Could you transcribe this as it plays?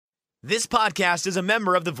This podcast is a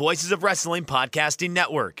member of the Voices of Wrestling Podcasting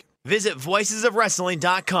Network. Visit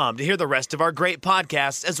voicesofwrestling.com to hear the rest of our great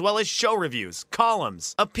podcasts, as well as show reviews,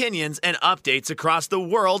 columns, opinions, and updates across the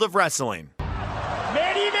world of wrestling.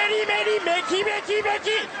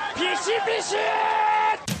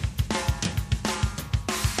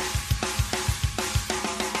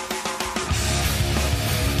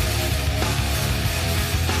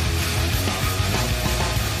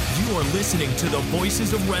 You are listening to the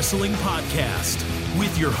Voices of Wrestling podcast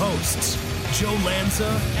with your hosts, Joe Lanza.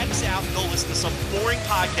 X out and go listen to some boring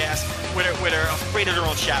podcast where they're afraid of their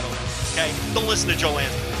own shadow. Okay? Don't listen to Joe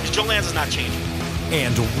Lanza, because Joe Lanza's not changing.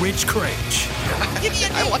 And Rich Craich. Give me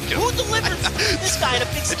a name. Like who delivers this guy in a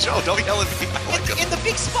big spot? Joe, don't yell at me. In the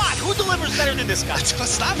big spot, who delivers better than this guy?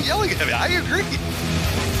 Stop yelling at me. I agree.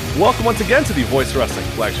 Welcome once again to the Voice Wrestling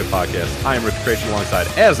Flagship podcast. I am Rich Craich, alongside,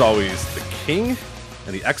 as always, the king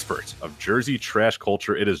and the expert of Jersey trash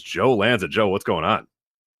culture. It is Joe Lanza. Joe, what's going on?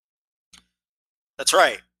 That's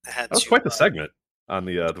right. That was quite the segment on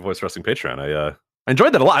the Voice Wrestling Patreon. I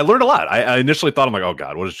enjoyed that a lot. I learned a lot. I initially thought, I'm like, oh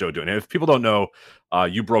God, what is Joe doing? And if people don't know,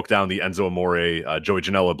 you broke down the Enzo Amore, Joey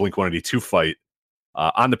Janela, Blink-182 fight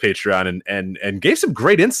on the Patreon and gave some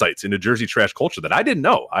great insights into Jersey trash culture that I didn't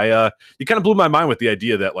know. You kind of blew my mind with the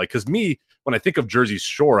idea that, like, because me, when I think of Jersey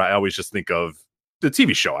Shore, I always just think of the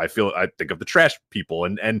TV show. I think of the trash people,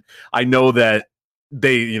 and I know that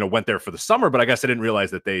they, went there for the summer, but I guess I didn't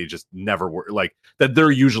realize that they just never were, like, that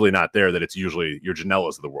they're usually not there, that it's usually your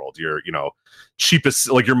Janellas of the world, your,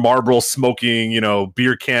 cheapest, like your Marlboro smoking,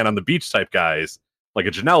 beer can on the beach type guys, like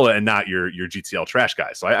a Janella, and not your GTL trash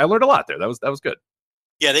guys. So I learned a lot there. That was good.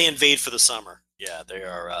 Yeah, they invade for the summer. Yeah, they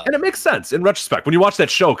are. And it makes sense in retrospect when you watch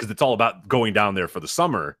that show, because it's all about going down there for the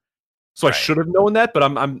summer. So right. I should have known that, but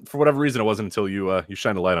I'm for whatever reason, it wasn't until you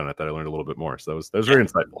shined a light on it that I learned a little bit more. So that was very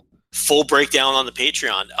insightful. Full breakdown on the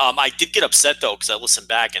Patreon. I did get upset though, because I listened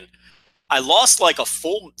back and I lost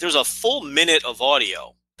there's a full minute of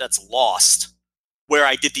audio that's lost where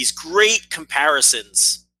I did these great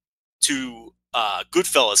comparisons to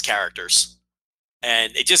Goodfellas characters.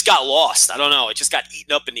 And it just got lost. I don't know. It just got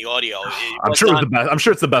eaten up in the audio. I'm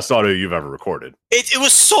sure it's the best audio you've ever recorded. It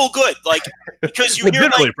was so good, like, because you hear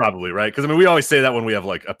legitimately, probably, right? Because we always say that when we have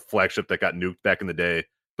like a flagship that got nuked back in the day,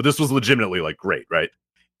 but this was legitimately like great, right?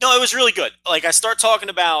 No, it was really good. Like, I start talking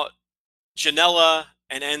about Janela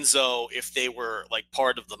and Enzo if they were like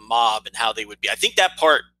part of the mob and how they would be. I think that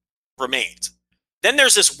part remained. Then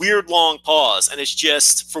there's this weird long pause, and it's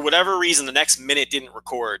just, for whatever reason, the next minute didn't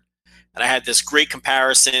record. And I had this great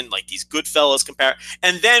comparison, like these Goodfellas compare.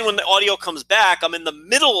 And then when the audio comes back, I'm in the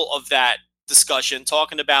middle of that discussion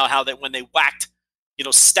talking about how that when they whacked,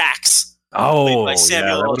 Stacks by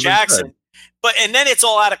Samuel L. Jackson. And then it's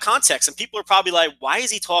all out of context. And people are probably like, why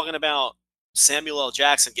is he talking about Samuel L.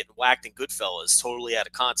 Jackson getting whacked in Goodfellas? Totally out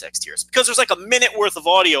of context here. It's because there's like a minute worth of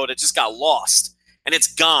audio that just got lost. And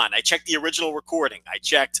it's gone. I checked the original recording. I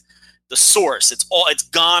checked the source. It's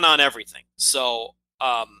gone on everything. So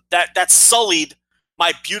that sullied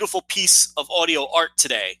my beautiful piece of audio art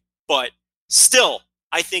today, but still,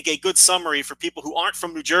 I think a good summary for people who aren't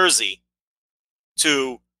from New Jersey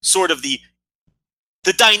to sort of the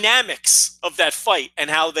dynamics of that fight and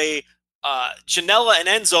how they Janela and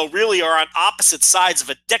Enzo really are on opposite sides of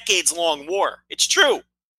a decades-long war. It's true,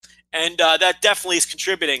 and that definitely is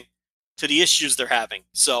contributing to the issues they're having.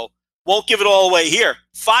 So, won't give it all away here.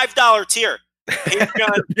 $5 tier.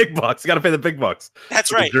 Patreon. Big bucks. You got to pay the big bucks.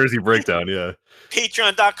 That's right. Jersey breakdown. Yeah.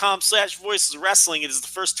 Patreon.com/Voices Wrestling. It is the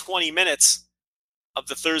first 20 minutes of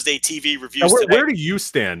the Thursday TV reviews. Now, where do you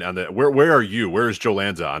stand on that? Where are you? Where is Joe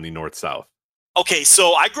Lanza on the north south? Okay,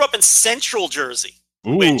 so I grew up in Central Jersey.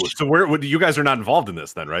 Ooh, so where you guys are not involved in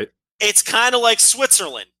this then, right? It's kind of like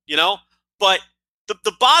Switzerland, But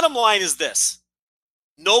the bottom line is this: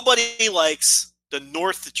 nobody likes the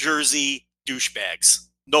North Jersey douchebags.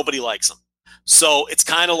 Nobody likes them. So it's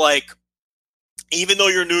kind of like, even though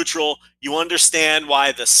you're neutral, you understand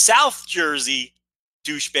why the South Jersey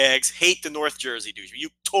douchebags hate the North Jersey douchebags. You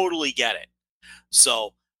totally get it.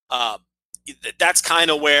 So that's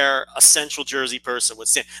kind of where a Central Jersey person would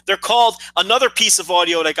stand. They're called, another piece of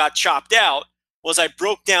audio that got chopped out was I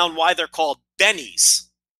broke down why they're called Bennies.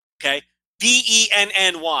 Okay, Benny.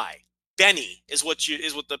 Benny is what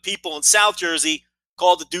the people in South Jersey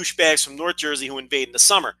called the douchebags from North Jersey who invade in the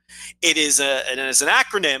summer. It is an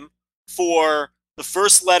acronym for the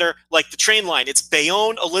first letter, like the train line. It's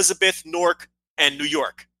Bayonne, Elizabeth, Newark, and New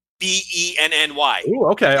York. Benny. Ooh,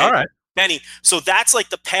 okay, all right. Benny. So that's like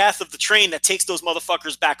the path of the train that takes those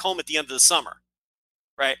motherfuckers back home at the end of the summer.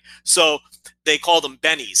 right? So they call them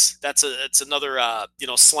bennies. It's another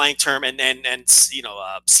slang term, and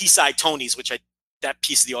seaside Tonys, which that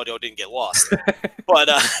piece of the audio didn't get lost. But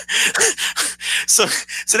so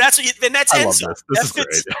that's what then that's I love Enzo. this. This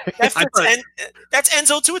is great. That's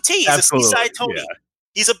Enzo to a T. He's Absolutely, a seaside Tony. yeah.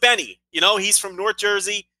 He's a Benny. He's from North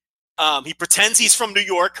Jersey. He pretends he's from New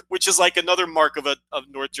York, which is like another mark of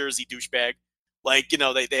North Jersey douchebag. Like,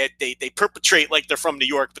 they perpetrate like they're from New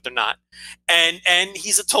York, but they're not. And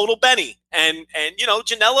he's a total Benny. And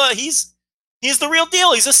Janela, he's the real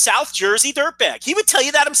deal. He's a South Jersey dirtbag. He would tell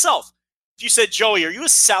you that himself. If you said, Joey, are you a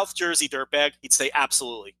South Jersey dirtbag? He'd say,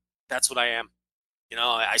 absolutely. That's what I am.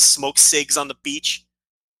 I smoke cigs on the beach.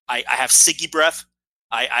 I have ciggy breath.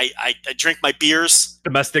 I drink my beers.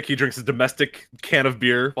 Domestic. He drinks a domestic can of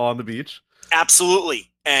beer while on the beach.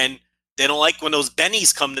 Absolutely. And they don't like when those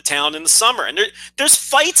bennies come to town in the summer. And there's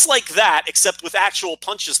fights like that, except with actual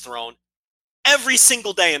punches thrown, every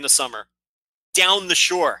single day in the summer. Down the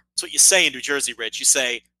shore. That's what you say in New Jersey, Rich. You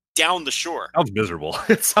say, down the shore. Sounds miserable.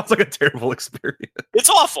 It sounds like a terrible experience. It's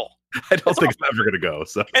awful. I don't think it's ever going to go.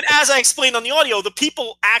 So. And as I explained on the audio, the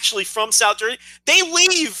people actually from South Jersey, they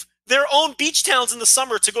leave their own beach towns in the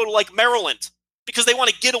summer to go to like Maryland because they want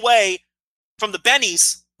to get away from the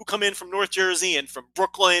bennies who come in from North Jersey and from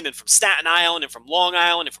Brooklyn and from Staten Island and from Long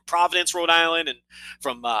Island and from Providence, Rhode Island and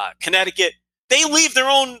from Connecticut. They leave their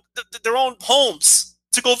own homes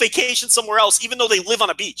to go vacation somewhere else, even though they live on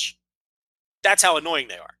a beach. That's how annoying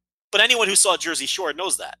they are. But anyone who saw Jersey Shore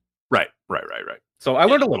knows that. Right. So I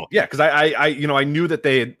learned a little, because I knew that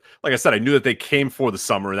they had, like I said, I knew that they came for the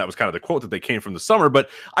summer. That was kind of the quote, that they came from the summer. But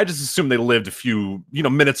I just assumed they lived a few,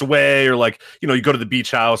 minutes away, or like, you go to the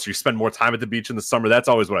beach house, or you spend more time at the beach in the summer. That's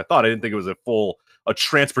always what I thought. I didn't think it was a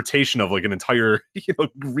transportation of like an entire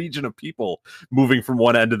region of people moving from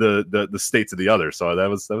one end of the state to the other. So that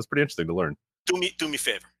was pretty interesting to learn. Do me a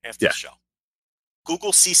favor after the show.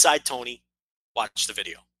 Google Seaside Tony. Watch the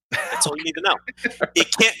video. That's all you need to know.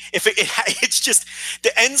 It can't. It's just the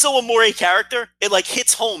Enzo Amore character. It like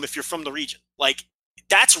hits home if you're from the region. Like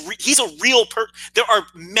he's a real There are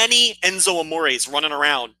many Enzo Amores running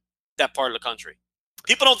around that part of the country.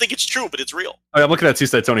 People don't think it's true, but it's real. I'm looking at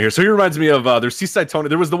Seaside Tony here. So he reminds me of there's Seaside Tony.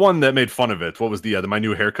 There was the one that made fun of it. What was the my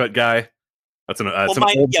new haircut guy? That's an old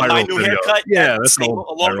my new video. haircut. Yeah, that's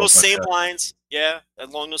along those same lines. Yeah,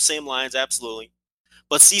 along those same lines. Absolutely.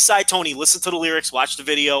 But Seaside Tony, listen to the lyrics, watch the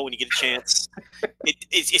video when you get a chance.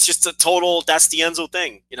 It's just a total. That's the Enzo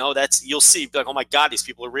thing. You'll see. Like, oh my God, these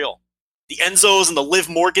people are real. The Enzos and the Liv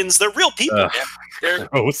Morgans, they're real people. Man. They're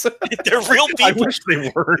real people. I wish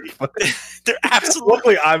they weren't. But they're absolutely.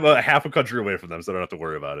 Luckily, I'm half a country away from them, so I don't have to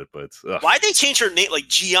worry about it. But why'd they change her name? Like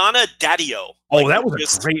Gianna Daddio. Oh, that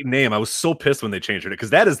was a great name. I was so pissed when they changed her because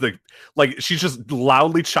that is she's just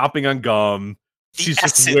loudly chopping on gum. She's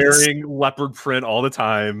just wearing leopard print all the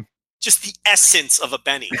time. Just the essence of a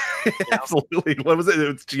Benny. Absolutely. What was it?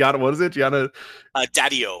 It's Gianna. What is it? Gianna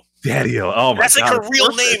Daddio. Daddio. Oh my God. That's like her real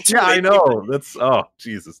name too. Yeah, I know. That's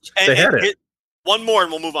Jesus. They had it. One more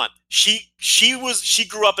and we'll move on. She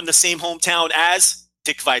grew up in the same hometown as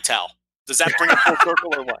Dick Vitale. Does that bring it full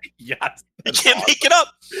circle or what? Yes. You can't make it up.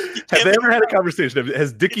 Have they ever had a conversation?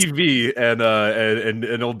 Has Dickie V and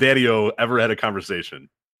old Daddio ever had a conversation?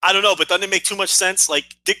 I don't know, but doesn't it make too much sense?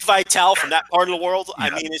 Like Dick Vitale from that part of the world. Yeah. I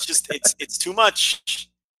mean, it's too much.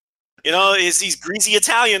 Is these greasy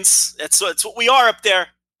Italians? That's what we are up there.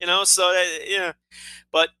 So yeah.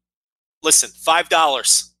 But listen,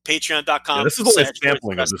 $5. Patreon.com. Yeah, this is only a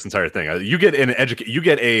sampling of this entire thing. You get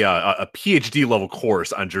a PhD level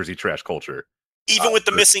course on Jersey trash culture. Even with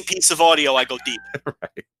the missing piece of audio, I go deep.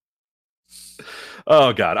 Right.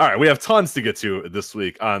 Oh, God. All right. We have tons to get to this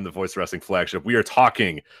week on the Voice Wrestling Flagship. We are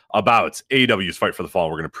talking about AEW's Fight for the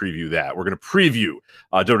Fall. We're going to preview that. We're going to preview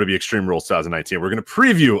WWE Extreme Rules 2019. We're going to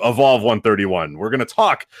preview Evolve 131. We're going to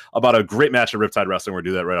talk about a great match at Riptide Wrestling. We're going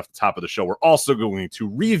to do that right off the top of the show. We're also going to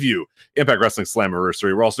review Impact Wrestling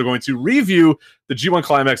Slammiversary. We're also going to review the G1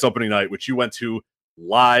 Climax opening night, which you went to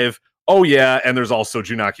live. Oh yeah, and there's also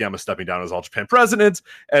Jun Akiyama stepping down as All Japan president,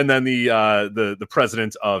 and then the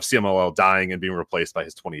president of CMLL dying and being replaced by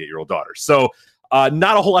his 28-year-old daughter. So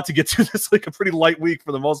not a whole lot to get to this week. A pretty light week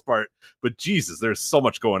for the most part, but Jesus, there's so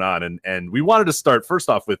much going on, and we wanted to start first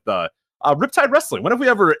off with Riptide Wrestling. When have we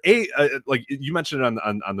ever like you mentioned it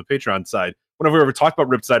on the Patreon side? When have we ever talked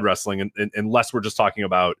about Riptide Wrestling? And unless we're just talking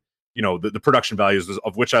about the production values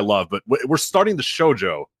of which I love, but we're starting the show,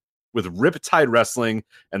 Joe, with Riptide Wrestling,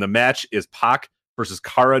 and the match is Pac versus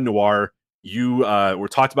Cara Noir. You were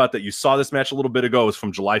talked about that. You saw this match a little bit ago. It was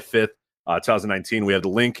from July 5th, 2019. We have the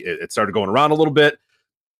link. It started going around a little bit.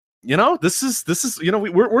 this is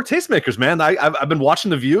we're tastemakers, man. I've been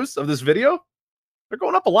watching the views of this video. They're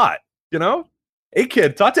going up a lot.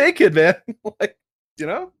 A-Kid, talk to A-Kid, man. Like,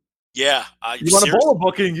 Yeah. You want a bolo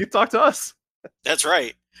booking, you talk to us. That's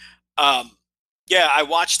right. Yeah, I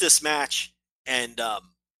watched this match, and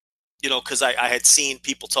because I had seen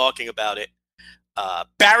people talking about it.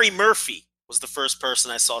 Barry Murphy was the first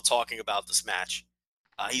person I saw talking about this match.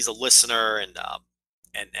 He's a listener, and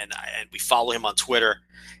we follow him on Twitter,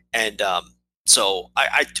 and so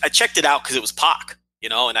I checked it out because it was Pac,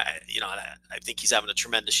 and I think he's having a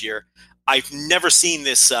tremendous year. I've never seen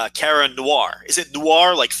this Cara Noir. Is it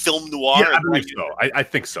noir, like film noir? Yeah, I believe so. I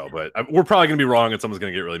think so, but we're probably going to be wrong, and someone's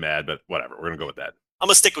going to get really mad. But whatever, we're going to go with that. I'm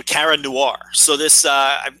going to stick with Cara Noir. So this,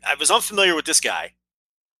 I was unfamiliar with this guy.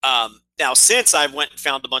 Now, since I went and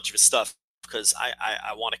found a bunch of his stuff, because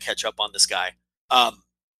I want to catch up on this guy.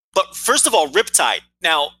 But first of all, Riptide.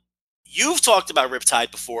 Now, you've talked about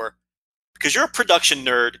Riptide before because you're a production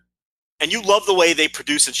nerd, and you love the way they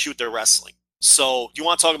produce and shoot their wrestling. So do you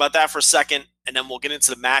want to talk about that for a second, and then we'll get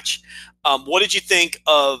into the match? What did you think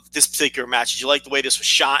of this particular match? Did you like the way this was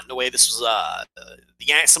shot and the way this was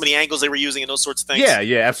some of the angles they were using and those sorts of things?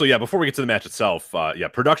 Yeah, absolutely. Yeah, before we get to the match itself,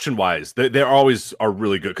 production-wise, they always are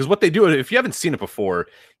really good. Because what they do, if you haven't seen it before,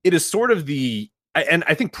 it is sort of and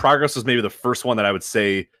I think Progress was maybe the first one that I would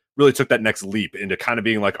say really took that next leap into kind of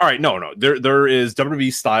being like, all right, no, there is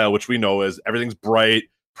WWE style, which we know is everything's bright,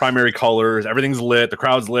 primary colors, everything's lit, the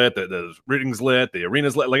crowd's lit, the ring's lit, the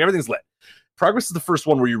arena's lit, like everything's lit. Progress is the first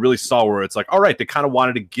one where you really saw where it's like, all right, they kind of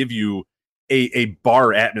wanted to give you a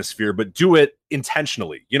bar atmosphere, but do it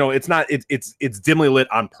intentionally. It's not, it's dimly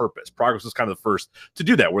lit on purpose. Progress was kind of the first to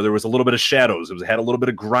do that, where there was a little bit of shadows. It had a little bit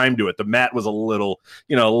of grime to it. The mat was a little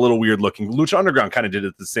weird looking. Lucha Underground kind of did it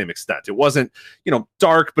to the same extent. It wasn't,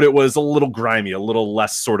 dark, but it was a little grimy, a little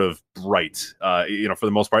less sort of bright, for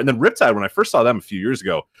the most part. And then Riptide, when I first saw them a few years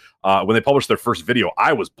ago, when they published their first video,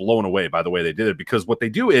 I was blown away by the way they did it, because what they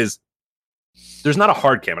do is, there's not a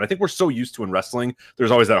hard cam. And I think we're so used to in wrestling,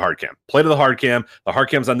 there's always that hard cam. Play to the hard cam. The hard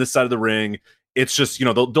cam's on this side of the ring. It's just,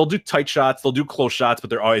 they'll do tight shots, they'll do close shots, but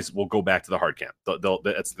they're always will go back to the hard cam.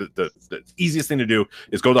 That's the easiest thing to do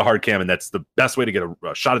is go to the hard cam, and that's the best way to get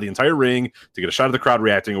a shot of the entire ring, to get a shot of the crowd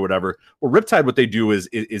reacting or whatever. Well, Riptide, what they do is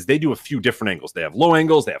they do a few different angles. They have low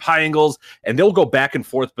angles, they have high angles, and they'll go back and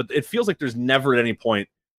forth, but it feels like there's never at any point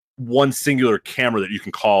one singular camera that you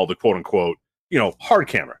can call the quote unquote hard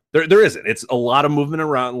camera. There isn't. It's a lot of movement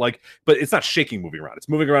around, but it's not shaking moving around. It's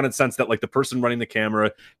moving around in the sense that the person running the camera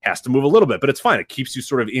has to move a little bit, but it's fine. It keeps you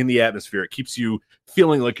sort of in the atmosphere. It keeps you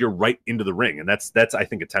feeling like you're right into the ring. And that's I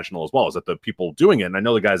think intentional as well, is that the people doing it, and I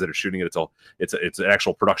know the guys that are shooting it, it's an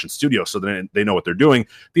actual production studio, so they know what they're doing.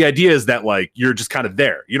 The idea is that you're just kind of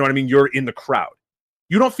there. You know what I mean? You're in the crowd.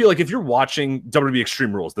 You don't feel like, if you're watching WWE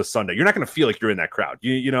Extreme Rules this Sunday, you're not going to feel like you're in that crowd.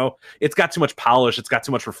 It's got too much polish. It's got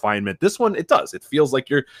too much refinement. This one, it does. It feels like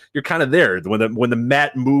you're kind of there. When the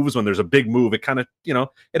mat moves, when there's a big move, it kind of,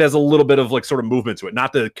 it has a little bit of sort of movement to it.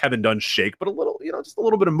 Not the Kevin Dunn shake, but a little, just a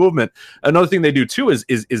little bit of movement. Another thing they do too is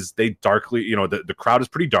they darkly, the crowd is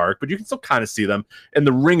pretty dark, but you can still kind of see them, and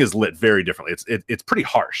the ring is lit very differently. It's pretty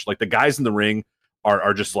harsh. The guys in the ring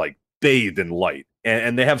are just bathed in light.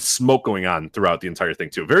 And they have smoke going on throughout the entire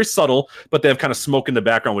thing too. Very subtle, but they have kind of smoke in the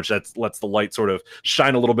background, which lets the light sort of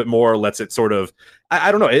shine a little bit more, lets it sort of,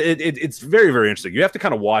 I don't know. It's very, very interesting. You have to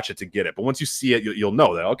kind of watch it to get it. But once you see it, you'll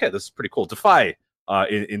know that, okay, this is pretty cool. Defy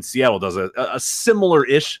in Seattle does a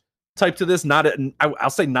similar-ish type to this. I'll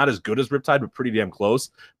say not as good as Riptide, but pretty damn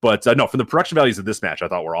close. But no, from the production values of this match, I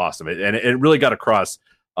thought were awesome. And it really got across,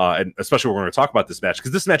 and especially when we're going to talk about this match,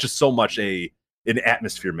 because this match is so much an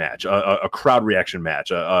atmosphere match, a crowd reaction match,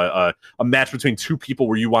 a match between two people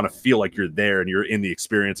where you want to feel like you're there and you're in the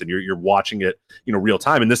experience and you're watching it, real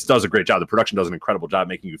time. And this does a great job. The production does an incredible job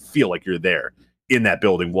making you feel like you're there in that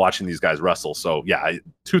building watching these guys wrestle. So yeah,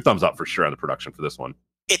 2 thumbs up for sure on the production for this one.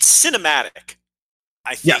 It's cinematic.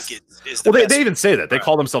 I think yes. is the well, best. They even say that. They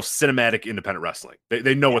call themselves cinematic independent wrestling.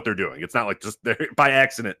 They know what they're doing. It's not like just by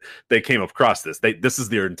accident they came across this. This is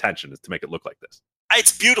their intention, is to make it look like this.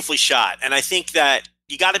 It's beautifully shot, and I think that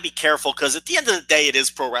you got to be careful, because at the end of the day, it is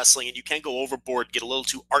pro wrestling, and you can't go overboard, get a little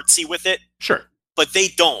too artsy with it. Sure. But they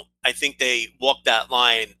don't. I think they walk that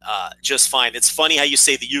line just fine. It's funny how you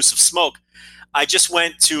say the use of smoke. I just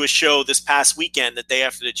went to a show this past weekend, the day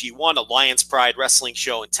after the G1, a Lions Pride wrestling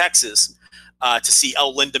show in Texas, to see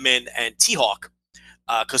El Lindemann and T-Hawk.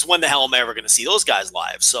 Because when the hell am I ever going to see those guys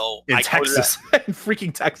live? So in Texas, in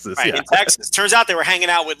freaking Texas, right, yeah. in Texas. Turns out they were hanging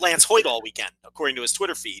out with Lance Hoyt all weekend, according to his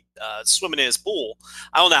Twitter feed, swimming in his pool.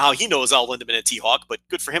 I don't know how he knows Al Lindemann and T-Hawk, but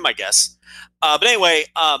good for him, I guess. But anyway,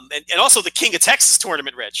 and also the King of Texas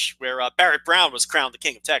tournament, Rich, where Barrett Brown was crowned the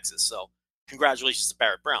King of Texas. So congratulations to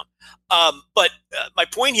Barrett Brown. But my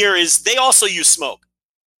point here is they also use smoke.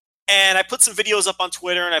 And I put some videos up on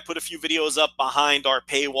Twitter, and I put a few videos up behind our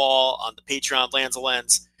paywall on the Patreon Lands of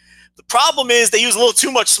Lens. The problem is they use a little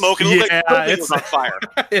too much smoke, and it looked like the building was on fire.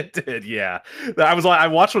 It did, yeah. I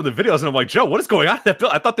watched one of the videos, and I'm like, Joe, what is going on in that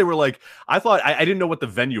building? I thought they were like, I didn't know what the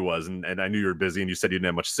venue was, and I knew you were busy, and you said you didn't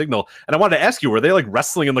have much signal. And I wanted to ask you, were they like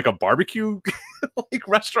wrestling in like a barbecue like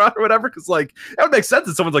restaurant or whatever? Because like that would make sense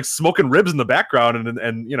that someone's like smoking ribs in the background,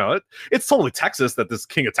 and you know, it's totally Texas that this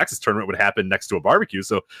King of Texas tournament would happen next to a barbecue.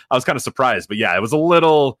 So I was kind of surprised, but yeah, it was a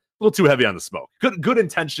little too heavy on the smoke. Good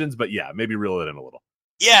intentions, but yeah, maybe reel it in a little.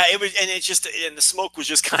 Yeah, it was, and the smoke was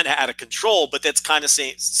just kind of out of control. But that's kind of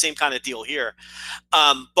same kind of deal here.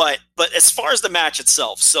 But as far as the match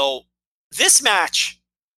itself, so this match,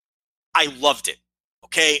 I loved it.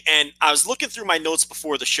 Okay, and I was looking through my notes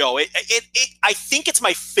before the show. I think it's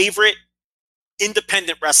my favorite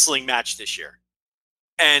independent wrestling match this year,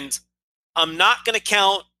 and I'm not going to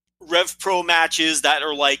count Rev Pro matches that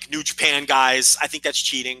are like New Japan guys. I think that's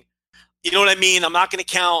cheating. You know what I mean? I'm not going to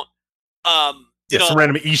count. Some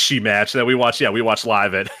random Ishii match that we watched. Yeah, we watched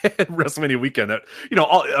live at WrestleMania weekend. That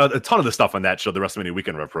a ton of the stuff on that show, the WrestleMania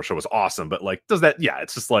weekend Rev Pro show, was awesome. But like, does that? Yeah,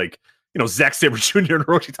 it's just like Zack Sabre Jr. and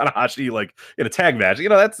Hiroshi Tanahashi like in a tag match.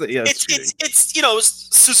 It's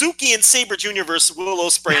Suzuki and Sabre Jr. versus Will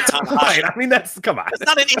Ospreay and Tanahashi. Right. I mean, come on. It's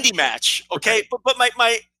not an indie match, okay? Right. But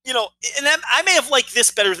my and I may have liked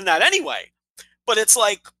this better than that anyway. But it's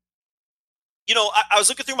like, I was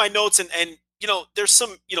looking through my notes and there's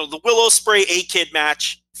some, the Will Ospreay A-Kid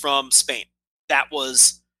match from Spain. That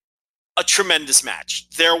was a tremendous match.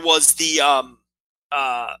 There was the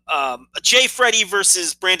Jay Freddy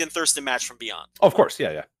versus Brandon Thurston match from Beyond. Oh, of course,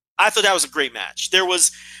 yeah. I thought that was a great match. There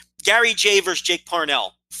was Gary J versus Jake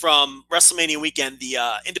Parnell from WrestleMania weekend, the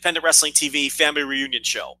Independent Wrestling TV Family Reunion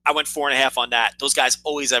show. I went 4.5 on that. Those guys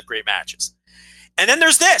always have great matches. And then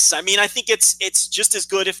there's this. I mean, I think it's just as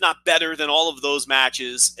good, if not better, than all of those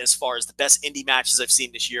matches as far as the best indie matches I've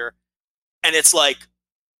seen this year. And it's like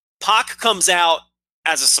Pac comes out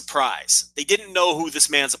as a surprise. They didn't know who this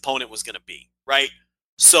man's opponent was going to be, right?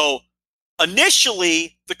 So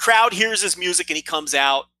initially, the crowd hears his music and he comes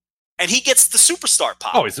out and he gets the superstar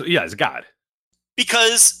pop. Oh, he's a god.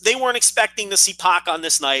 Because they weren't expecting to see Pac on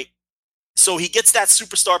this night. So he gets that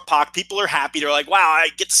superstar Pac. People are happy. They're like, wow, I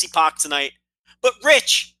get to see Pac tonight. But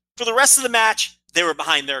Rich, for the rest of the match, they were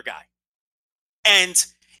behind their guy. And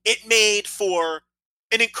it made for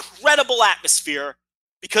an incredible atmosphere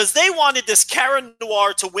because they wanted this Cara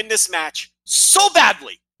Noir to win this match so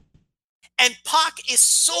badly. And Pac is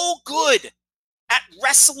so good at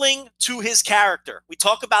wrestling to his character. We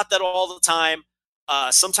talk about that all the time.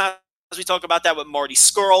 Sometimes we talk about that with Marty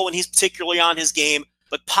Scurll when he's particularly on his game.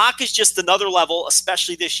 But Pac is just another level,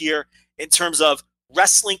 especially this year, in terms of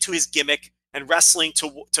wrestling to his gimmick and wrestling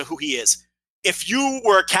to who he is. If you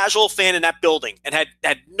were a casual fan in that building and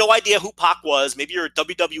had no idea who Pac was, maybe you're a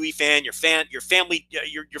WWE fan, your family,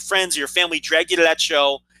 your friends or your family dragged you to that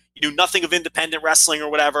show, you knew nothing of independent wrestling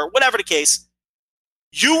or whatever the case,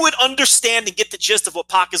 you would understand and get the gist of what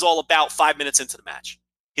Pac is all about 5 minutes into the match.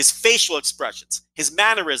 His facial expressions, his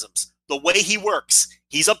mannerisms, the way he works.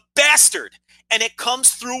 He's a bastard. And it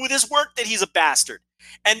comes through with his work that he's a bastard.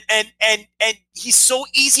 And he's so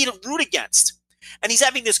easy to root against. And he's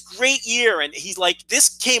having this great year. And he's like,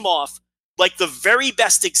 this came off like the very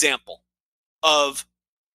best example of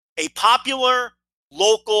a popular,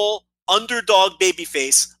 local, underdog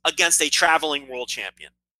babyface against a traveling world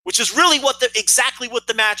champion, which is really exactly what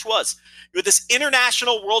the match was. You had this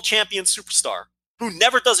international world champion superstar who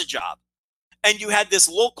never does a job. And you had this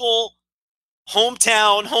local,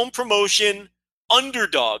 hometown, home promotion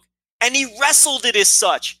underdog. And he wrestled it as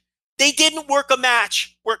such. They didn't work a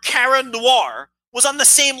match where Cara Noir was on the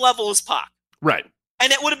same level as Pac. Right.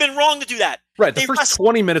 And it would have been wrong to do that. Right. The first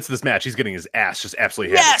 20 minutes of this match, he's getting his ass just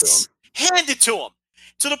absolutely handed to him. Handed to him.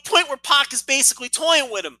 To the point where Pac is basically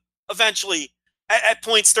toying with him eventually at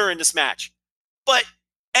points during this match. But,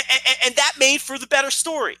 and that made for the better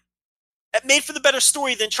story. That made for the better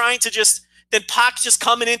story than than Pac just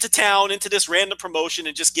coming into town, into this random promotion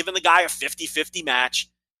and just giving the guy a 50-50 match.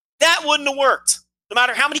 That wouldn't have worked. No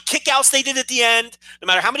matter how many kickouts they did at the end, no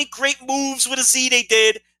matter how many great moves with a Z they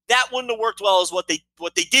did, that wouldn't have worked well as what they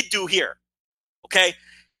did do here. Okay?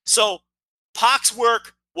 So Pac's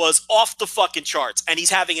work was off the fucking charts, and he's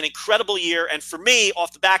having an incredible year. And for me,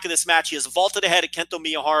 off the back of this match, he has vaulted ahead of Kento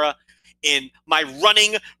Miyahara in my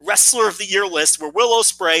running Wrestler of the Year list, where Will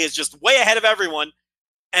Ospreay is just way ahead of everyone.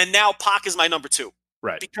 And now Pac is my number 2.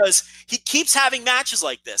 Right. Because he keeps having matches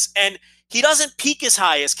like this, and he doesn't peak as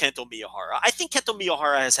high as Kento Miyahara. I think Kento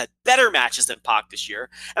Miyahara has had better matches than Pac this year,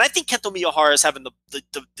 and I think Kento Miyahara is having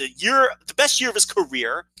the best year of his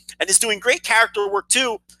career, and is doing great character work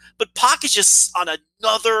too. But Pac is just on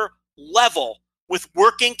another level with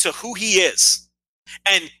working to who he is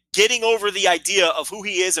and getting over the idea of who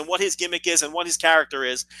he is and what his gimmick is and what his character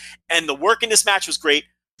is. And the work in this match was great.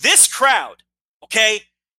 This crowd, okay?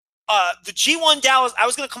 The G1 Dallas, I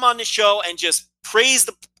was going to come on this show and just praise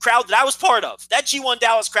the crowd that I was part of. That G1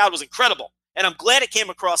 Dallas crowd was incredible. And I'm glad it came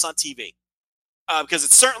across on TV because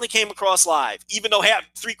it certainly came across live, even though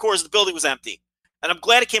 3/4 of the building was empty. And I'm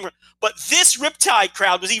glad it came. But this Riptide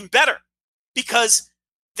crowd was even better because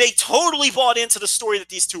they totally bought into the story that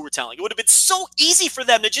these two were telling. It would have been so easy for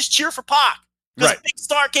them to just cheer for Pac because a big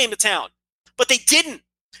star came to town. But they didn't.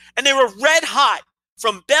 And they were red hot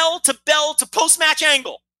from bell to post-match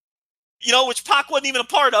angle. You know, which Pac wasn't even a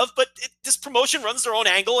part of, but this promotion runs their own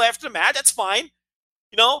angle after the match. That's fine.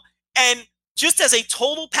 You know? And just as a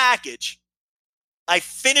total package, I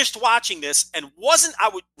finished watching this and was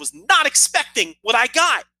not expecting what I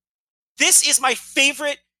got. This is my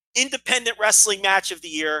favorite independent wrestling match of the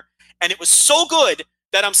year, and it was so good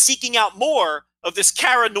that I'm seeking out more of this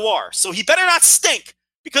Cara Noir. So he better not stink,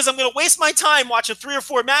 because I'm going to waste my time watching 3 or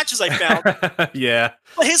 4 matches I found. Yeah.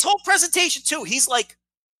 But his whole presentation, too, he's like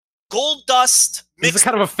Gold Dust. He's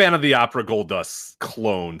kind of a fan of the opera Gold Dust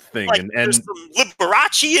clone thing. Like, and there's some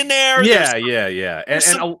Liberace in there. Yeah. There's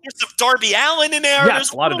some Darby Allin in there. Yeah,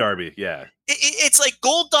 There's a lot of Darby, yeah. It's like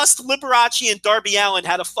Gold Dust, Liberace, and Darby Allin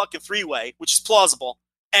had a fucking 3-way, which is plausible.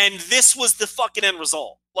 And this was the fucking end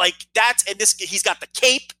result. Like, he's got the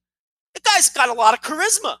cape. The guy's got a lot of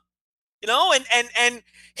charisma. You know, and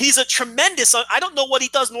he's a tremendous, I don't know what he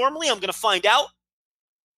does normally, I'm going to find out.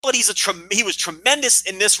 But he was tremendous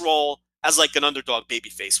in this role as like an underdog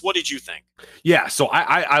babyface. What did you think? Yeah, so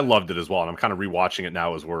I loved it as well, and I'm kind of rewatching it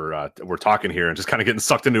now as we're talking here and just kind of getting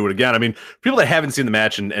sucked into it again. I mean, people that haven't seen the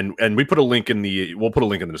match, and we'll put a link in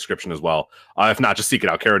the description as well. If not, just seek it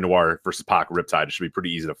out. Cara Noir versus Pac Riptide. It should be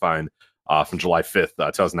pretty easy to find from July 5th,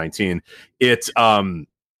 2019. It's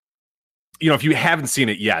you know, if you haven't seen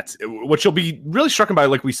it yet, what you'll be really struck by,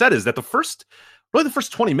 like we said, is that the first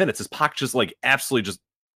 20 minutes is Pac just like absolutely just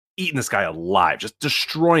eating this guy alive, just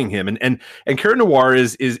destroying him. And Cara Noir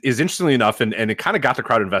is interestingly enough, and it kind of got the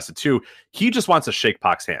crowd invested too. He just wants to shake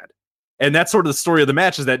Pac's hand. And that's sort of the story of the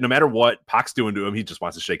match, is that no matter what Pac's doing to him, he just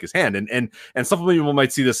wants to shake his hand. And some people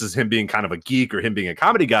might see this as him being kind of a geek or him being a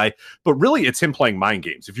comedy guy, but really it's him playing mind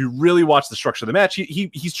games. If you really watch the structure of the match,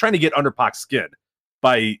 he's trying to get under Pac's skin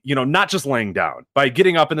by, you know, not just laying down, by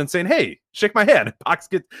getting up and then saying, hey, shake my hand. Pac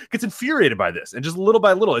gets infuriated by this. And just little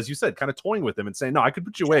by little, as you said, kind of toying with him and saying, no, I could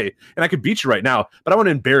put you away and I could beat you right now, but I want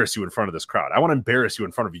to embarrass you in front of this crowd. I want to embarrass you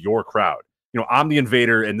in front of your crowd. You know, I'm the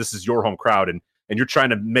invader and this is your home crowd. And you're trying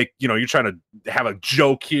to make, you know, you're trying to have a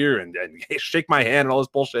joke here and hey, shake my hand and all this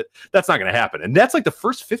bullshit. That's not going to happen. And that's like the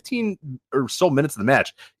first 15 or so minutes of the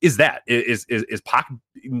match is Pac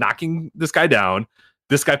knocking this guy down,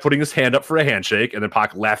 this guy putting his hand up for a handshake, and then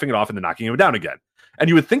Pac laughing it off and then knocking him down again. And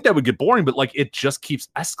you would think that would get boring, but like it just keeps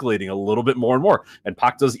escalating a little bit more and more. And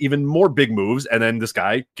Pac does even more big moves, and then this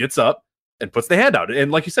guy gets up and puts the hand out.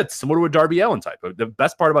 And like you said, similar to a Darby Allin type. The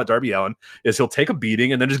best part about Darby Allin is he'll take a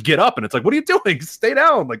beating and then just get up. And it's like, what are you doing? Stay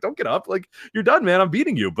down. Like, don't get up. Like, you're done, man. I'm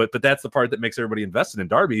beating you. But that's the part that makes everybody invested in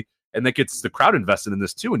Darby, and that gets the crowd invested in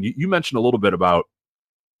this too. And you mentioned a little bit about,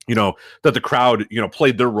 you know, that the crowd, you know,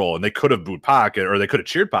 played their role and they could have booed Pac or they could have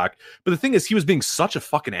cheered Pac. But the thing is, he was being such a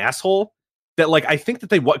fucking asshole that, like, I think that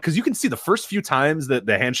because you can see the first few times that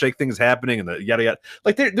the handshake thing is happening and the yada yada,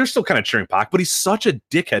 like they're still kind of cheering Pac, but he's such a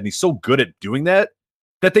dickhead and he's so good at doing that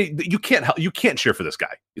you can't cheer for this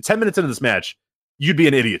guy. 10 minutes into this match, you'd be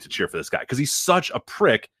an idiot to cheer for this guy because he's such a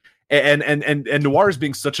prick. And Noir is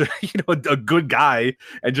being such a, you know, a good guy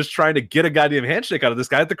and just trying to get a goddamn handshake out of this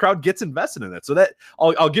guy, that the crowd gets invested in it. So that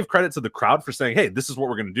I'll give credit to the crowd for saying, hey, this is what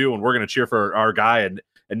we're going to do, and we're going to cheer for our guy and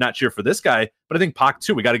not cheer for this guy. But I think Pac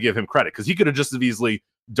too, we got to give him credit because he could have just as easily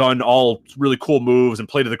done all really cool moves and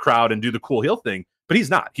play to the crowd and do the cool heel thing, but he's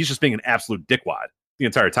not. He's just being an absolute dickwad the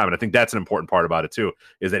entire time. And I think that's an important part about it too,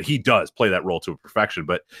 is that he does play that role to perfection.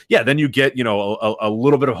 But yeah, then you get, you know, a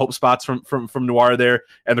little bit of hope spots from Noir there,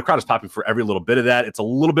 and the crowd is popping for every little bit of that. It's a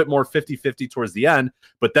little bit more 50-50 towards the end,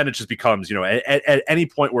 but then it just becomes, you know, at any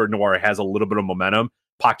point where Noir has a little bit of momentum,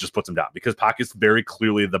 Pac just puts him down because Pac is very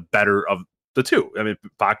clearly the better of the two. I mean,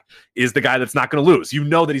 Pac is the guy that's not going to lose. You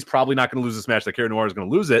know that he's probably not going to lose this match, that Cara Noir is going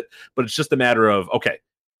to lose it, but it's just a matter of, okay,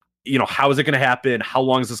 how is it going to happen? How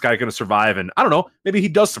long is this guy going to survive? And I don't know, maybe he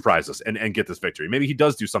does surprise us and get this victory. Maybe he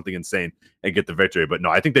does do something insane and get the victory. But no,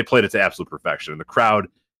 I think they played it to absolute perfection. And the crowd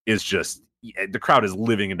is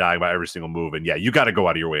living and dying by every single move. And yeah, you got to go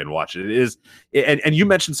out of your way and watch it. It is. And you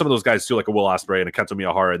mentioned some of those guys too, like a Will Ospreay and a Kento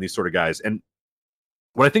Miyahara and these sort of guys. And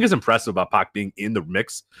what I think is impressive about Pac being in the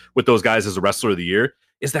mix with those guys as a wrestler of the year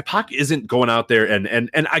is that Pac isn't going out there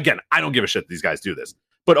and again, I don't give a shit that these guys do this.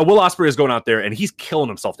 But a Will Ospreay is going out there and he's killing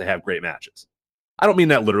himself to have great matches. I don't mean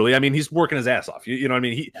that literally. I mean, he's working his ass off. You know what I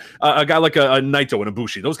mean? A guy like a Naito and a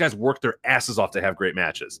Bushi, those guys work their asses off to have great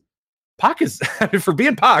matches. Pac is, for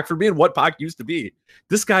being what Pac used to be,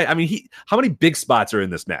 this guy, I mean, how many big spots are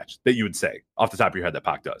in this match that you would say off the top of your head that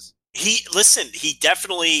Pac does? He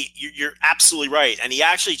definitely, you're absolutely right. And he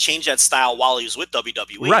actually changed that style while he was with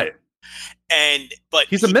WWE. Right. But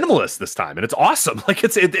he's a minimalist this time, and it's awesome. Like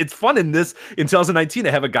it's fun in 2019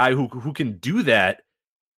 to have a guy who can do that.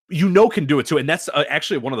 Can do it too, and that's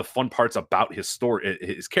actually one of the fun parts about his story,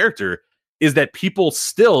 his character, is that people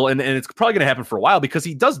still, and it's probably going to happen for a while because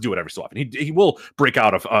he does do it every so often. He will break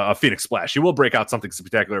out a Phoenix Splash. He will break out something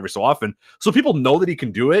spectacular every so often. So people know that he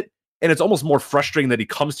can do it, and it's almost more frustrating that he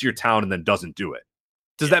comes to your town and then doesn't do it.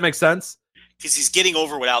 Does that make sense? Because he's getting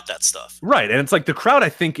over without that stuff. Right. And it's like the crowd, I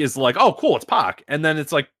think, is like, oh, cool, it's Pac. And then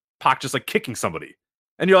it's like Pac just like kicking somebody.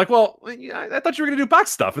 And you're like, well, I thought you were going to do Pac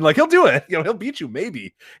stuff. And like, he'll do it. He'll beat you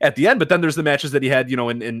maybe at the end. But then there's the matches that he had,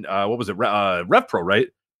 in what was it? Rev Pro, right?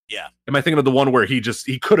 Yeah. Am I thinking of the one where he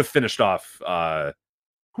could have finished off,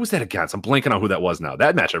 who was that against? I'm blanking on who that was now.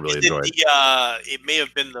 That match I really enjoyed. It may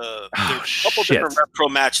have been a couple different Rev Pro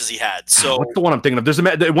matches he had. So what's the one I'm thinking of? There's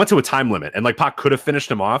it went to a time limit, and like Pac could have finished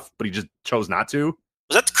him off, but he just chose not to.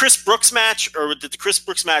 Was that the Chris Brooks match, or did the Chris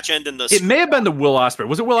Brooks match end in the? It may have been the Will Ospreay.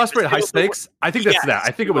 Was it Will Ospreay at High Stakes? I think that's that.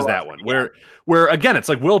 I think it was that one where again it's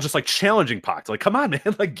like Will just like challenging Pac, like, come on,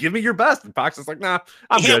 man, like give me your best. And Pac's just like, nah,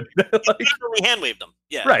 I'm good. He literally hand waved him.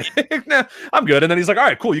 Yeah, right. Nah, I'm good. And then he's like, all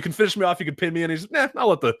right, cool. You can finish me off. You can pin me. And he's,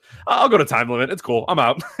 I'll go to time limit. It's cool. I'm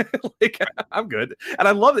out. Like, I'm good. And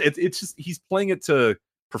I love it. It's just he's playing it to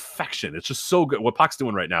perfection. It's just so good. What Pac's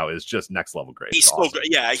doing right now is just next level great. He's so good.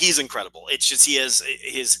 Yeah, he's incredible. It's just he has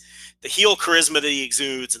the heel charisma that he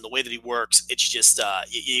exudes and the way that he works. It's just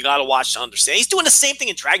you got to watch to understand. He's doing the same thing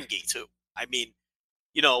in Dragon Gate too. I mean,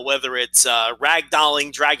 whether it's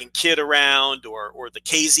ragdolling Dragon Kid around or the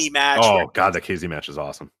KZ match. Oh God, the KZ match is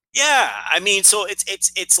awesome. Yeah, I mean, so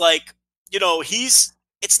it's like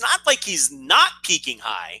it's not like he's not peaking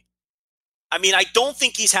high. I mean, I don't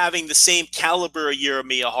think he's having the same caliber a year of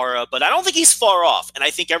Miyahara, but I don't think he's far off. And I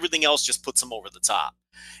think everything else just puts him over the top.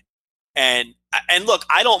 And look,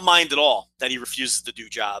 I don't mind at all that he refuses to do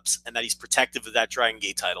jobs and that he's protective of that Dragon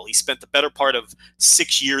Gate title. He spent the better part of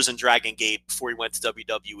 6 years in Dragon Gate before he went to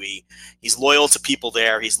WWE. He's loyal to people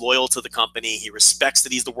there. He's loyal to the company. He respects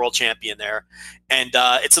that he's the world champion there. And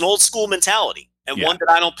it's an old school mentality. And one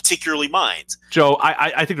that I don't particularly mind. Joe,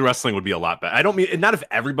 I think the wrestling would be a lot better. I don't mean, not if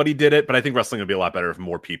everybody did it, but I think wrestling would be a lot better if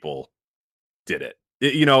more people did it.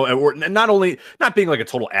 Or not being like a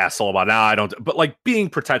total asshole about, I don't, but like being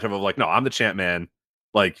protective of like, no, I'm the champ, man.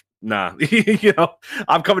 Like, nah,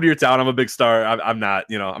 I'm coming to your town. I'm a big star. I'm not,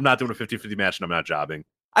 I'm not doing a 50-50 match and I'm not jobbing.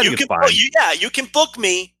 I think it's fine. You can book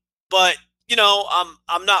me, but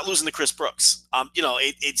I'm not losing to Chris Brooks.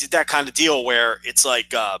 It's that kind of deal where it's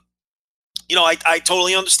like, I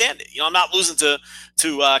totally understand it. I'm not losing to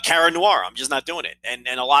Cara Noir. I'm just not doing it. And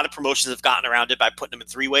a lot of promotions have gotten around it by putting him in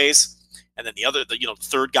 3 ways. And then the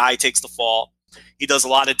third guy takes the fall. He does a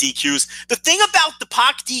lot of DQs. The thing about the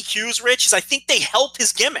Pac DQs, Rich, is I think they help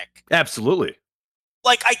his gimmick. Absolutely.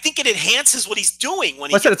 Like, I think it enhances what he's doing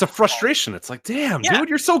when I said it's a frustration. It's like, damn, dude,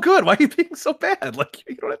 you're so good. Why are you being so bad? Like,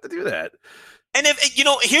 you don't have to do that. And if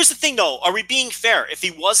here's the thing though, are we being fair? If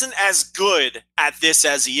he wasn't as good at this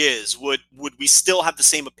as he is, would we still have the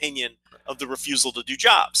same opinion of the refusal to do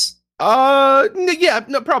jobs? Yeah,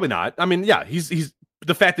 no, probably not. I mean, yeah, he's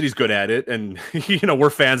the fact that he's good at it, and we're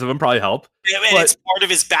fans of him, probably help. And it's part of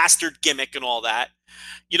his bastard gimmick and all that,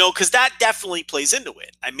 because that definitely plays into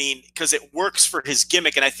it. I mean, because it works for his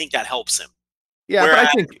gimmick, and I think that helps him. Yeah, but I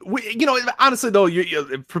think honestly though,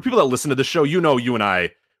 for people that listen to the show, you and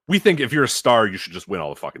I, we think if you're a star, you should just win all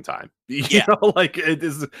the fucking time. Like it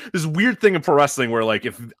is this weird thing in pro wrestling where like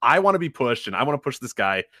if I want to be pushed and I want to push this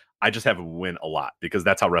guy, I just have to win a lot because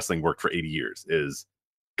that's how wrestling worked for 80 years. Is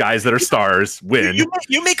guys that are stars win.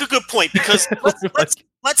 You make a good point because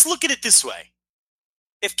let's look at it this way.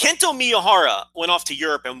 If Kento Miyahara went off to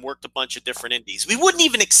Europe and worked a bunch of different indies, we wouldn't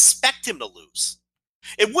even expect him to lose.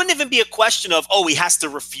 It wouldn't even be a question of, he has to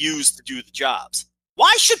refuse to do the jobs.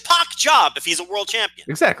 Why should Pac job if he's a world champion?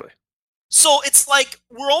 Exactly. So it's like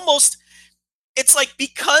it's like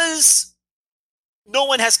because no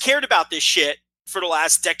one has cared about this shit for the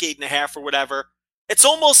last decade and a half or whatever, it's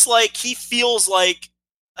almost like he feels like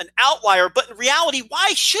an outlier. But in reality,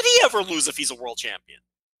 why should he ever lose if he's a world champion?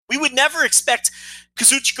 We would never expect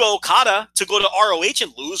Kazuchika Okada to go to ROH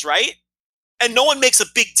and lose, right? And no one makes a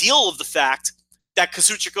big deal of the fact that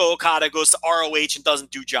Kazuchika Okada goes to ROH and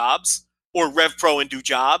doesn't do jobs, or Rev Pro and do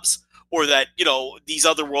jobs, or that, these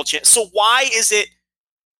other world champions. So why is it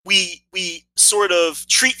we sort of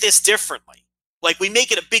treat this differently? Like, we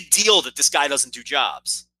make it a big deal that this guy doesn't do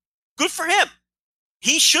jobs. Good for him.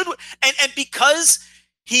 He should. And because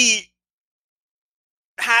he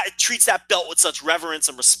treats that belt with such reverence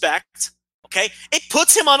and respect, okay, it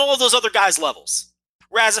puts him on all of those other guys' levels.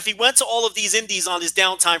 Whereas if he went to all of these indies on his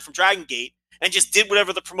downtime from Dragon Gate and just did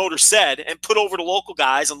whatever the promoter said and put over the local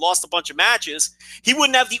guys and lost a bunch of matches, he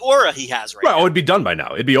wouldn't have the aura he has right now. Well, it'd be done by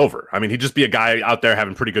now. It'd be over. I mean, he'd just be a guy out there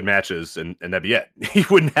having pretty good matches, and that'd be it. He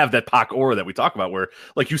wouldn't have that Pac aura that we talk about where,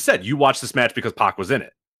 like you said, you watched this match because Pac was in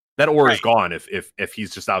it. That aura is gone if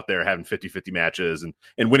he's just out there having 50-50 matches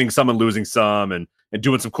and winning some and losing some and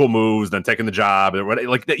doing some cool moves, then taking the job.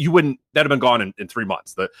 Like that, you wouldn't. That'd have been gone in 3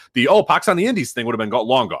 months. The Pac's on the indies thing would have been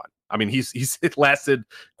long gone. I mean, it lasted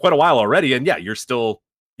quite a while already, and yeah, you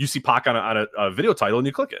see Pac on a video title and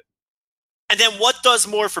you click it. And then what does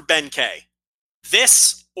more for Ben K?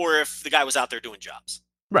 This, or if the guy was out there doing jobs?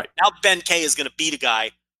 Right. Now Ben K is going to beat a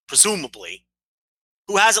guy, presumably,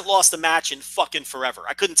 who hasn't lost a match in fucking forever.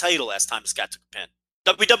 I couldn't tell you the last time this guy took a pin.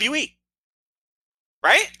 WWE.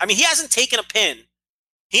 Right? I mean, he hasn't taken a pin.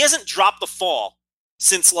 He hasn't dropped the fall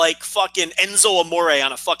since like fucking Enzo Amore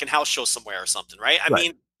on a fucking house show somewhere or something, right? I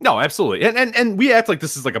mean, no, absolutely. And we act like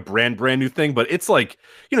this is like a brand new thing, but it's like,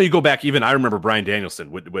 you go back, even I remember Bryan Danielson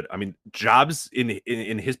would I mean, jobs in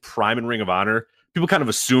his prime in Ring of Honor, people kind of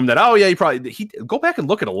assume that, he go back and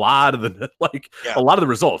look at a lot of the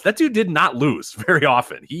results. That dude did not lose very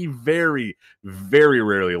often. He very, very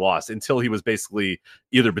rarely lost until he was basically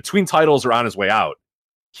either between titles or on his way out.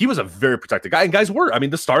 He was a very protected guy, and guys were. I mean,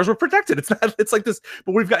 the stars were protected. It's like this,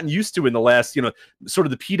 but we've gotten used to in the last, sort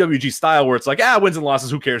of the PWG style where it's like, wins and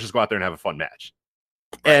losses, who cares? Just go out there and have a fun match.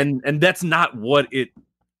 And that's not what it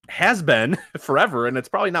has been forever, and it's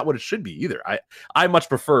probably not what it should be either. I much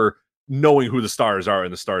prefer knowing who the stars are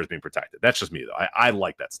and the stars being protected. That's just me, though. I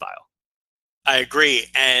like that style. I agree.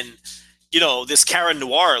 And, this Cara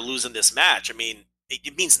Noir losing this match, I mean,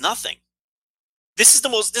 it means nothing. This is the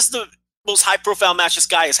most high-profile match this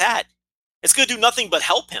guy has had. It's going to do nothing but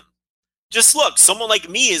help him. Just look, someone like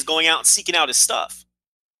me is going out and seeking out his stuff.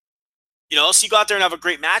 So you go out there and have a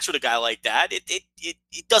great match with a guy like that.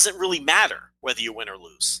 It doesn't really matter whether you win or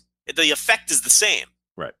lose. The effect is the same,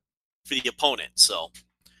 right, for the opponent. So,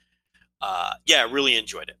 yeah, really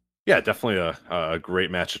enjoyed it. Yeah, definitely a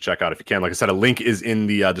great match to check out if you can. Like I said, a link is in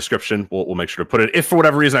the description. We'll make sure to put it. If for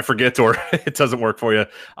whatever reason I forget or it doesn't work for you,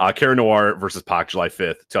 Cara Noir versus Pac, July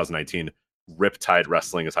 5th, 2019. Riptide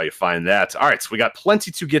Wrestling is how you find that. All right, so we got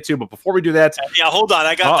plenty to get to, but before we do that, yeah, hold on.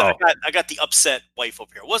 I got the upset wife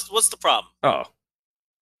over here. What's the problem? Oh,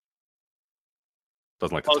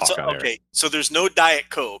 doesn't like to talk on air. Okay, so there's no Diet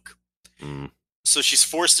Coke, so she's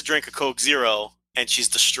forced to drink a Coke Zero, and she's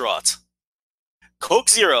distraught. Coke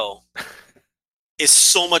Zero is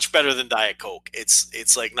so much better than Diet Coke.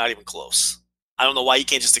 It's like not even close. I don't know why you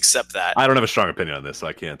can't just accept that. I don't have a strong opinion on this, so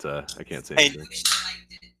I can't say anything.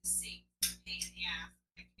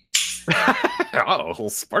 A little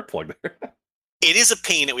spark plug there. It is a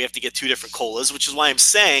pain that we have to get two different colas, which is why I'm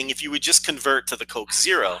saying if you would just convert to the Coke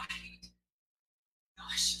Zero,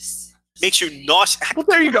 makes you nauseous. Well,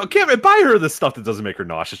 there you go. Can't buy her the stuff that doesn't make her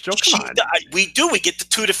nauseous, Joe. Come on. We do. We get the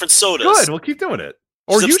two different sodas. Good. We'll keep doing it.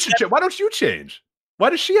 Or you should. Why don't you change? Why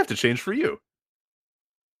does she have to change for you?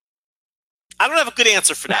 I don't have a good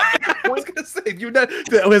answer for that. I was gonna say,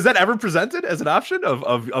 has that ever presented as an option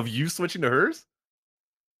of you switching to hers?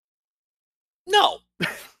 No.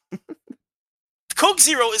 Coke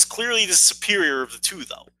Zero is clearly the superior of the two,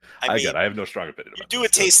 though. I have no strong opinion about it. Do a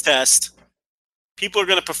taste test. People are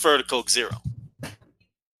going to prefer the Coke Zero.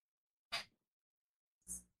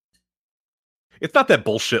 It's not that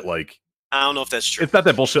bullshit like... I don't know if that's true. It's not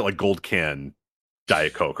that bullshit like Gold Can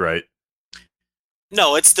Diet Coke, right?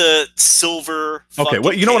 No, it's the silver... Okay,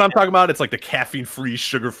 well, you know what I'm talking about? It's like the caffeine-free,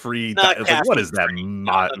 sugar-free... Like, what is that?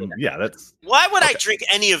 Yeah, that's... Why would I drink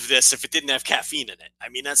any of this if it didn't have caffeine in it? I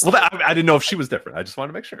mean, that's... Well, I didn't know if she was different. I just wanted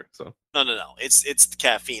to make sure, so... No. It's the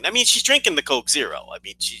caffeine. I mean, she's drinking the Coke Zero. I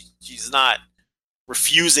mean, she's not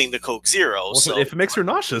refusing the Coke Zero. Well, so if it makes her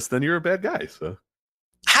nauseous, then you're a bad guy. So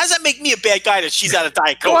how does that make me a bad guy that she's out of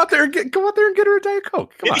Diet Coke? go out there and get her a Diet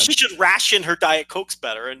Coke. Come Maybe on. she should ration her Diet Cokes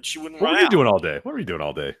better, and she wouldn't run out. What were you doing all day? What were you doing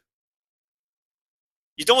all day?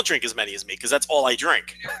 You don't drink as many as me because that's all I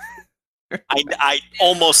drink. I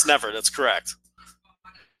almost never. That's correct.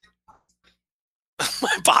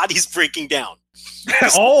 My body's breaking down.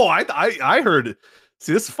 Oh, I heard.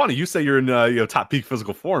 See, this is funny. You say you're in top peak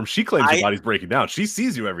physical form. She claims your body's breaking down. She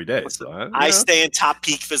sees you every day. So, I stay in top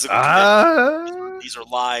peak physical condition. These are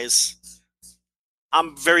lies.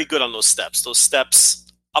 I'm very good on those steps. Those steps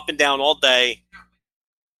up and down all day.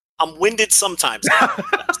 I'm winded sometimes.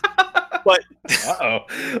 But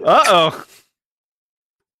uh-oh.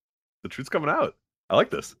 The truth's coming out. I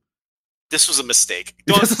like this. This was a mistake.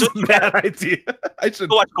 This is a bad idea. I should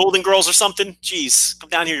go watch Golden Girls or something. Jeez, come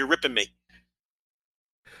down here. You're ripping me.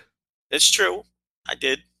 It's true. I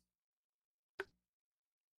did.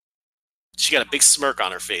 She got a big smirk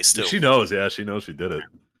on her face, too. She knows. Yeah, she knows she did it.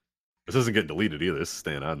 This isn't getting deleted either. This is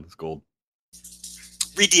staying on. It's gold.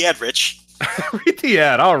 Read the ad, Rich. Read the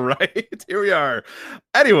ad. All right. Here we are.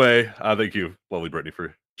 Anyway, thank you, lovely Brittany,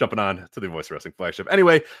 for jumping on to the Voice Wrestling Flagship.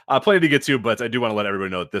 Anyway, plenty to get to, but I do want to let everybody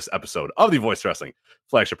know that this episode of the Voice Wrestling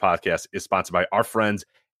Flagship podcast is sponsored by our friends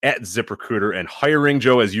at ZipRecruiter. And hiring,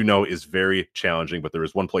 Joe, as you know, is very challenging, but there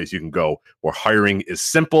is one place you can go where hiring is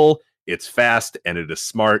simple, it's fast, and it is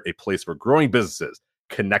smart, a place where growing businesses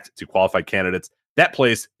connect to qualified candidates. That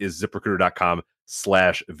place is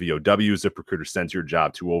ZipRecruiter.com/VOW. ZipRecruiter sends your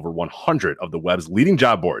job to over 100 of the web's leading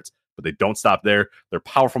job boards, but they don't stop there. Their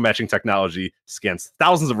powerful matching technology scans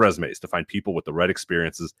thousands of resumes to find people with the right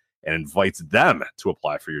experiences and invites them to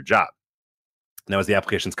apply for your job. Now, as the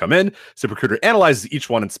applications come in, ZipRecruiter analyzes each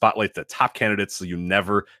one and spotlights the top candidates so you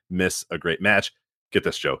never miss a great match. Get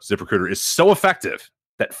this, Joe. ZipRecruiter is so effective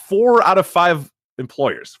that 4 out of 5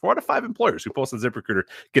 employers who post on ZipRecruiter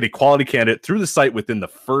get a quality candidate through the site within the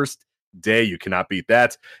first day. You cannot beat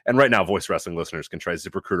that. And right now, Voice Wrestling listeners can try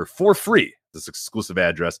ZipRecruiter for free. This exclusive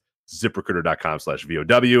address,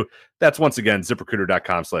 ZipRecruiter.com/VOW. That's once again,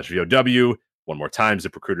 ZipRecruiter.com/VOW. One more time,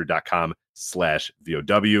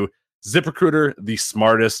 ZipRecruiter.com/VOW. ZipRecruiter, the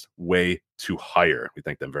smartest way to hire. We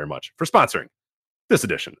thank them very much for sponsoring this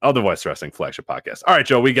edition of the Voice Wrestling Flagship Podcast. All right,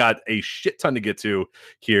 Joe, we got a shit ton to get to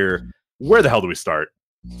here. Where the hell do we start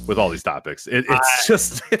with all these topics?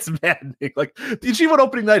 It's maddening. Like, the G1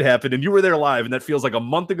 opening night happened and you were there live, and that feels like a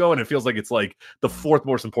month ago, and it feels like it's like the 4th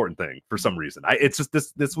most important thing for some reason. It's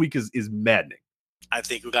just this week is maddening. I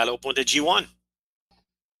think we got to open to G1.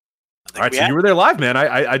 All right, so you were there live, man.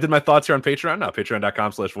 I did my thoughts here on Patreon now,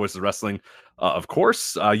 patreon.com/voiceswrestling. Of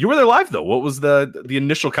course, you were there live, though. What was the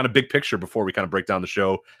initial kind of big picture before we kind of break down the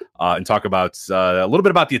show and talk about a little bit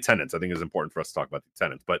about the attendance? I think it's important for us to talk about the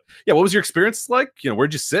attendance. But yeah, what was your experience like?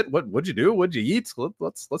 Where'd you sit? What'd you do? What'd you eat?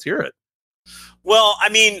 Let's hear it. Well, I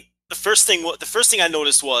mean, the first thing I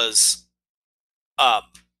noticed was the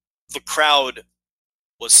crowd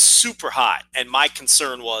was super hot, and my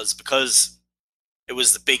concern was because it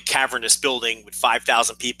was the big cavernous building with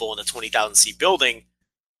 5,000 people in a 20,000 seat building,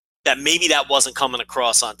 that maybe that wasn't coming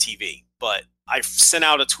across on TV. But I sent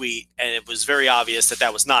out a tweet, and it was very obvious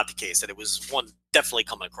that was not the case, that it was definitely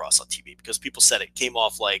coming across on TV, because people said it came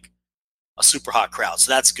off like a super hot crowd. So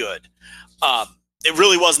that's good. It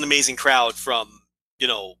really was an amazing crowd from,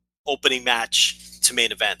 opening match to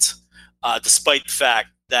main event, despite the fact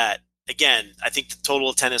that, again, I think the total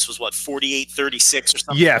attendance was 4836 or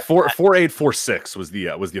something. Yeah, 4846 was the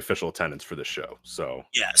official attendance for this show. So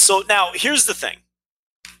yeah. So now here's the thing.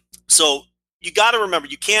 So you got to remember,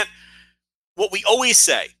 you can't. What we always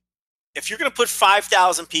say, if you're going to put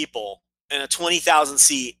 5,000 people in a 20,000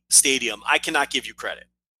 seat stadium, I cannot give you credit.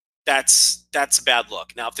 That's a bad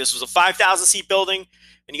look. Now, if this was a 5,000 seat building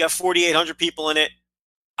and you got 4,800 people in it,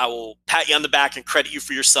 I will pat you on the back and credit you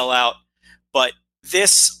for your sellout. But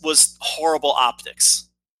this was horrible optics,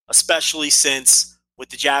 especially since with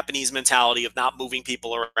the Japanese mentality of not moving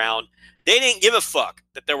people around, they didn't give a fuck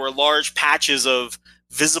that there were large patches of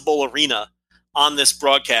visible arena on this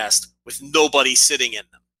broadcast with nobody sitting in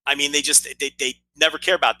them. I mean, they never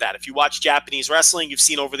care about that. If you watch Japanese wrestling, you've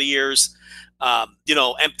seen over the years,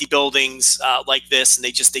 empty buildings like this, and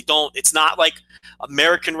they don't. It's not like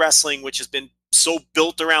American wrestling, which has been so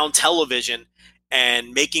built around television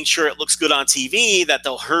and making sure it looks good on TV, that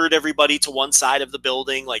they'll herd everybody to one side of the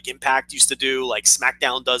building like Impact used to do, like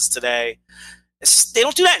SmackDown does today. They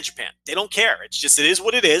don't do that in Japan. They don't care. It's just, it is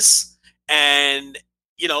what it is. And,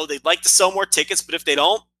 they'd like to sell more tickets, but if they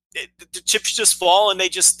don't, the chips just fall, and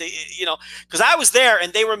because I was there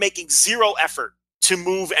and they were making zero effort to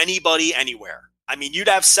move anybody anywhere. I mean, you'd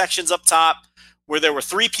have sections up top where there were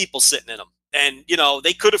 3 people sitting in them. And,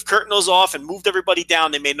 they could have curtained those off and moved everybody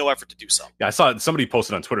down. They made no effort to do so. Yeah, I saw somebody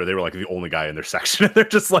posted on Twitter. They were like the only guy in their section. They're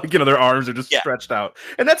just like, their arms are just stretched out.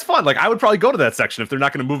 And that's fun. Like, I would probably go to that section if they're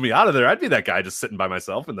not going to move me out of there. I'd be that guy just sitting by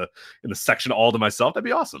myself in the section all to myself. That'd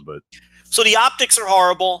be awesome. But so the optics are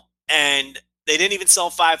horrible, and they didn't even sell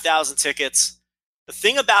 5,000 tickets. The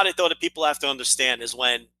thing about it, though, that people have to understand is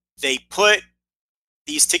when they put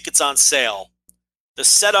these tickets on sale, the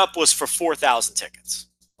setup was for 4,000 tickets.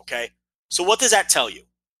 Okay. So what does that tell you?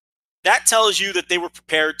 That tells you that they were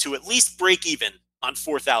prepared to at least break even on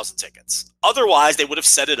 4,000 tickets. Otherwise, they would have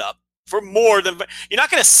set it up for more than... You're not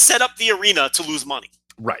going to set up the arena to lose money.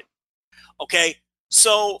 Right. Okay?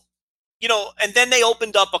 So, and then they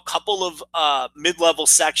opened up a couple of mid-level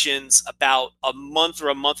sections about a month or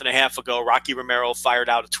a month and a half ago. Rocky Romero fired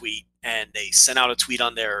out a tweet, and they sent out a tweet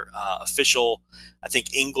on their official, I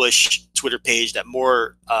think, English Twitter page that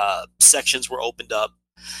more sections were opened up.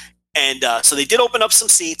 And so they did open up some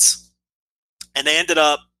seats, and they ended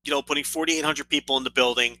up, putting 4,800 people in the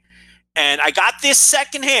building. And I got this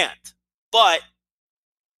secondhand, but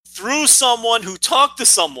through someone who talked to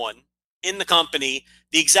someone in the company,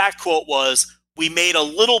 the exact quote was, "We made a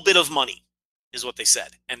little bit of money," is what they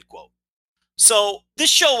said, end quote. So this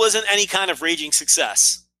show wasn't any kind of raging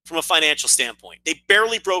success from a financial standpoint. They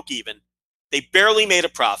barely broke even. They barely made a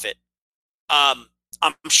profit.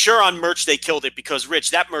 I'm sure on merch they killed it because, Rich,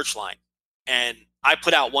 that merch line, and I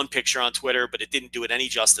put out one picture on Twitter, but it didn't do it any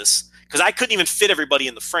justice because I couldn't even fit everybody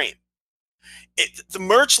in the frame. The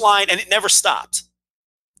merch line, and it never stopped.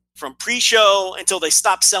 From pre-show until they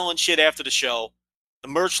stopped selling shit after the show, the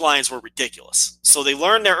merch lines were ridiculous. So they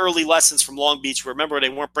learned their early lessons from Long Beach. Remember, they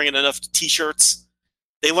weren't bringing enough T-shirts.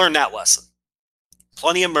 They learned that lesson.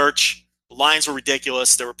 Plenty of merch. The lines were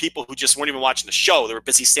ridiculous. There were people who just weren't even watching the show. They were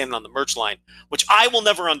busy standing on the merch line, which I will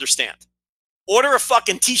never understand. Order a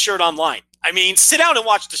fucking T-shirt online. I mean, sit down and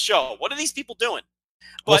watch the show. What are these people doing?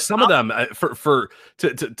 Well, some of them,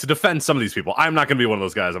 to defend some of these people, I'm not going to be one of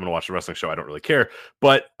those guys. I'm going to watch the wrestling show. I don't really care.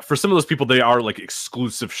 But for some of those people, they are like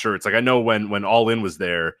exclusive shirts. Like I know when All In was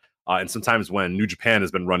there, and sometimes when New Japan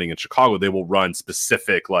has been running in Chicago, they will run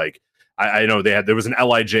specific, like, I know there was an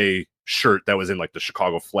LIJ shirt that was in like the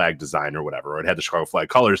Chicago flag design or whatever, or it had the Chicago flag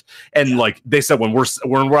colors. And like they said, when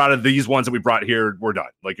we're out of these ones that we brought here, we're done.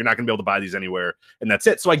 Like you're not going to be able to buy these anywhere, and that's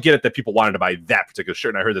it. So I get it that people wanted to buy that particular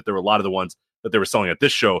shirt, and I heard that there were a lot of the ones that they were selling at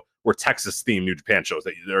this show were Texas themed New Japan shows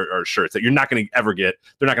that are shirts that you're not going to ever get.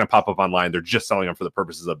 They're not going to pop up online. They're just selling them for the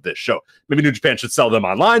purposes of this show. Maybe New Japan should sell them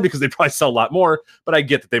online because they probably sell a lot more, but I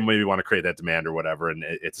get that they maybe want to create that demand or whatever. And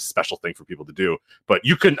it's a special thing for people to do, but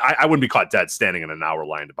I wouldn't be caught dead standing in an hour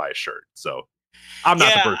line to buy a shirt. So I'm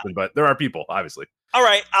not the person, but there are people, obviously. All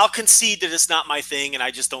right, I'll concede that it's not my thing and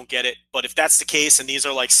I just don't get it. But if that's the case and these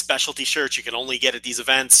are like specialty shirts you can only get at these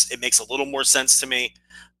events, it makes a little more sense to me.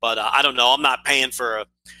 But I don't know. I'm not paying for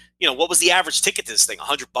what was the average ticket to this thing?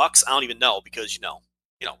 $100? I don't even know because,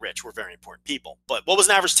 Rich, we're very important people. But what was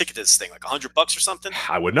an average ticket to this thing? Like $100 or something?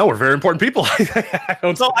 I would know. We're very important people.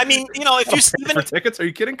 I mean, if you even for tickets, are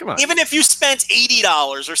you kidding? Come on. Even if you spent $80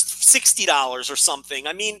 or $60 or something,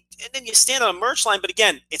 I mean, and then you stand on a merch line. But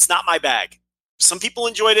again, it's not my bag. Some people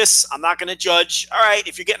enjoy this. I'm not going to judge. All right,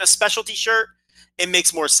 if you're getting a specialty shirt, it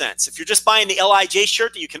makes more sense. If you're just buying the LIJ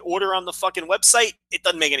shirt that you can order on the fucking website, it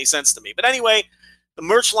doesn't make any sense to me. But anyway, the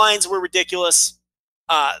merch lines were ridiculous.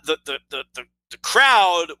 The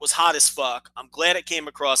crowd was hot as fuck. I'm glad it came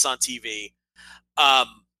across on TV.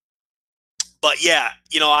 But yeah,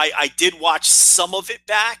 I did watch some of it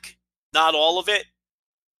back, not all of it,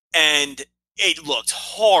 and it looked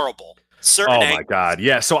horrible. My God.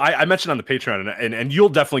 Yeah. So I mentioned on the Patreon, and you'll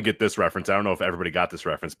definitely get this reference. I don't know if everybody got this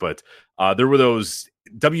reference, but there were those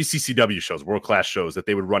WCCW shows, world-class shows that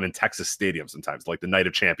they would run in Texas Stadium sometimes, like the Night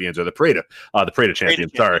of Champions or the Parade of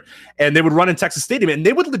Champions, sorry. And they would run in Texas Stadium, and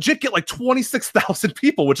they would legit get like 26,000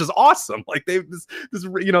 people, which is awesome. Like they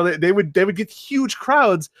would get huge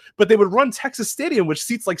crowds, but they would run Texas Stadium, which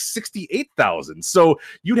seats like 68,000. So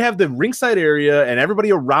you'd have the ringside area and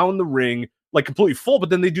everybody around the ring like completely full, but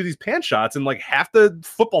then they do these pan shots and like half the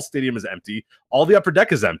football stadium is empty, all the upper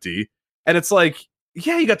deck is empty, and it's like,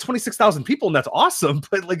 yeah, you got 26,000 people and that's awesome,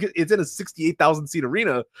 but like it's in a 68,000 seat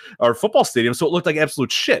arena or football stadium, so it looked like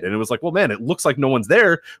absolute shit. And it was like, well, man, it looks like no one's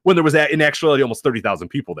there when there was in actuality almost 30,000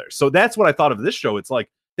 people there. So that's what I thought of this show. It's like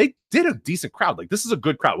they did a decent crowd. Like this is a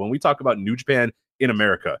good crowd. When we talk about New Japan in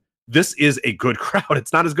America, this is a good crowd.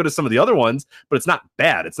 It's not as good as some of the other ones, but it's not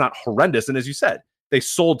bad. It's not horrendous. And as you said, they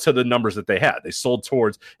sold to the numbers that they had. They sold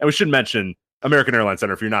towards, and we should mention American Airlines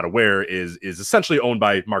Center, if you're not aware, is essentially owned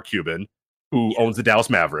by Mark Cuban, who owns the Dallas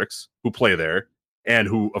Mavericks, who play there, and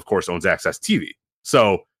who, of course, owns Access TV.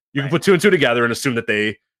 So you can put two and two together and assume that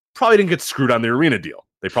they probably didn't get screwed on the arena deal.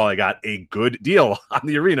 They probably got a good deal on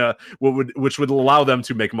the arena, which would allow them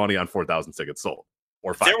to make money on 4,000 tickets sold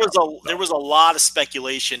or 5,000. There was a lot of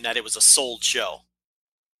speculation that it was a sold show,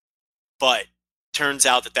 but turns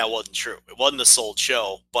out that wasn't true. It wasn't a sold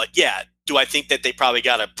show, but yeah. Do I think that they probably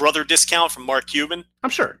got a brother discount from Mark Cuban?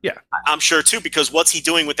 I'm sure, yeah. I'm sure too, because what's he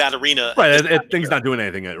doing with that arena? Right, things not doing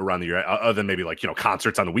anything around the year other than maybe like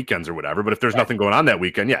concerts on the weekends or whatever. But if there's nothing going on that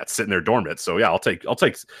weekend, yeah, it's sitting there dormant. So yeah, I'll take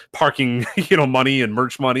parking, money and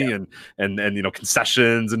merch money and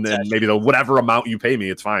concessions and then maybe the whatever amount you pay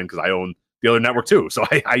me, it's fine because I own the other network too. So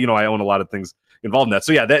I own a lot of things involved in that.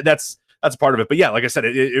 So yeah, that's part of it. But yeah, like I said,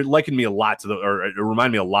 it likened me a lot to it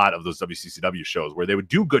reminded me a lot of those WCCW shows where they would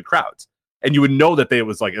do good crowds. And you would know that it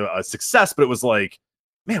was like a success, but it was like,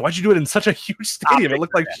 man, why'd you do it in such a huge stadium? It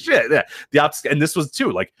looked like shit. Yeah, and this was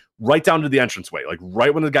too, like right down to the entranceway. Like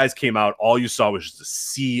right when the guys came out, all you saw was just a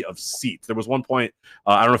sea of seats. There was one point,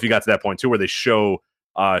 I don't know if you got to that point too, where they show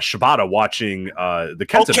Shibata watching the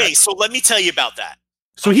Kenta match. So let me tell you about that.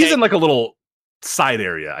 So he's in like a little side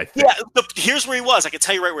area, I think. Yeah, here's where he was. I can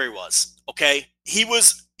tell you right where he was. Okay, he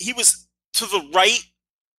was to the right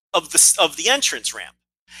of the entrance ramp.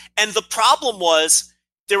 And the problem was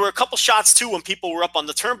there were a couple shots too when people were up on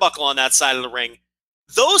the turnbuckle on that side of the ring.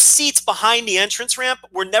 Those seats behind the entrance ramp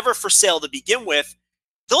were never for sale to begin with.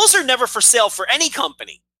 Those are never for sale for any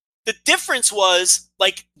company. The difference was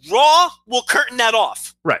like Raw will curtain that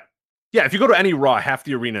off. Right. Yeah, if you go to any Raw, half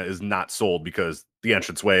the arena is not sold because the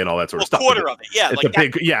entranceway and all that sort of stuff. A quarter of it, yeah. It's like a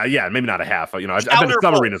big, maybe not a half. I've been to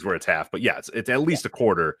some arenas where it's half, but yeah, it's at least a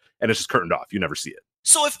quarter, and it's just curtained off. You never see it.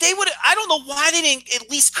 So if they would, I don't know why they didn't at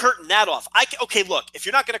least curtain that off. Okay, look, if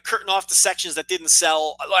you're not going to curtain off the sections that didn't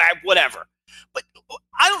sell, whatever. But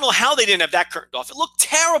I don't know how they didn't have that curtained off. It looked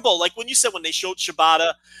terrible. Like when you said when they showed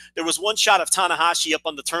Shibata, there was one shot of Tanahashi up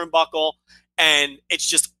on the turnbuckle, and it's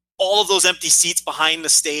just all of those empty seats behind the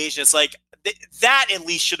stage. And it's like, that at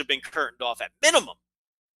least should have been curtained off at minimum.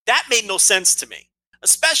 That made no sense to me,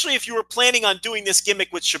 especially if you were planning on doing this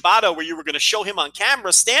gimmick with Shibata where you were going to show him on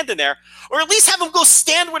camera standing there, or at least have him go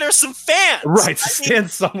stand where there's some fans. Right, stand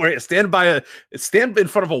somewhere, stand in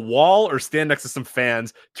front of a wall or stand next to some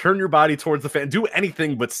fans, turn your body towards the fan, do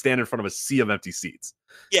anything but stand in front of a sea of empty seats.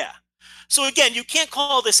 Yeah. So again, you can't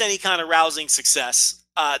call this any kind of rousing success.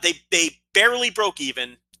 They barely broke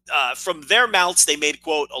even. From their mouths, they made,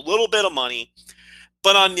 quote, a little bit of money.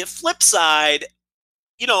 But on the flip side,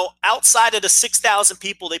 outside of the 6,000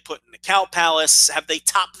 people they put in the Cow Palace, have they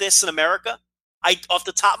topped this in America? Off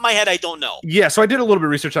the top of my head, I don't know. Yeah, so I did a little bit of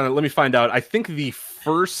research on it. Let me find out. I think the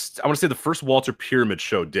first Walter Pyramid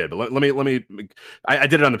show did, but let me. I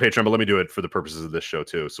did it on the Patreon, but let me do it for the purposes of this show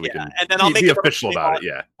too, so we can. And then I'll be official about it.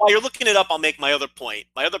 Yeah. While you're looking it up, I'll make my other point.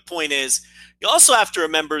 My other point is you also have to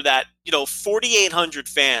remember that 4,800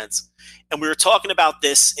 fans, and we were talking about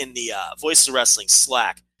this in the Voices of Wrestling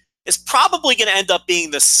Slack, is probably going to end up being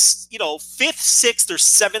the 5th, 6th, or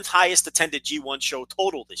 7th highest attended G1 show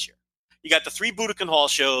total this year. You got the 3 Budokan Hall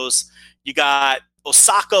shows. You got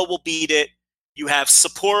Osaka will beat it. You have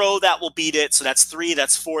Sapporo that will beat it. So that's 3,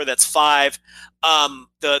 that's 4, that's 5.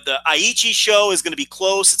 The Aichi show is going to be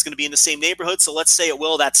close. It's going to be in the same neighborhood. So let's say it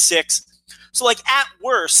will. That's 6. So like at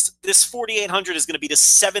worst, this 4,800 is going to be the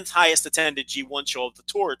 7th highest attended G1 show of the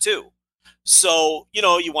tour too. So,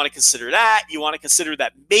 you want to consider that. You want to consider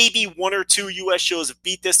that maybe 1 or 2 U.S. shows have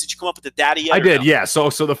beat this. Did you come up with the data yet? I did, yeah. So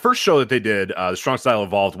the first show that they did, the Strong Style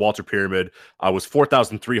Evolved, Walter Pyramid, was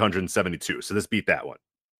 4,372. So this beat that one.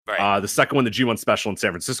 Right. The second one, the G1 Special in San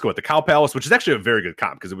Francisco at the Cow Palace, which is actually a very good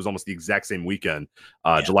comp because it was almost the exact same weekend,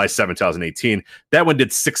 July 7, 2018. That one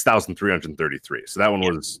did 6,333. So that one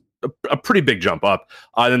was a pretty big jump up.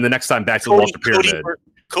 Then the next time back to the Walter Pyramid.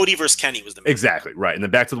 Cody versus Kenny was the main. Exactly, right. And then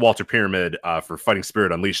back to the Walter Pyramid for Fighting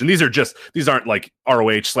Spirit Unleashed. And these aren't like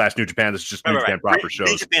ROH/New Japan. This is just New Japan proper shows.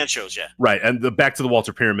 New Japan shows, yeah. Right. And the back to the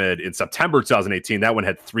Walter Pyramid in September 2018, that one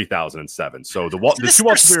had 3,007. So the 2 Walter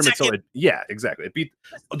Pyramids, yeah, exactly. It beat,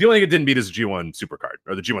 the only thing it didn't beat is the G1 Supercard,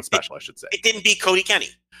 or the G1 Special, I should say. It didn't beat Cody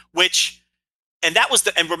Kenny, and that was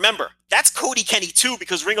and remember, that's Cody Kenny too,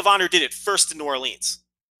 because Ring of Honor did it first in New Orleans,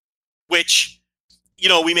 which,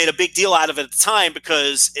 we made a big deal out of it at the time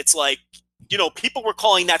because it's like, people were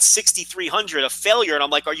calling that 6,300 a failure. And I'm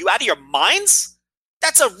like, are you out of your minds?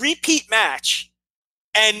 That's a repeat match.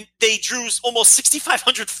 And they drew almost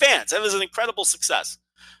 6,500 fans. That was an incredible success.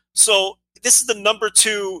 So this is the number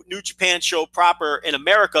 2 New Japan show proper in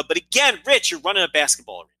America. But again, Rich, you're running a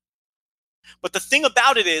basketball arena. But the thing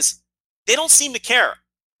about it is they don't seem to care.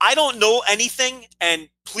 I don't know anything. And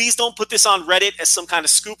please don't put this on Reddit as some kind of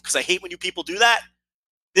scoop because I hate when you people do that.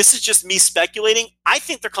 this is just me speculating. I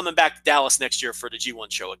think they're coming back to Dallas next year for the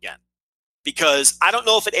G1 show again, because I don't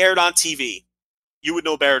know if it aired on TV. You would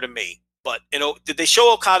know better than me. But, did they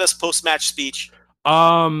show Okada's post-match speech?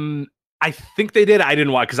 I think they did. I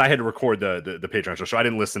didn't watch because I had to record the Patreon show, so I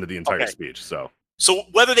didn't listen to the entire speech. So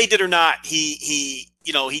whether they did or not, he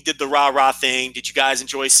did the rah-rah thing. Did you guys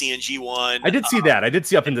enjoy seeing G1? I did see that. I did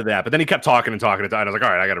see up into that, but then he kept talking and talking. And I was like,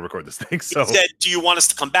 all right, I got to record this thing. So he said, do you want us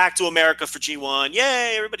to come back to America for G1?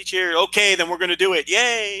 Yay, everybody cheer. Okay, then we're going to do it.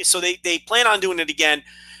 Yay. So they plan on doing it again.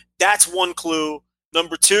 That's one clue.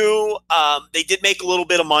 Number two, they did make a little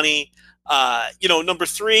bit of money. Number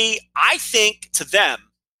three, I think to them,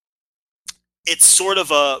 it's sort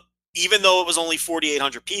of even though it was only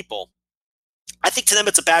 4,800 people, I think to them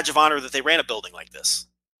it's a badge of honor that they ran a building like this.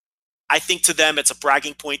 I think to them it's a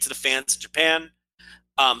bragging point to the fans in Japan.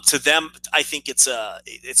 To them, I think it's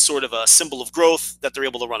sort of a symbol of growth that they're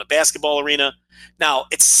able to run a basketball arena. Now,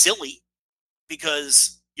 it's silly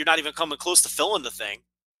because you're not even coming close to filling the thing.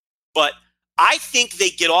 But I think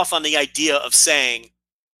they get off on the idea of saying,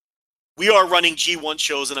 we are running G1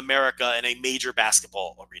 shows in America in a major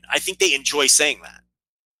basketball arena. I think they enjoy saying that.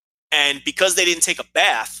 And because they didn't take a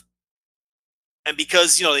bath, and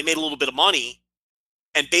because, they made a little bit of money,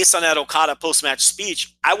 and based on that Okada post-match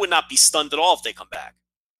speech, I would not be stunned at all if they come back.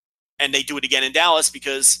 And they do it again in Dallas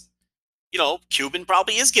because, Cuban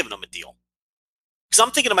probably is giving them a deal. Because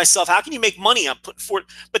I'm thinking to myself, how can you make money on putting forward?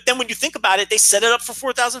 But then when you think about it, they set it up for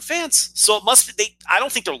 4,000 fans. So it must be, I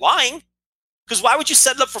don't think they're lying. Because why would you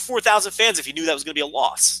set it up for 4,000 fans if you knew that was going to be a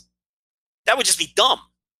loss? That would just be dumb.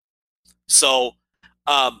 So,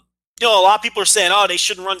 a lot of people are saying, they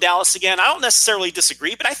shouldn't run Dallas again. I don't necessarily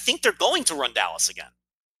disagree, but I think they're going to run Dallas again.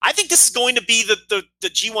 I think this is going to be the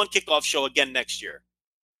G1 kickoff show again next year.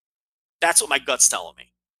 That's what my gut's telling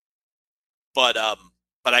me. But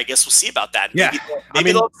I guess we'll see about that. Yeah.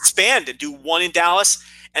 Maybe they'll expand and do one in Dallas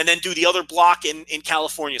and then do the other block in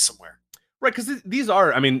California somewhere. Right, because these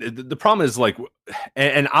are, the problem is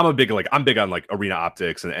and I'm big on arena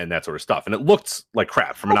optics and that sort of stuff, and it looked like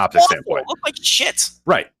crap from an optics standpoint. It looked like shit.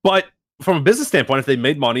 Right, but from a business standpoint, if they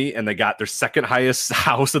made money and they got their second highest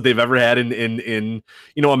house that they've ever had in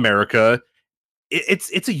America,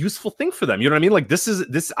 it's a useful thing for them. You know what I mean? Like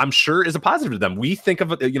this I'm sure is a positive to them. We think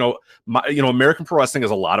of it, American pro wrestling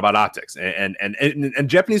is a lot about optics, and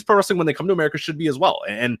Japanese pro wrestling when they come to America should be as well.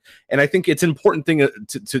 And I think it's an important thing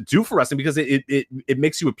to do for wrestling because it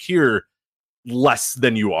makes you appear less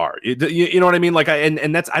than you are. You know what I mean? Like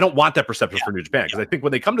and that's, I don't want that perception for New Japan, because I think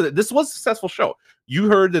when they come to this was a successful show. You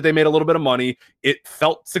heard that they made a little bit of money. It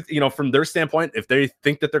felt, from their standpoint, if they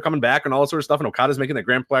think that they're coming back and all that sort of stuff, and Okada's making that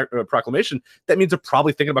grand proclamation, that means they're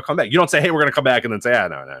probably thinking about coming back. You don't say, hey, we're going to come back, and then say, no, we're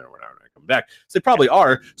not going to come back. So they probably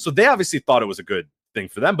are. So they obviously thought it was a good thing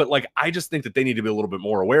for them, but I just think that they need to be a little bit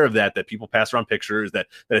more aware of that people pass around pictures, that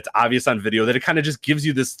it's obvious on video, that it kind of just gives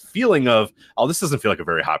you this feeling of, this doesn't feel like a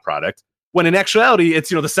very hot product. When in actuality, it's,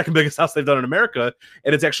 the second biggest house they've done in America.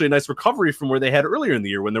 And it's actually a nice recovery from where they had earlier in the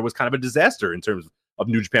year when there was kind of a disaster in terms of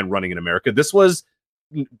New Japan running in America. This was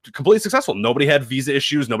completely successful. Nobody had visa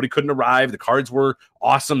issues. Nobody couldn't arrive. The cards were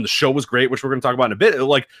awesome. The show was great, which we're going to talk about in a bit.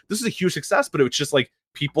 This is a huge success, but it was just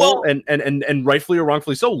people, and rightfully or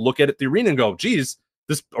wrongfully so, look at the arena and go, geez,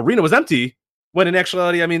 this arena was empty. When in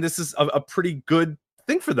actuality, this is a pretty good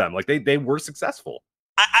thing for them. They were successful.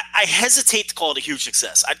 I hesitate to call it a huge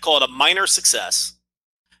success. I'd call it a minor success.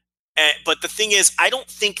 But the thing is, I don't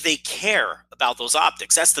think they care about those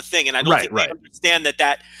optics. That's the thing. And I don't think they understand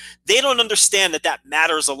they don't understand that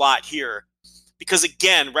matters a lot here. Because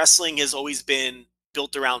again, wrestling has always been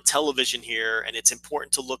built around television here, and it's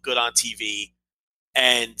important to look good on TV.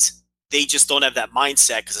 And they just don't have that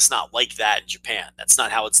mindset because it's not like that in Japan. That's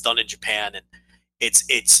not how it's done in Japan. And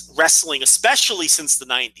it's wrestling, especially since the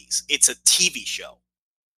 90s. It's a TV show.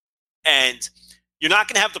 And you're not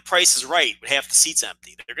going to have the prices right with half the seats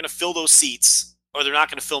empty. They're going to fill those seats, or they're not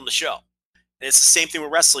going to film the show. And it's the same thing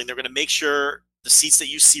with wrestling. They're going to make sure the seats that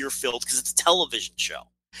you see are filled because it's a television show.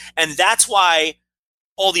 And that's why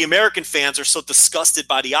all the American fans are so disgusted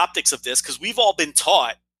by the optics of this, because we've all been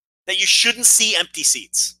taught that you shouldn't see empty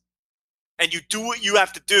seats. And you do what you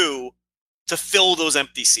have to do to fill those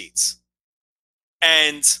empty seats.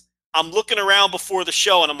 And I'm looking around before the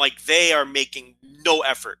show, and I'm like, they are making no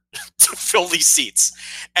effort to fill these seats.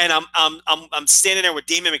 And I'm standing there with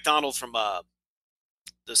Damon McDonald from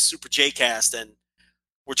the Super J Cast, and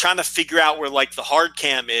we're trying to figure out where the hard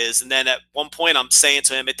cam is. And then at one point, I'm saying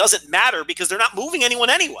to him, it doesn't matter because they're not moving anyone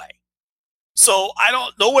anyway. So I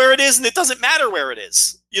don't know where it is, and it doesn't matter where it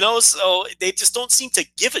is. So they just don't seem to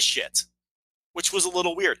give a shit, which was a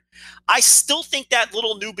little weird. I still think that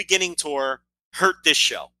little New Beginning tour hurt this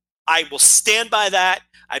show. I will stand by that.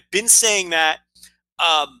 I've been saying that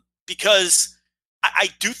because I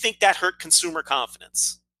do think that hurt consumer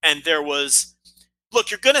confidence. And there was, look,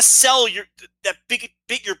 you're going to sell your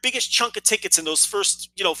biggest chunk of tickets in those first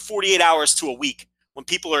 48 hours to a week when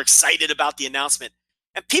people are excited about the announcement.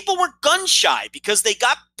 And people were gun shy because they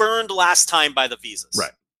got burned last time by the visas.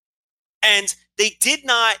 Right. And they did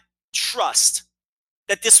not trust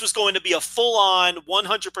that this was going to be a full-on,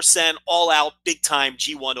 100% all-out, big-time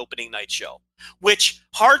G1 opening night show, which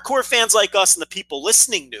hardcore fans like us and the people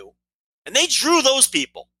listening knew. And they drew those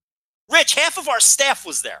people. Rich, half of our staff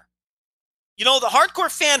was there. The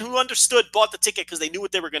hardcore fan who understood bought the ticket because they knew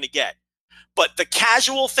what they were going to get. But the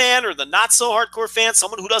casual fan or the not-so-hardcore fan,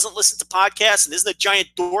 someone who doesn't listen to podcasts and isn't a giant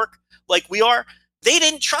dork like we are, they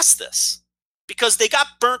didn't trust this because they got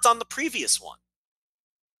burnt on the previous one.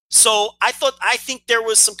 So I think there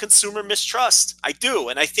was some consumer mistrust. I do.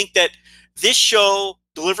 And I think that this show,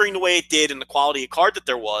 delivering the way it did and the quality of card that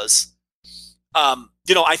there was,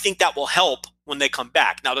 I think that will help when they come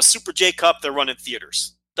back. Now, the Super J Cup, they're running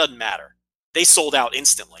theaters. Doesn't matter. They sold out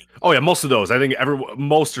instantly. Oh, yeah, most of those. I think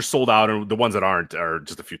most are sold out, and the ones that aren't are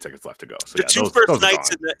just a few tickets left to go. So,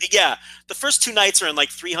 the first 2 nights are in like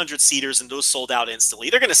 300 seaters, and those sold out instantly.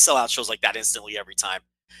 They're going to sell out shows like that instantly every time.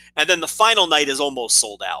 And then the final night is almost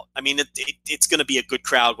sold out. I mean, it's going to be a good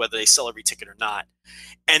crowd whether they sell every ticket or not.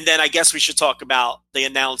 And then I guess we should talk about, they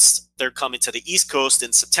announced they're coming to the East Coast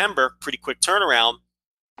in September, pretty quick turnaround.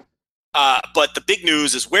 But the big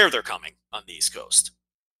news is where they're coming on the East Coast.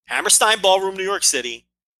 Hammerstein Ballroom, New York City,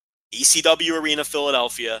 ECW Arena,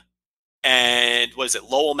 Philadelphia, and what is it,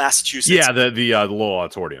 Lowell, Massachusetts? Yeah, the Lowell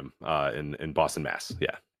Auditorium in Boston, Mass.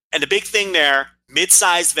 Yeah. And the big thing there,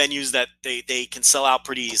 mid-sized venues that they can sell out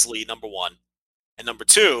pretty easily, number one. And number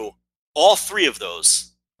two, all 3 of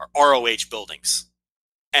those are ROH buildings.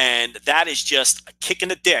 And that is just a kick in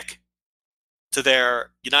the dick to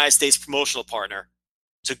their United States promotional partner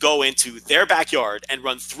to go into their backyard and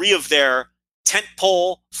run 3 of their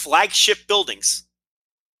tentpole flagship buildings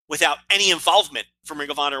without any involvement from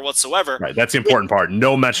Ring of Honor whatsoever. Right, that's the important part.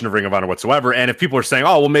 No mention of Ring of Honor whatsoever. And if people are saying,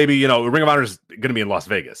 oh, well, maybe, Ring of Honor is going to be in Las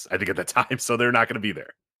Vegas, I think at the time, so they're not going to be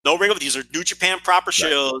there. No Ring of, these are New Japan proper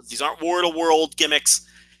shows. Right. These aren't War to World gimmicks.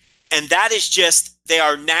 And that is just, they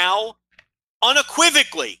are now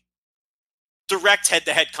unequivocally direct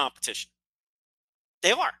head-to-head competition.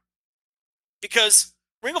 They are. Because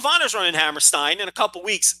Ring of Honor's running Hammerstein in a couple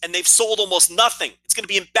weeks, and they've sold almost nothing. It's going to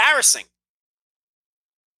be embarrassing.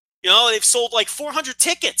 They've sold like 400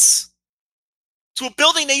 tickets to a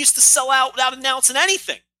building they used to sell out without announcing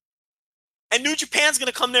anything. And New Japan's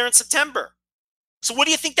going to come there in September. So what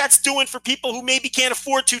do you think that's doing for people who maybe can't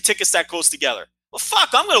afford 2 tickets that close together? Well, fuck,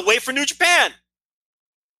 I'm going to wait for New Japan.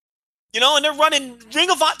 And they're running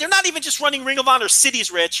Ring of Honor. They're not even just running Ring of Honor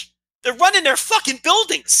cities, Rich. They're running their fucking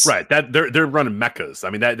buildings. Right. That they're running meccas. I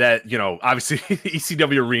mean, that obviously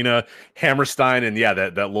ECW Arena, Hammerstein, and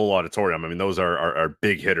that Lowell Auditorium. I mean, those are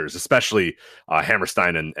big hitters, especially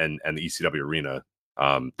Hammerstein and the ECW Arena.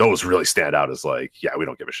 Those really stand out as like, we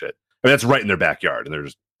don't give a shit. I mean, that's right in their backyard, and they're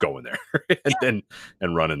just going there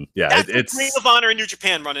and running. Yeah, it's Ring of Honor and New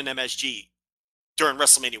Japan running MSG during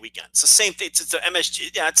WrestleMania weekend. It's the same thing. It's a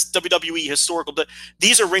MSG. Yeah, it's WWE historical. But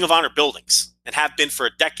these are Ring of Honor buildings and have been for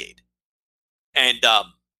a decade. And,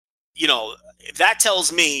 that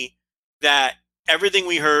tells me that everything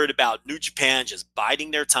we heard about New Japan just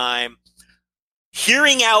biding their time,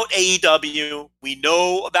 hearing out AEW, we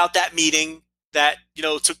know about that meeting that,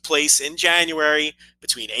 took place in January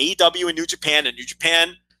between AEW and New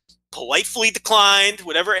Japan politely declined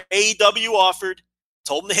whatever AEW offered,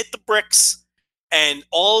 told them to hit the bricks. And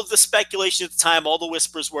all of the speculation at the time, all the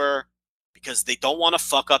whispers were because they don't want to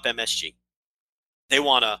fuck up MSG. They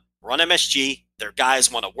want to run MSG. Their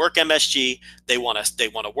guys want to work MSG. They want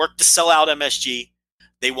to work to sell out MSG.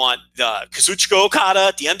 They want the Kazuchika Okada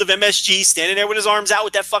at the end of MSG standing there with his arms out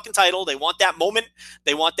with that fucking title. They want that moment.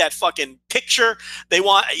 They want that fucking picture. They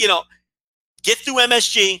want, get through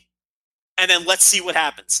MSG and then let's see what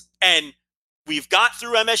happens. And we've got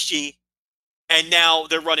through MSG and now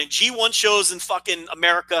they're running G1 shows in fucking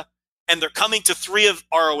America and they're coming to 3 of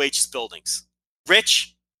ROH's buildings.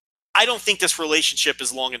 Rich, I don't think this relationship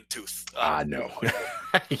is long in the tooth. No.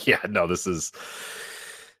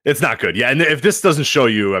 It's not good. Yeah, and if this doesn't show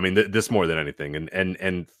you, I mean, this more than anything,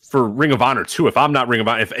 and for Ring of Honor too, if I'm not Ring of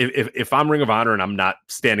Honor, if I'm Ring of Honor and I'm not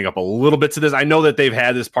standing up a little bit to this, I know that they've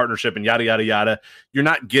had this partnership and yada, yada, yada. You're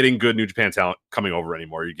not getting good New Japan talent coming over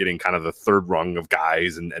anymore. You're getting kind of the third rung of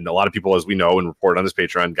guys, and a lot of people, as we know and report on this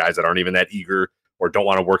Patreon, guys that aren't even that eager or don't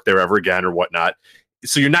want to work there ever again or whatnot.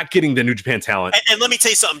 so you're not getting the New Japan talent. And let me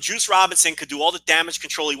tell you something. Juice Robinson could do all the damage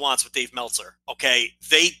control he wants with Dave Meltzer. Okay,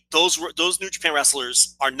 those New Japan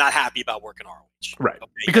wrestlers are not happy about working ROH. Right,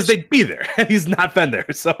 okay? because they'd be there, and he's not been there.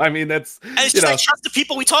 So I mean, that's and it's just like trust the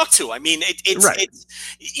people we talk to. I mean, it's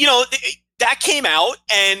that came out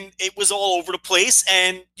and it was all over the place,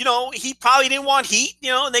 and he probably didn't want heat.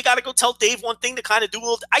 And they got to go tell Dave one thing to kind of do a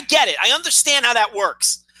little. I get it. I understand how that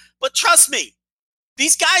works, but trust me.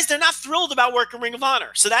 These guys, they're not thrilled about working Ring of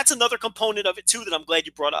Honor. So that's another component of it, too, that I'm glad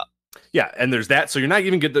you brought up. Yeah, and there's that. So you're not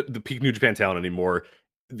even getting the peak New Japan talent anymore.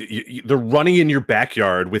 They're running in your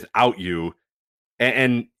backyard without you.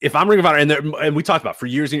 And if I'm Ring of Honor, and we talked about for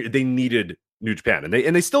years, they needed New Japan.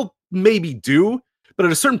 And they still maybe do. But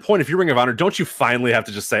at a certain point, if you're Ring of Honor, don't you finally have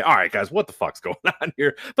to just say, all right, guys, what the fuck's going on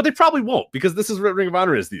here? But they probably won't, because this is what Ring of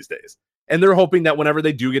Honor is these days. And they're hoping that whenever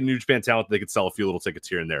they do get a New Japan talent, they could sell a few little tickets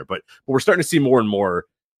here and there. But we're starting to see more and more.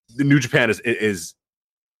 The New Japan is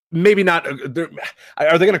maybe not. Are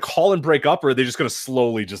they going to call and break up, or are they just going to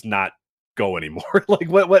slowly just not go anymore? What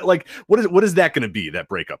is that going to be? That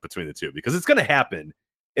breakup between the two, because it's going to happen.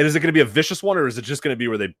 And is it going to be a vicious one, or is it just going to be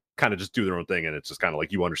where they kind of just do their own thing, and it's just kind of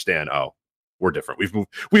like you understand? Oh, we're different.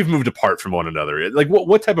 We've moved apart from one another. Like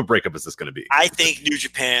what type of breakup is this going to be? I think New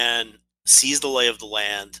Japan sees the lay of the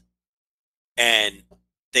land. And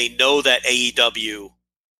they know that AEW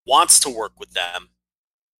wants to work with them.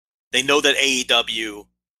 They know that AEW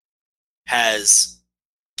has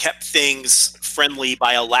kept things friendly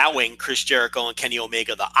by allowing Chris Jericho and Kenny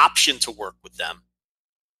Omega the option to work with them.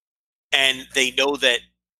 And they know that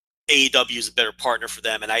AEW is a better partner for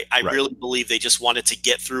them. And I really believe they just wanted to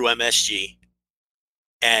get through MSG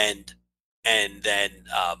and then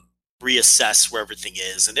reassess where everything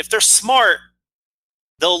is. And if they're smart,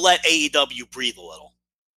 they'll let AEW breathe a little.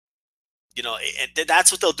 And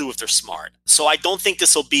that's what they'll do if they're smart. So I don't think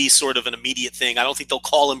this will be sort of an immediate thing. I don't think they'll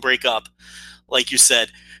call and break up, like you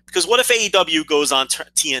said. Because what if AEW goes on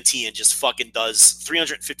TNT and just fucking does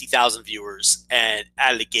 350,000 viewers and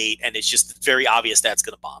out of the gate, and it's just very obvious that's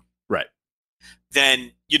going to bomb? Right.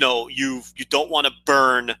 Then, you don't want to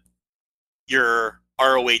burn your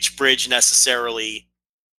ROH bridge necessarily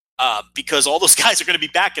because all those guys are going to be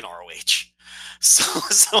back in ROH.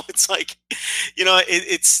 So it's like,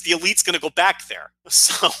 it's the elite's going to go back there.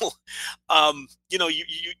 So,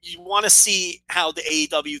 you want to see how the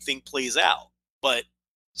AEW thing plays out. But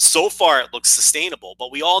so far, it looks sustainable.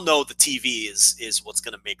 But we all know the TV is what's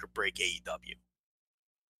going to make or break AEW.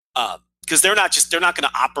 Because they're not going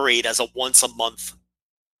to operate as a once a month,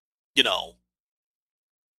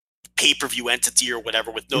 pay-per-view entity or whatever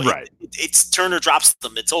with no. Right. It's Turner drops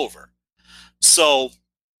them, it's over. So.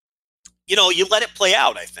 You let it play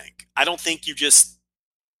out, I think. I don't think you just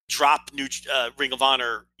drop new Ring of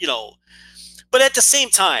Honor, But at the same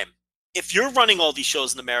time, if you're running all these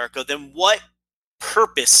shows in America, then what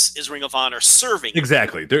purpose is Ring of Honor serving?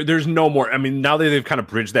 Exactly. There's no more. I mean, now that they've kind of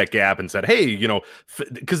bridged that gap and said, hey,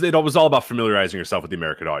 because it was all about familiarizing yourself with the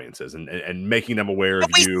American audiences and making them aware of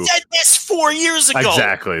you. We said this 4 years ago.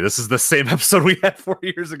 Exactly. This is the same episode we had 4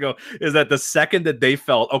 years ago, is that the second that they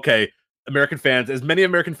felt, okay, American fans, as many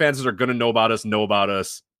American fans as are going to know about us.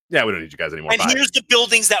 Yeah, we don't need you guys anymore. And here's the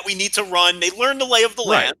buildings that we need to run. They learned the lay of the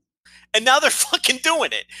land, and now they're fucking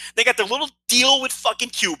doing it. They got their little deal with fucking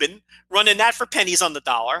Cuban, running that for pennies on the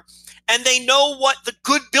dollar, and they know what the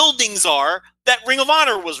good buildings are that Ring of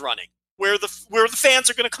Honor was running, where the fans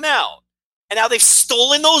are going to come out. And now they've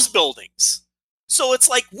stolen those buildings. So it's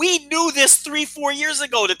like, we knew this 3-4 years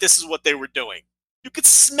ago that this is what they were doing. You could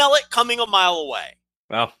smell it coming a mile away.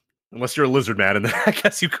 Well, unless you're a lizard man, and I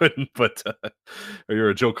guess you couldn't, but or you're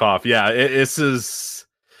a Joe Koff. Yeah, this is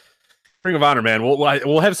Ring of Honor, man.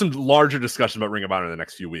 We'll have some larger discussion about Ring of Honor in the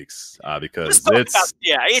next few weeks because it's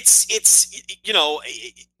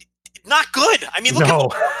not good. I mean,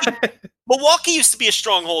 look at Milwaukee used to be a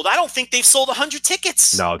stronghold. I don't think they've sold 100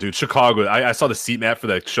 tickets. No, dude, Chicago. I saw the seat map for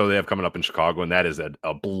the show they have coming up in Chicago, and that is a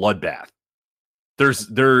bloodbath.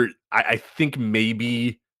 I think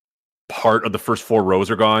maybe part of the first 4 rows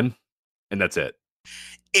are gone, and that's it.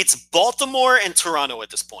 It's Baltimore and Toronto at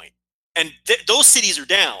this point. And those cities are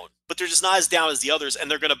down, but they're just not as down as the others, and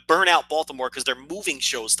they're going to burn out Baltimore because they're moving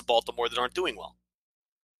shows to Baltimore that aren't doing well.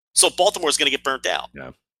 So Baltimore's going to get burnt out.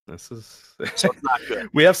 Yeah, this is so it's not good.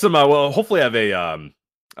 We have some. Hopefully, have a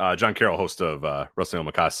John Carroll, host of Wrestling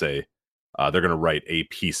Omakase. They're going to write a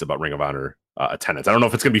piece about Ring of Honor attendance. I don't know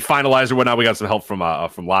if it's going to be finalized or whatnot. We got some help from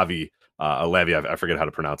Lavi. Lavi, I forget how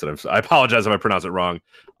to pronounce it. I apologize if I pronounce it wrong.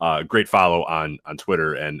 Great follow on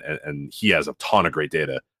Twitter, and he has a ton of great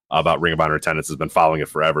data about Ring of Honor attendance, has been following it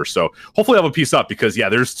forever. So hopefully I'll have a piece up because, yeah,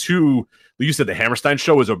 there's two. You said the Hammerstein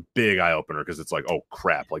show is a big eye opener because it's like, oh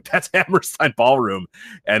crap, like that's Hammerstein Ballroom,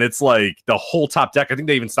 and it's like the whole top deck. I think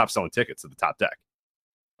they even stopped selling tickets to the top deck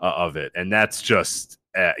of it, and that's just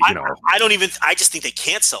I just think they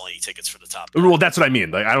can't sell any tickets for the top deck. Well, that's what I mean.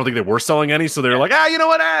 Like, I don't think they were selling any, so they're like, you know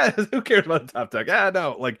what? Who cares about the top deck?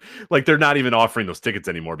 No, like they're not even offering those tickets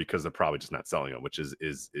anymore because they're probably just not selling them, which is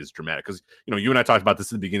dramatic. Because you and I talked about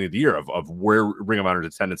this at the beginning of the year of where Ring of Honor's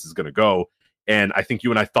attendance is going to go. And I think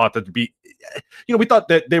you and I thought that we thought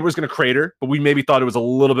that they was going to crater, but we maybe thought it was a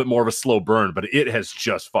little bit more of a slow burn. But it has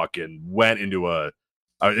just fucking went into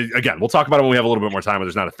again, we'll talk about it when we have a little bit more time.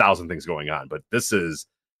 There's not 1,000 things going on, but this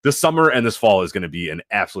summer and this fall is going to be an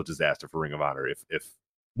absolute disaster for Ring of Honor if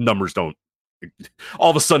numbers don't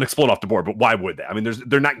all of a sudden explode off the board. But why would they? I mean,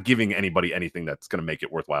 they're not giving anybody anything that's going to make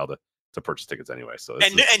it worthwhile to purchase tickets anyway. So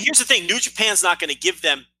and here's the thing: New Japan's not going to give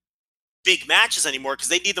them big matches anymore because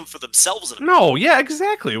they need them for themselves. No, yeah,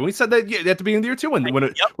 exactly. We said that at the beginning of the year too.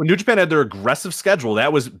 When New Japan had their aggressive schedule,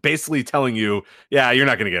 that was basically telling you, yeah, you're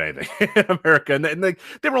not going to get anything in America. And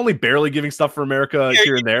they were only barely giving stuff for America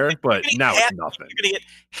here and there, but now it's nothing. You're going to get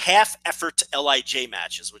half effort LIJ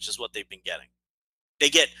matches, which is what they've been getting.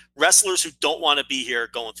 They get wrestlers who don't want to be here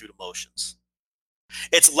going through the motions.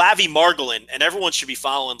 It's Lavi Margolin, and everyone should be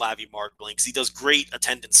following Lavi Margolin because he does great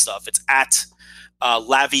attendance stuff. It's at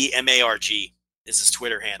Lavi MARG is his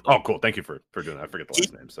Twitter handle. Oh, cool! Thank you for doing that. I forget the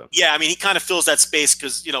last name. So yeah, I mean, he kind of fills that space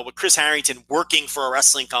because with Chris Harrington working for a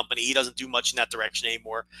wrestling company, he doesn't do much in that direction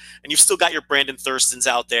anymore. And you've still got your Brandon Thurstons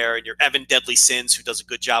out there, and your Evan Deadly Sins, who does a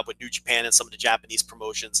good job with New Japan and some of the Japanese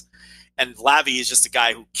promotions. And Lavi is just a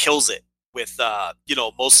guy who kills it with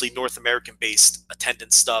mostly North American based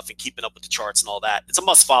attendance stuff and keeping up with the charts and all that. It's a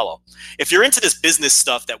must follow. If you're into this business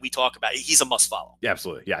stuff that we talk about, he's a must follow. Yeah,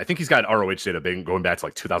 absolutely. Yeah, I think he's got ROH data going back to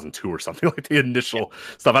like 2002 or something, like the initial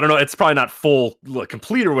stuff. I don't know. It's probably not full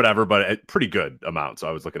complete or whatever, but a pretty good amount. So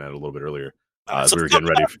I was looking at it a little bit earlier. So we were getting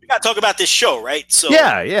ready. We got to talk about this show, right? So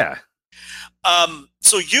yeah.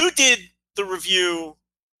 So you did the review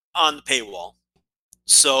on the paywall.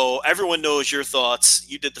 So everyone knows your thoughts.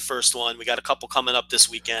 You did the first one. We got a couple coming up this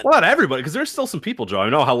weekend. Well, not everybody, because there's still some people, Joe. I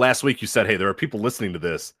know how last week you said, hey, there are people listening to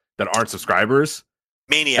this that aren't subscribers.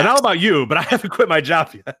 Maniacs. And I don't know about you, but I haven't quit my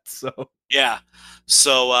job yet. So yeah.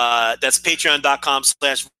 So that's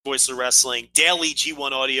patreon.com/Voice of Wrestling. Daily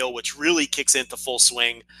G1 audio, which really kicks into full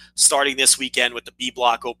swing starting this weekend with the B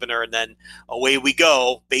block opener. And then away we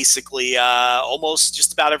go, basically almost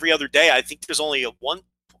just about every other day. I think there's only one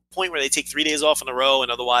point where they take 3 days off in a row,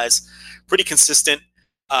 and otherwise pretty consistent.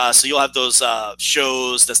 So you'll have those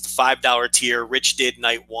shows. That's the $5 tier. Rich did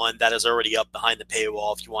night one. That is already up behind the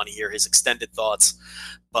paywall if you want to hear his extended thoughts.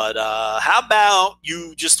 But how about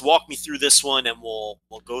you just walk me through this one, and we'll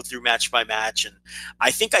go through match by match. And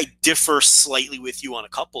I think I differ slightly with you on a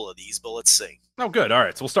couple of these, but let's see. Oh, good. All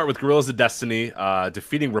right. So we'll start with Gorillas of Destiny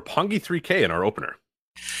defeating Roppongi 3K in our opener.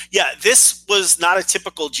 Yeah, this was not a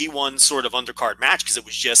typical G1 sort of undercard match because it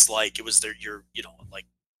was just like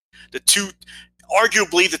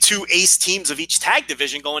arguably the two ace teams of each tag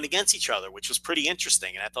division going against each other, which was pretty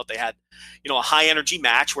interesting. And I thought they had, a high energy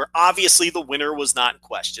match where obviously the winner was not in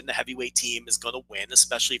question. The heavyweight team is going to win,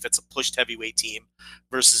 especially if it's a pushed heavyweight team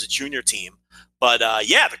versus a junior team. But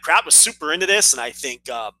the crowd was super into this, and I think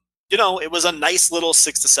it was a nice little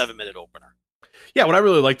 6 to 7 minute opener. Yeah, what I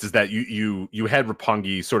really liked is that you had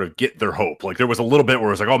Roppongi sort of get their hope. Like there was a little bit where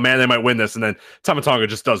it was like, oh man, they might win this, and then Tama Tonga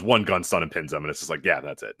just does one gun stun and pins them, and it's just like, yeah,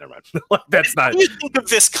 that's it. Never mind. That's not. What do you think of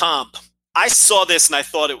this comp? I saw this and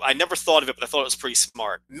I never thought of it, but I thought it was pretty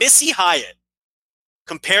smart. Missy Hyatt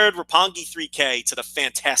compared Roppongi 3K to the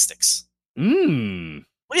Fantastics. What do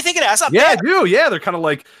you think of that? Yeah, I do. Yeah, they're kind of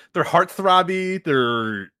like they're heartthrobby.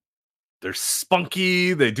 They're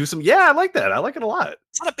spunky. They do some. Yeah, I like that. I like it a lot.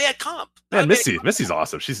 It's not a bad comp. Man, Missy's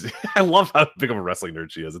awesome. I love how big of a wrestling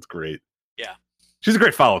nerd she is. It's great. Yeah. She's a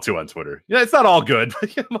great follow too on Twitter. Yeah, it's not all good,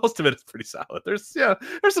 but most of it is pretty solid. There's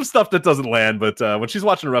some stuff that doesn't land, but when she's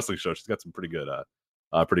watching a wrestling show, she's got some pretty good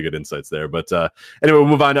insights there. But anyway, we'll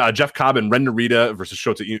move on to Jeff Cobb and Ren Narita versus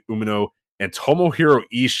Shota Umino and Tomohiro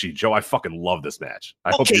Ishii. Joe, I fucking love this match.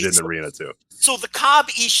 I hope you did in the arena too. So the Cobb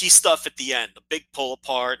Ishii stuff at the end, the big pull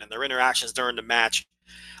apart and their interactions during the match.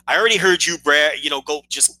 I already heard you, Brad, go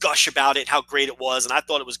just gush about it, how great it was, and I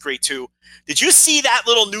thought it was great too. Did you see that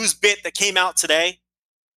little news bit that came out today?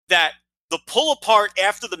 That the pull apart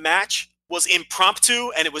after the match was impromptu,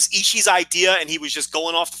 and it was Ishii's idea, and he was just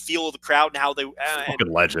going off the feel of the crowd and how they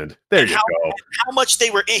fucking legend. There you go. How much they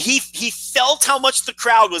were. He felt how much the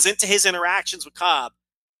crowd was into his interactions with Cobb,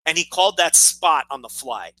 and he called that spot on the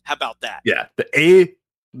fly. How about that? Yeah, the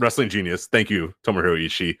wrestling genius. Thank you, Tomohiro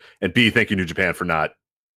Ishii. And B, thank you, New Japan, for not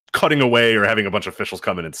cutting away or having a bunch of officials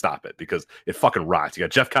come in and stop it, because it fucking rocked. You got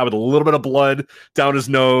Jeff Cobb with a little bit of blood down his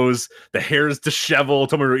nose. The hair is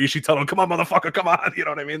disheveled. Tomohiro Ishii telling him, come on, motherfucker, come on. You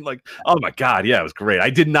know what I mean? Like, oh my God. Yeah, it was great. I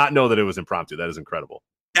did not know that it was impromptu. That is incredible.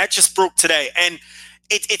 That just broke today. And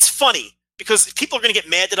it's funny because people are going to get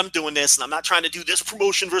mad that I'm doing this and I'm not trying to do this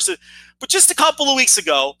promotion versus, but just a couple of weeks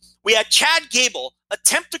ago, we had Chad Gable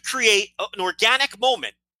attempt to create an organic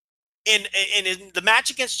moment in the match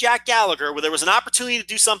against Jack Gallagher, where there was an opportunity to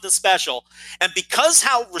do something special, and because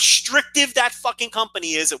how restrictive that fucking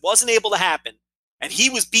company is, it wasn't able to happen, and he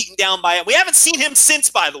was beaten down by it. We haven't seen him since,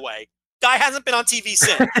 by the way. Guy hasn't been on TV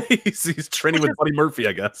since. he's training with Buddy Murphy,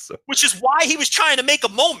 I guess. So. Which is why he was trying to make a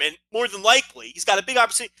moment, more than likely. He's got a big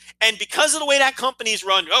opportunity, and because of the way that company's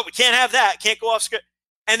run, oh, we can't have that, can't go off script.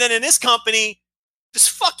 And then in this company, this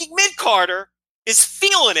fucking mid-carder is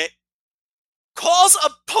feeling it, calls a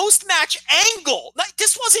post-match angle.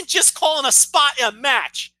 This wasn't just calling a spot in a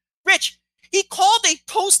match. Rich, he called a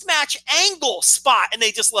post-match angle spot, and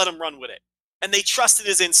they just let him run with it. And they trusted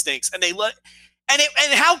his instincts, and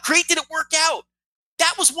and how great did it work out?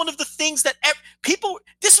 That was one of the things that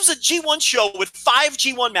this was a G1 show with 5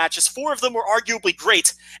 G1 matches. 4 of them were arguably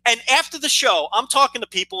great. And after the show, I'm talking to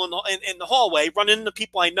people in the hallway, running into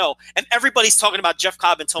people I know, and everybody's talking about Jeff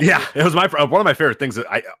Cobb and Tony. Yeah, it was one of my favorite things.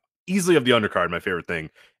 Easily of the undercard, my favorite thing.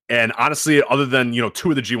 And honestly, other than 2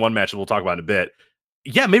 of the G1 matches we'll talk about in a bit,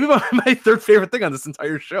 yeah, maybe my third favorite thing on this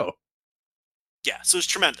entire show. Yeah, so it's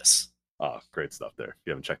tremendous. Oh, great stuff there. If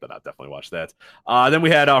you haven't checked that out, definitely watch that. Then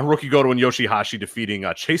we had Hiroki Goto and Yoshihashi defeating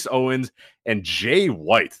Chase Owens and Jay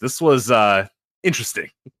White. This was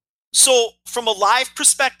interesting. So from a live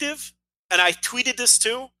perspective, and I tweeted this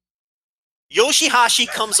too, Yoshihashi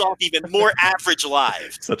comes off even more average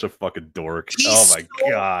live. Such a fucking dork. Oh my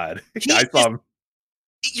God. I saw him.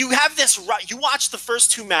 You have this, you watch the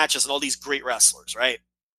first 2 matches and all these great wrestlers, right?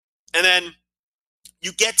 And then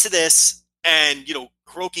you get to this, and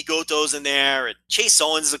Hiroki Goto's in there, and Chase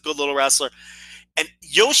Owens is a good little wrestler. And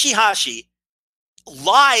Yoshihashi,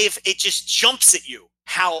 live, it just jumps at you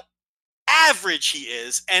how average he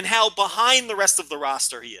is and how behind the rest of the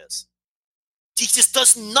roster he is. He just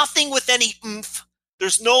does nothing with any oomph.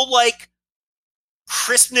 There's no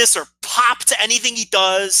crispness or pop to anything he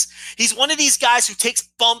does. He's one of these guys who takes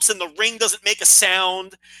bumps and the ring doesn't make a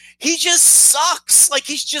sound. He just sucks.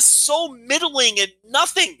 He's just so middling and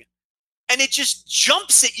nothing. And it just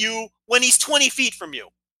jumps at you when he's 20 feet from you.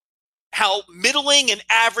 How middling and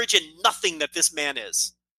average and nothing that this man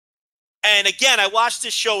is. And again, I watched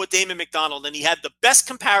this show with Damon McDonald, and he had the best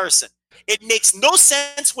comparison. It makes no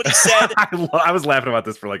sense what he said. I was laughing about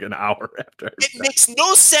this for an hour after. It makes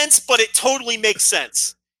no sense, but it totally makes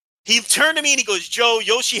sense. He turned to me and he goes, Joe,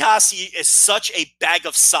 Yoshihashi is such a bag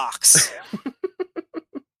of socks.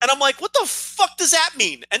 And I'm like, what the fuck does that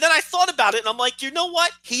mean? And then I thought about it, and I'm like, you know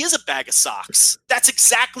what? He is a bag of socks. That's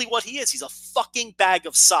exactly what he is. He's a fucking bag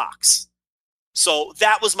of socks. So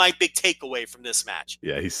that was my big takeaway from this match.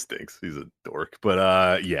 Yeah, he stinks. He's a dork.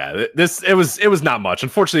 But yeah, it was not much.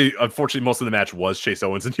 Unfortunately, most of the match was Chase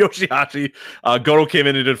Owens and Yoshihashi. Goto came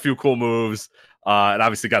in and did a few cool moves, and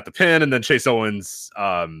obviously got the pin. And then Chase Owens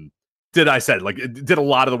did a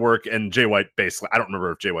lot of the work, and Jay White basically, I don't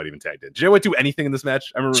remember if Jay White even tagged in. Did Jay White do anything in this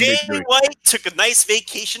match? I remember Jay White took a nice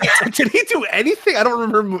vacation. Did he do anything? I don't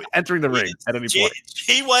remember entering the ring at any point.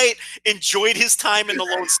 Jay White enjoyed his time in the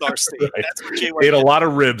Lone Star State. Right. That's what Jay White ate a lot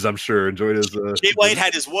of ribs, I'm sure. Enjoyed his. Jay White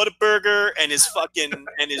had his Whataburger and his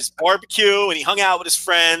his barbecue, and he hung out with his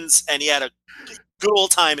friends, and he had a good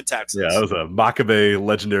old time in Texas. Yeah, that was a Makabe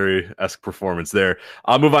legendary-esque performance there.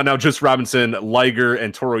 I'll move on now. Just Robinson, Liger,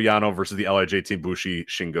 and Toru Yano versus the LIJ team, Bushi,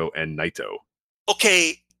 Shingo, and Naito.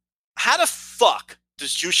 Okay, how the fuck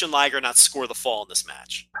does Jushin Liger not score the fall in this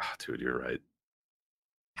match? Oh, dude, you're right.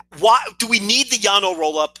 Why do we need the Yano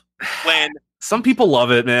roll-up when... Some people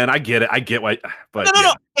love it, man. I get it. I get why. But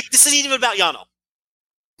No. This isn't even about Yano.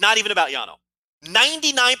 Not even about Yano.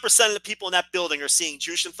 99% of the people in that building are seeing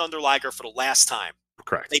Jushin Thunder Liger for the last time.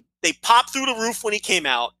 Correct. They popped through the roof when he came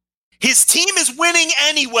out. His team is winning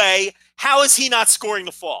anyway. How is he not scoring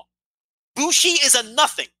the fall? Bushi is a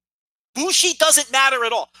nothing. Bushi doesn't matter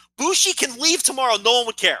at all. Bushi can leave tomorrow. No one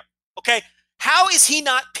would care. Okay? How is he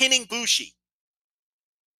not pinning Bushi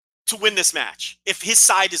to win this match if his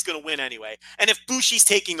side is going to win anyway? And if Bushi's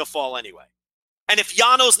taking the fall anyway? And if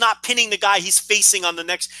Yano's not pinning the guy he's facing on the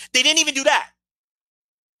next... They didn't even do that.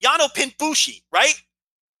 Yano pinned Bushi, right?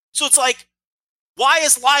 So it's why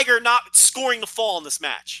is Liger not scoring the fall in this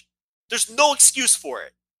match? There's no excuse for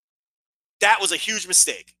it. That was a huge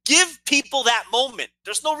mistake. Give people that moment.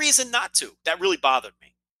 There's no reason not to. That really bothered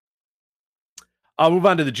me. I'll move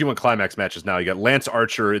on to the G1 Climax matches now. You got Lance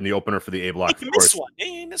Archer in the opener for the A block. I think we missed one.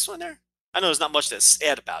 You missed one there. I know there's not much to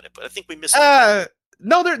add about it, but I think we missed one.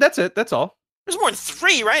 No, that's it. That's all. There's more than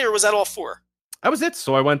 3, right? Or was that all 4? That was it.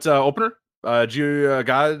 So I went opener,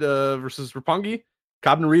 God versus Roppongi,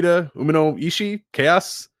 Cobb Narita, Umino Ishii,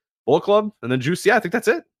 Chaos, Bullet Club, and then Juice. Yeah, I think that's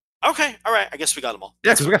it. Okay, all right. I guess we got them all.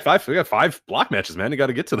 Yeah, because we got 5. We got 5 block matches, man. You got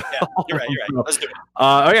to get to them. Yeah, you're right. Let's do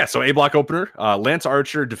it. So A block opener, Lance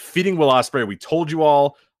Archer defeating Will Ospreay. We told you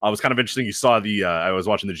all. It was kind of interesting. You saw I was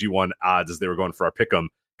watching the G1 odds as they were going for our pick'em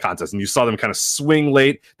contest, and you saw them kind of swing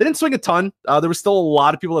late. They didn't swing a ton. There was still a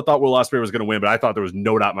lot of people that thought Will Ospreay was going to win, but I thought there was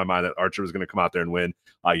no doubt in my mind that Archer was going to come out there and win.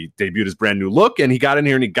 He debuted his brand new look, and he got in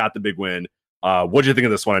here and he got the big win. What did you think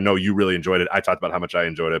of this one? I know you really enjoyed it. I talked about how much I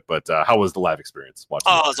enjoyed it, but how was the live experience watching?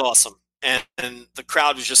 Oh, it was awesome. And the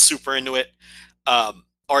crowd was just super into it.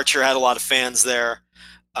 Archer had a lot of fans there.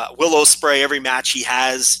 Will Ospreay, every match he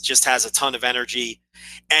has, just has a ton of energy.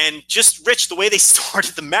 And just, Rich, the way they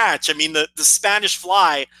started the match, I mean, the Spanish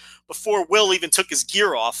Fly, before Will even took his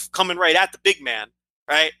gear off, coming right at the big man,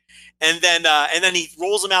 right? And then he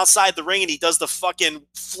rolls him outside the ring and he does the fucking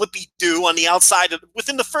flippy-do on the outside.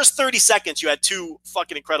 Within the first 30 seconds, you had 2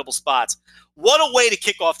 fucking incredible spots. What a way to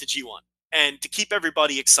kick off the G1 and to keep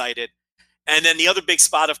everybody excited. And then the other big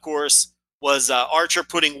spot, of course, was Archer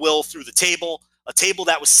putting Will through the table, a table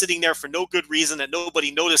that was sitting there for no good reason, that nobody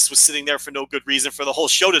noticed was sitting there for no good reason for the whole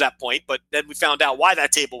show to that point. But then we found out why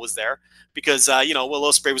that table was there, because, Will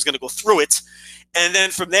Ospreay was going to go through it. And then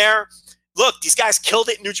from there, look, these guys killed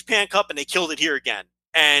it in New Japan Cup, and they killed it here again.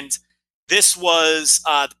 And this was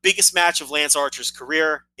the biggest match of Lance Archer's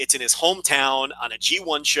career. It's in his hometown on a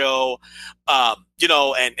G1 show,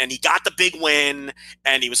 and he got the big win,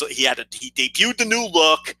 and he debuted the new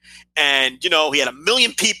look, and he had 1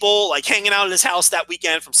 million people like hanging out at his house that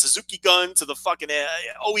weekend, from Suzuki Gun to the fucking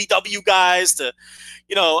OEW guys to,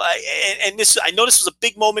 and this, I know this was a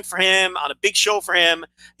big moment for him on a big show for him.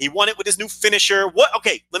 He won it with his new finisher.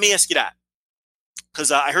 Okay, let me ask you that. Because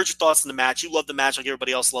I heard your thoughts on the match. You loved the match like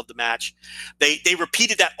everybody else loved the match. They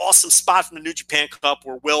repeated that awesome spot from the New Japan Cup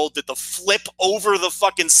where Will did the flip over the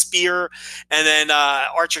fucking spear, and then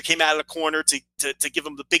Archer came out of the corner to give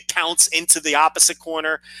him the big pounce into the opposite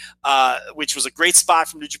corner, which was a great spot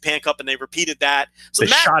from New Japan Cup, and they repeated that. So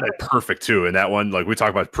they shot it perfect too in that one. Like we talk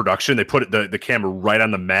about production, they put the camera right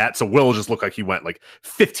on the mat, so Will just looked like he went like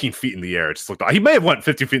 15 feet in the air. It just looked, he may have went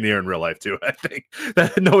 15 feet in the air in real life too. I think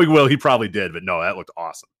that, knowing Will, he probably did, but no, that looked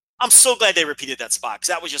awesome. I'm so glad they repeated that spot, because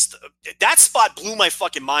that was just, that spot blew my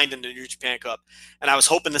fucking mind in the New Japan Cup, and I was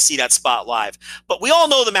hoping to see that spot live. But we all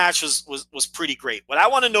know the match was pretty great. What I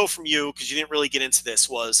want to know from you, because you didn't really get into this,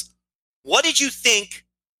 was what did you think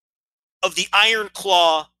of the Iron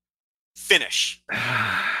Claw finish?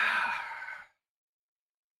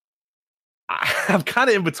 I'm kind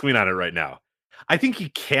of in between on it right now. I think he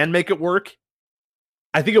can make it work.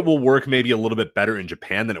 I think it will work maybe a little bit better in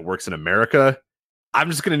Japan than it works in America. I'm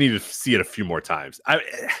just going to need to see it a few more times.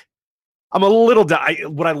 I'm a little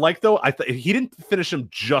what I like though, he didn't finish him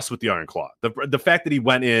just with the Iron Claw. The fact that he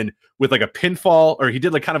went in with like a pinfall, or he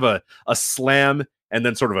did like kind of a slam and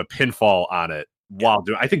then sort of a pinfall on it while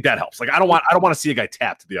doing. I think that helps. Like I don't want to see a guy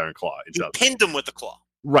tap to the Iron Claw. You pinned him with the claw.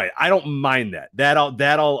 Right. I don't mind that. That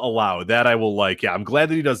I'll allow. That I will like. Yeah, I'm glad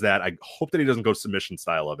that he does that. I hope that he doesn't go submission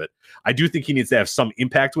style of it. I do think he needs to have some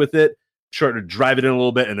impact with it. Try to drive it in a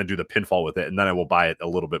little bit and then do the pinfall with it, and then I will buy it a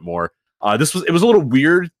little bit more. It was a little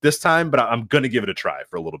weird this time, but I'm going to give it a try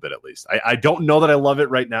for a little bit at least. I don't know that I love it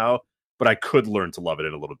right now, but I could learn to love it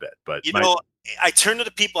in a little bit. But I turn to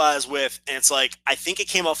the people I was with, and it's like, I think it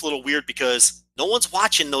came off a little weird because no one's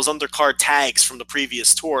watching those undercard tags from the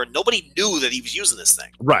previous tour. Nobody knew that he was using this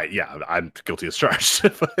thing. Right, yeah, I'm guilty as charged.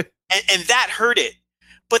 and that hurt it.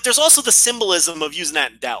 But there's also the symbolism of using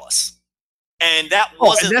that in Dallas. And that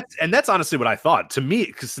wasn't. And that's honestly what I thought. To me,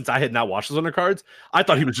 because since I had not watched those undercards, I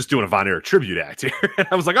thought he was just doing a Von Erich tribute act here. And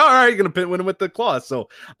I was like, all right, you're going to win him with the claws. So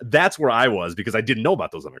that's where I was, because I didn't know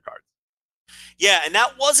about those undercards. Yeah, and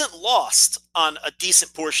that wasn't lost on a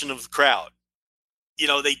decent portion of the crowd.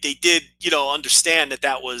 They did, understand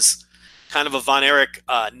that was kind of a Von Erich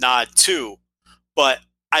nod too. But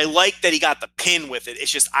I like that he got the pin with it.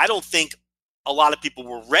 It's just, I don't think a lot of people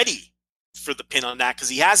were ready for the pin on that, because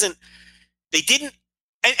he hasn't. They didn't,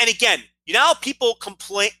 and again, people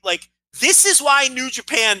complain, like, this is why New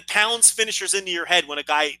Japan pounds finishers into your head when a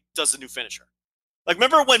guy does a new finisher. Like,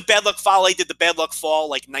 remember when Bad Luck Fale did the Bad Luck Fall,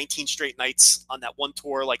 like 19 straight nights on that one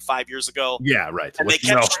tour, like 5 years ago? Yeah, right. And they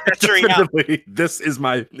kept stretching out. This is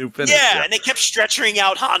my new finish. Yeah, and they kept stretching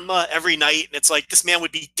out Hanma every night, and it's like, this man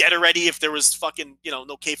would be dead already if there was fucking,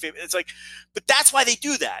 no kayfabe. It's like, but that's why they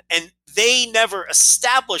do that. And they never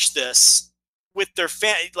established this with their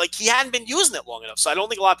fan. Like, he hadn't been using it long enough. So I don't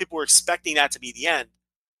think a lot of people were expecting that to be the end.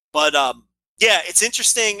 But yeah, it's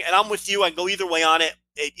interesting, and I'm with you. I can go either way on it.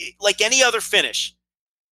 Like any other finish,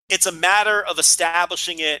 it's a matter of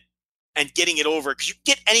establishing it and getting it over, because you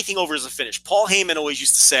get anything over as a finish. Paul Heyman always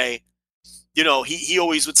used to say, you know, he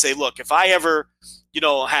always would say, look, if I ever,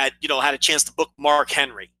 had a chance to book Mark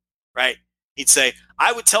Henry, right? He'd say,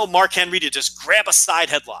 I would tell Mark Henry to just grab a side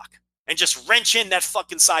headlock and just wrench in that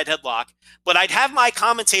fucking side headlock. But I'd have my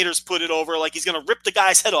commentators put it over like he's going to rip the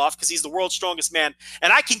guy's head off because he's the world's strongest man.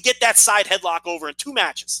 And I can get that side headlock over in 2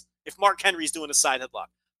 matches if Mark Henry's doing a side headlock.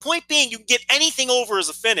 Point being, you can get anything over as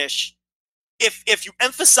a finish if you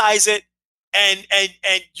emphasize it and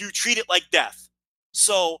you treat it like death.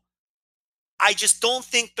 So I just don't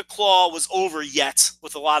think the claw was over yet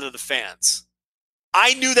with a lot of the fans.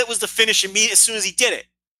 I knew that was the finish immediately as soon as he did it,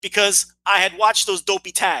 because I had watched those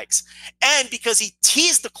dopey tags, and because he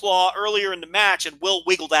teased the claw earlier in the match and Will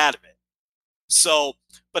wiggled out of it. So,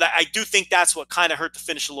 but I do think that's what kind of hurt the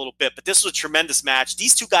finish a little bit. But this was a tremendous match.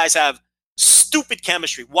 These two guys have stupid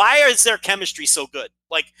chemistry. Why is their chemistry so good?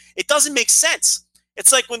 Like, it doesn't make sense.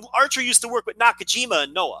 It's like when Archer used to work with Nakajima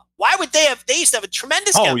and Noah. Why would they used to have a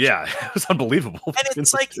tremendous chemistry. Yeah, it was unbelievable. And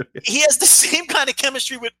it's like, he has the same kind of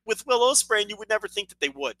chemistry with Will Ospreay, and you would never think that they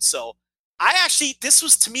would. So this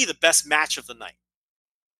was, to me, the best match of the night.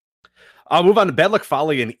 I'll move on to Bad Luck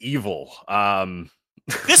Fale and Evil.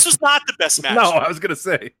 This was not the best match. No, I was going to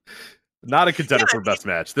say, not a contender for best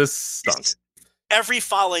match. This stunk. Every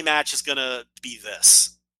Fale match is going to be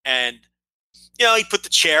this. And, he put the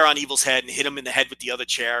chair on Evil's head and hit him in the head with the other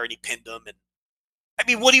chair, and he pinned him. And I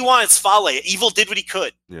mean, what do you want? It's Fale. Evil did what he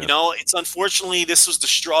could. Yeah. It's unfortunately, this was the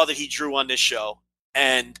straw that he drew on this show.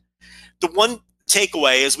 And the one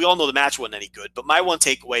takeaway is, we all know the match wasn't any good, but my one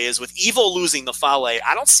takeaway is, with Evil losing the Fale,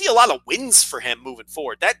 I don't see a lot of wins for him moving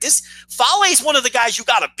forward. Fale is one of the guys you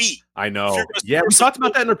got to beat. I know. Yeah, we talked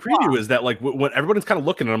about that in the preview. Is that like when everybody's kind of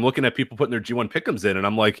looking, and I'm looking at people putting their G1 pick'ems in, and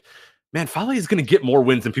I'm like, man, Fale is going to get more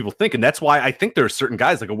wins than people think, and that's why I think there are certain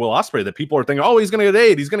guys like a Will Ospreay that people are thinking, oh, he's going to get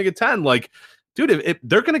 8, he's going to get 10. Like, dude, if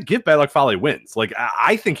they're going to give Bad Luck Fale wins, like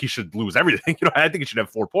I think he should lose everything. I think he should have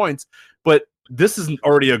 4 points, but this is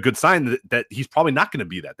already a good sign that he's probably not going to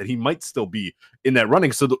be that he might still be in that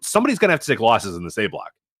running. So somebody's going to have to take losses in this A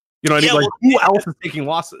block. You know what I mean? Like, who else is taking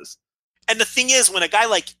losses? And the thing is, when a guy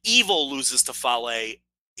like Evil loses to Fale,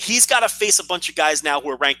 he's got to face a bunch of guys now who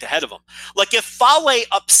are ranked ahead of him. Like, if Fale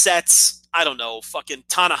upsets, I don't know, fucking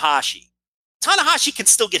Tanahashi can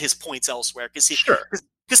still get his points elsewhere because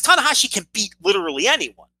Tanahashi can beat literally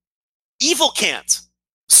anyone. Evil can't.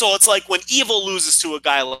 So it's like, when Evil loses to a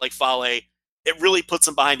guy like Fale, it really puts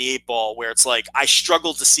him behind the 8 ball, where it's like, I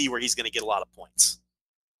struggle to see where he's going to get a lot of points.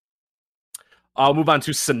 I'll move on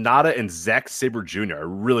to Sonata and Zack Sabre Jr. I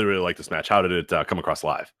really, really like this match. How did it come across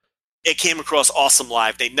live? It came across awesome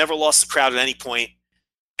live. They never lost the crowd at any point.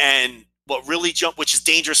 And what really jumped, which is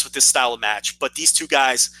dangerous with this style of match, but these two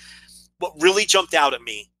guys, what really jumped out at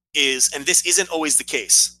me is, and this isn't always the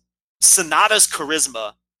case, Sonata's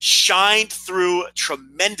charisma shined through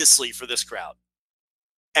tremendously for this crowd.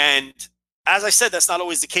 And as I said, that's not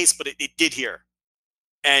always the case, but it did here.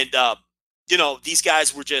 And, these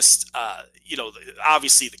guys were just,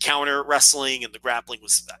 obviously the counter wrestling and the grappling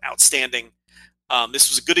was outstanding. This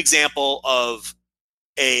was a good example of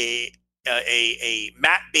a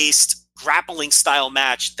mat-based grappling style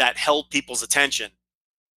match that held people's attention,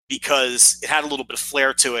 because it had a little bit of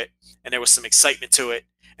flair to it, and there was some excitement to it,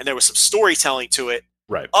 and there was some storytelling to it.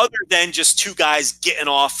 Right. Other than just two guys getting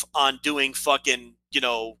off on doing fucking,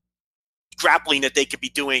 grappling that they could be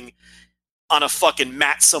doing on a fucking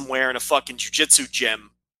mat somewhere in a fucking jiu-jitsu gym,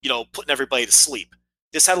 putting everybody to sleep.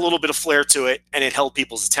 This had a little bit of flair to it, and it held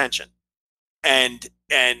people's attention. And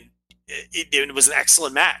it was an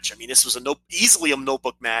excellent match. I mean, this was easily a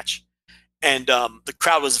notebook match. And the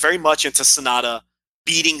crowd was very much into Sonata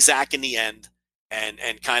beating Zack in the end and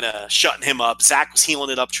kind of shutting him up. Zack was healing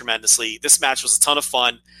it up tremendously. This match was a ton of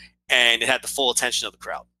fun, and it had the full attention of the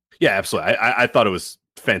crowd. Yeah, absolutely. I thought it was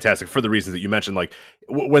fantastic for the reasons that you mentioned. Like,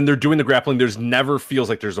 when they're doing the grappling, there's never feels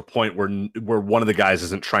like there's a point where one of the guys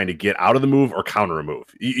isn't trying to get out of the move or counter a move.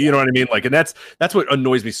 You know what I mean? Like, and that's what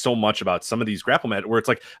annoys me so much about some of these grapple matches, where it's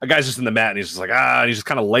like a guy's just in the mat and he's just like, and he's just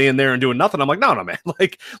kind of laying there and doing nothing. I'm like, no, man.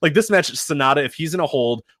 Like this match, Sonata, if he's in a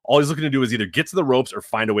hold, all he's looking to do is either get to the ropes or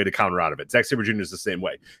find a way to counter out of it. Zack Sabre Jr. is the same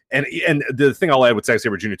way. And the thing I'll add with Zack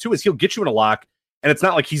Sabre Jr. too is he'll get you in a lock. And it's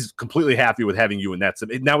not like he's completely happy with having you in that.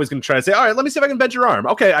 Now he's going to try to say, all right, let me see if I can bend your arm.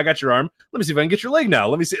 Okay, I got your arm. Let me see if I can get your leg now.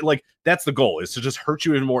 Let me see. Like, that's the goal, is to just hurt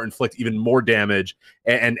you even more, inflict even more damage,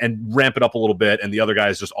 and ramp it up a little bit. And the other guy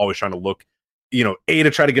is just always trying to look, A,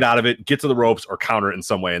 to try to get out of it, get to the ropes, or counter it in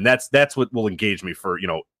some way. And that's what will engage me for,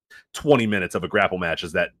 20 minutes of a grapple match,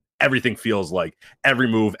 is that everything feels like every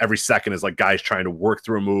move, every second is like guys trying to work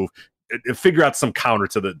through a move, figure out some counter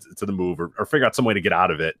to the move, or figure out some way to get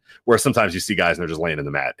out of it. Where sometimes you see guys and they're just laying in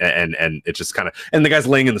the mat, and it's just kind of, and the guys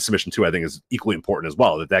laying in the submission too, I think is equally important as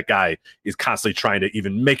well. That guy is constantly trying to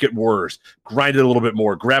even make it worse, grind it a little bit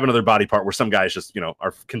more, grab another body part, where some guys just,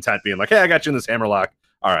 are content being like, hey, I got you in this hammerlock.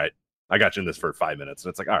 All right, I got you in this for 5 minutes. And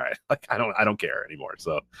it's like, all right, like I don't care anymore.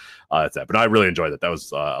 So that's that. But I really enjoyed that. That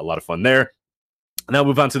was a lot of fun there. Now we'll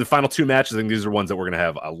move on to the final two matches. I think these are ones that we're going to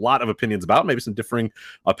have a lot of opinions about, maybe some differing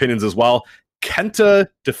opinions as well. Kenta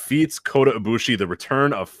defeats Kota Ibushi, the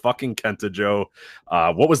return of fucking Kenta, Joe.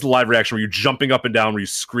 What was the live reaction? Were you jumping up and down? Were you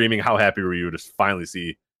screaming? How happy were you to finally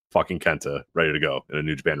see fucking Kenta ready to go in a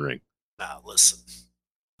New Japan ring? Now, listen,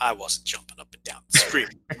 I wasn't jumping up and down,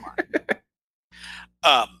 screaming.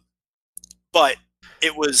 But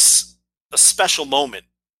it was a special moment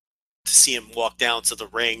to see him walk down to the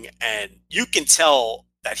ring, and you can tell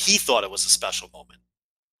that he thought it was a special moment.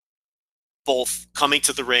 Both coming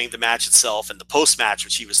to the ring, the match itself, and the post-match,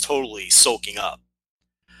 which he was totally soaking up.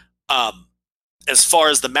 As far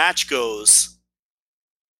as the match goes,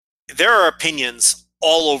 there are opinions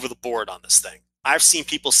all over the board on this thing. I've seen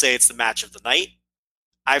people say it's the match of the night.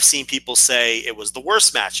 I've seen people say it was the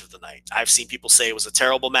worst match of the night. I've seen people say it was a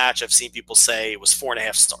terrible match. I've seen people say it was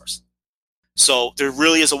 4.5 stars. So there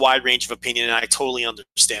really is a wide range of opinion, and I totally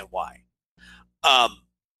understand why.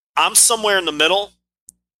 I'm somewhere in the middle.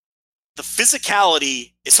 The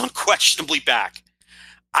physicality is unquestionably back.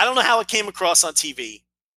 I don't know how it came across on TV,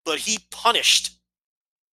 but he punished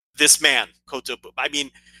this man, Kota Ibushi. I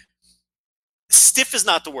mean, stiff is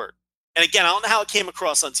not the word. And again, I don't know how it came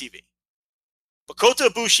across on TV. But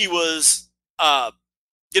Kota Ibushi was, a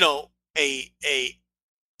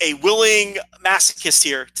willing masochist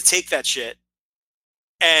here to take that shit.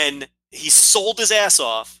 And he sold his ass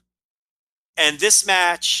off. And this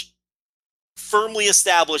match firmly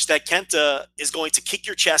established that Kenta is going to kick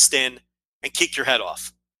your chest in and kick your head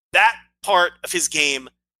off. That part of his game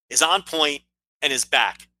is on point and is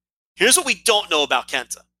back. Here's what we don't know about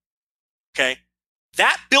Kenta. Okay?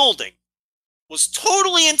 That building was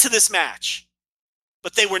totally into this match,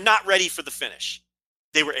 but they were not ready for the finish.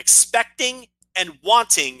 They were expecting and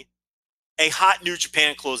wanting a hot New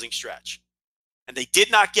Japan closing stretch. And they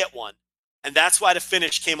did not get one. And that's why the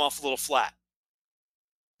finish came off a little flat.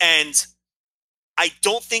 And I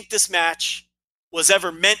don't think this match was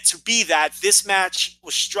ever meant to be that. This match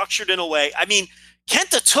was structured in a way. I mean,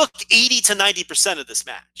 Kenta took 80 to 90% of this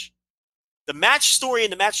match. The match story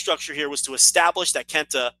and the match structure here was to establish that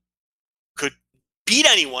Kenta could beat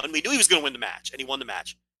anyone. We knew he was going to win the match, and he won the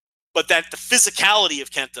match. But that the physicality of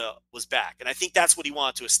Kenta was back. And I think that's what he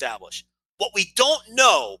wanted to establish. What we don't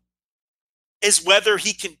know is whether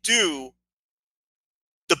he can do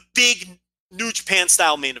the big New Japan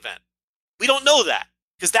style main event. We don't know that,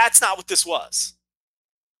 because that's not what this was.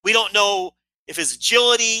 We don't know if his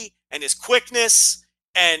agility and his quickness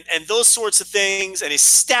and those sorts of things and his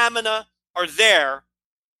stamina are there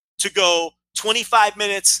to go 25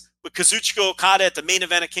 minutes with Kazuchika Okada at the main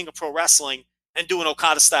event of King of Pro Wrestling and do an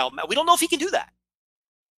Okada style match. We don't know if he can do that,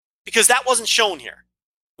 because that wasn't shown here.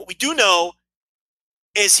 What we do know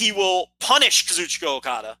is he will punish Kazuchika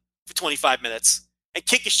Okada for 25 minutes and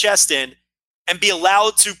kick his chest in and be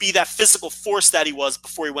allowed to be that physical force that he was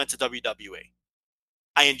before he went to WWE.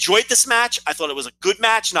 I enjoyed this match. I thought it was a good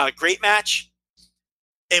match, not a great match.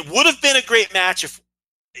 It would have been a great match if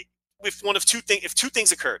two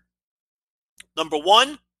things occurred. Number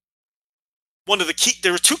one,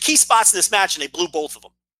 there were two key spots in this match, and they blew both of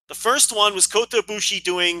them. The first one was Kota Ibushi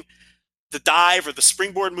doing the dive or the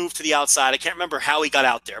springboard move to the outside. I can't remember how he got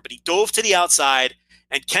out there, but he dove to the outside,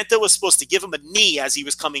 and Kenta was supposed to give him a knee as he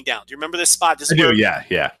was coming down. Do you remember this spot? This is where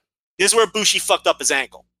Ibushi fucked up his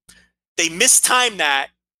ankle. They mistimed that,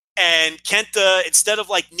 and Kenta, instead of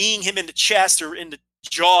like kneeing him in the chest or in the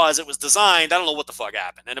jaw as it was designed, I don't know what the fuck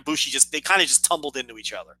happened. And Ibushi they kind of just tumbled into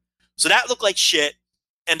each other. So that looked like shit,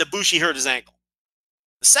 and Ibushi hurt his ankle.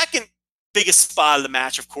 The second biggest spot of the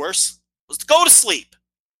match, of course, was to go to sleep.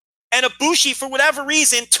 And Ibushi, for whatever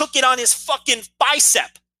reason, took it on his fucking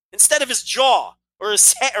bicep instead of his jaw or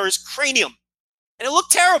his head or his cranium. And it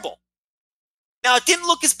looked terrible. Now, it didn't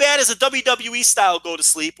look as bad as a WWE style go to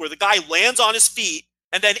sleep where the guy lands on his feet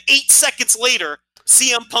and then 8 seconds later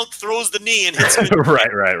CM Punk throws the knee and hits him.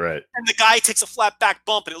 Right. And the guy takes a flat back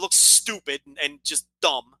bump, and it looks stupid and just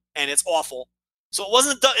dumb, and it's awful. So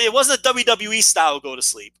it wasn't a WWE style go to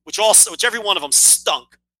sleep, which every one of them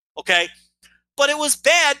stunk. Okay, but it was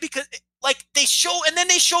bad because like they show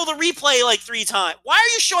the replay like 3 times. Why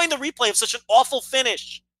are you showing the replay of such an awful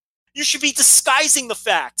finish? You should be disguising the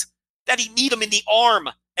fact that he kneed him in the arm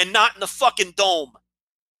and not in the fucking dome.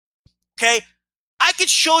 Okay? I could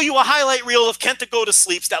show you a highlight reel of Kenta go to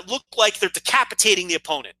sleeps that look like they're decapitating the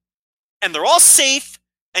opponent. And they're all safe,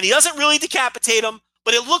 and he doesn't really decapitate them,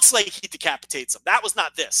 but it looks like he decapitates them. That was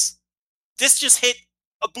not this. This just hit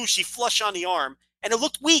Ibushi flush on the arm, and it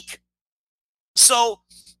looked weak. So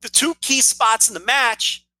the 2 key spots in the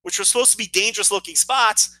match, which were supposed to be dangerous-looking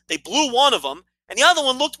spots, they blew one of them, and the other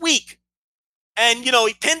one looked weak. And, you know,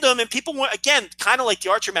 he pinned him, and people weren't, again, kind of like the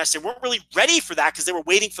Archer match, they weren't really ready for that because they were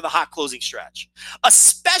waiting for the hot closing stretch.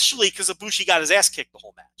 Especially because Ibushi got his ass kicked the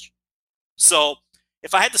whole match. So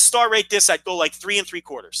if I had to star rate this, I'd go like 3 3/4.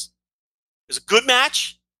 It was a good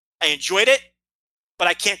match. I enjoyed it, but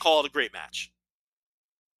I can't call it a great match.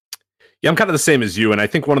 Yeah, I'm kind of the same as you, and I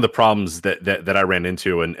think one of the problems that I ran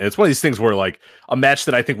into, and it's one of these things where like a match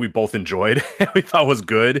that I think we both enjoyed and we thought was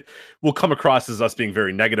good will come across as us being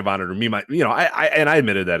very negative on it, or I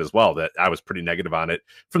admitted that as well, that I was pretty negative on it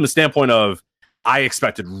from the standpoint of I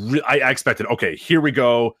expected okay, here we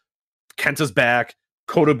go, Kenta's back,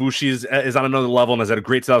 Kota Ibushi is on another level and has had a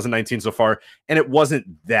great 2019 so far, and it wasn't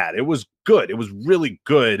that. It was good. It was really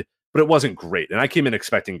good. But it wasn't great. And I came in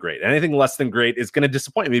expecting great. Anything less than great is going to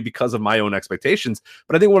disappoint me because of my own expectations.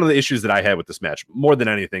 But I think one of the issues that I had with this match, more than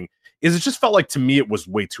anything, is it just felt like to me it was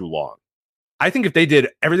way too long. I think if they did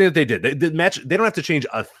everything that they did, the match, they don't have to change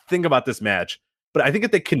a thing about this match. But I think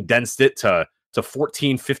if they condensed it to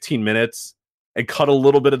 14, 15 minutes and cut a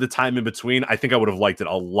little bit of the time in between, I think I would have liked it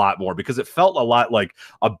a lot more because it felt a lot like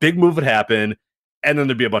a big move would happen. And then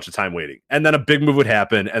there'd be a bunch of time waiting. And then a big move would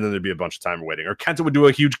happen, and then there'd be a bunch of time waiting. Or Kenta would do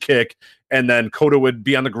a huge kick, and then Kota would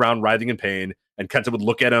be on the ground writhing in pain, and Kenta would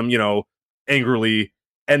look at him, angrily,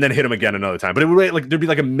 and then hit him again another time. But it would like there'd be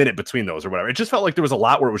like a minute between those or whatever. It just felt like there was a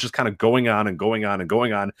lot where it was just kind of going on and going on and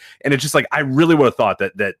going on. And it's just like I really would have thought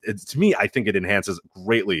that to me, I think it enhances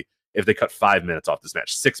greatly if they cut 5 minutes off this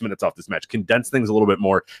match, 6 minutes off this match, condense things a little bit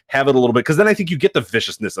more, have it a little bit, because then I think you get the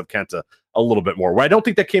viciousness of Kenta a little bit more, where I don't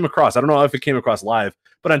think that came across. I don't know if it came across live,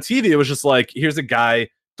 but on TV, it was just like, here's a guy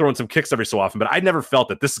throwing some kicks every so often, but I never felt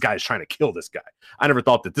that this guy is trying to kill this guy. I never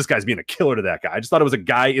thought that this guy's being a killer to that guy. I just thought it was a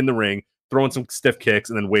guy in the ring throwing some stiff kicks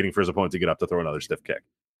and then waiting for his opponent to get up to throw another stiff kick.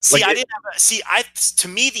 To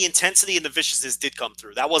me, the intensity and the viciousness did come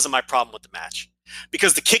through. That wasn't my problem with the match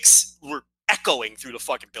because the kicks were echoing through the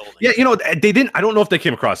fucking building. Yeah, they didn't. I don't know if they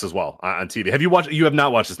came across as well on TV. Have you watched? You have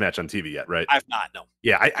not watched this match on TV yet, right? I've not. No.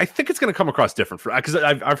 Yeah, I think it's going to come across different because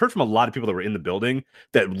I've heard from a lot of people that were in the building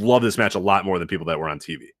that love this match a lot more than people that were on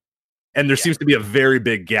TV. And there seems to be a very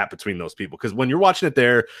big gap between those people because when you're watching it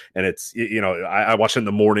there, and it's I watched it in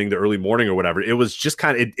the morning, the early morning or whatever. It was just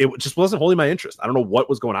kind of it just wasn't holding my interest. I don't know what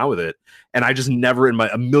was going on with it, and I just never in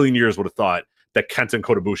a million years would have thought that Kenta and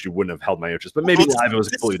Kota Ibushi wouldn't have held my interest, but maybe live it was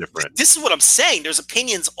completely different. This is what I'm saying. There's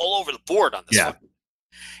opinions all over the board on this. Yeah. One.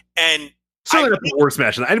 And certainly not the worst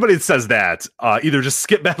match. Anybody that says that either just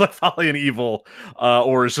skip Bad Luck Fale and Evil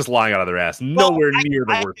or is just lying out of their ass. Nowhere near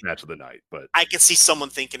the worst match of the night. But I could see someone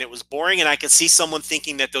thinking it was boring, and I could see someone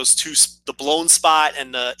thinking that those two, the blown spot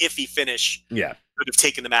and the iffy finish, could have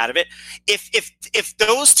taken them out of it. If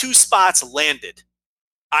those 2 spots landed,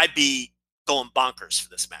 I'd be going bonkers for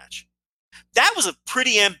this match. That was a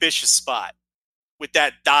pretty ambitious spot with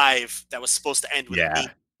that dive that was supposed to end with a knee.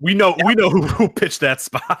 We know who pitched that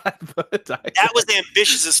spot, but that was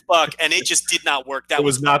ambitious as fuck, and it just did not work. That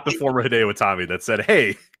was not the former Hideo Itami that said,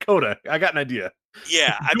 "Hey, Kota, I got an idea.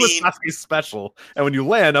 Yeah, I mean, Sasuke special, and when you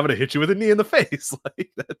land, I'm going to hit you with a knee in the face."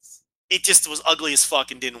 Like that's. It just was ugly as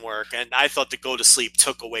fuck and didn't work. And I thought the go to sleep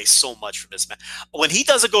took away so much from this match. When he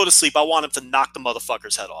does a go to sleep, I want him to knock the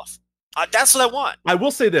motherfucker's head off. That's what I want. I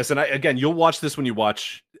will say this, and again, you'll watch this when you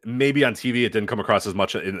watch. Maybe on TV, it didn't come across as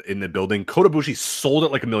much in the building. Kota Ibushi sold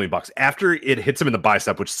it like $1 million. After it hits him in the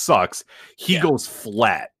bicep, which sucks, he goes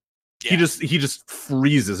flat. Yeah. He just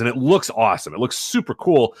freezes, and it looks awesome. It looks super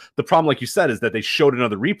cool. The problem, like you said, is that they showed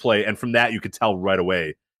another replay, and from that, you could tell right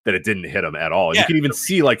away that it didn't hit him at all. You can even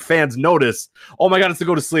see like fans notice, oh my God, it's to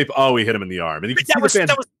go to sleep. Oh, he hit him in the arm. And you can see the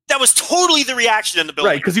fans. That was totally the reaction in the building.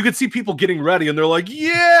 Right, because you could see people getting ready and they're like,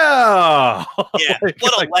 yeah. Yeah,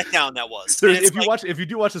 what a letdown that was. If you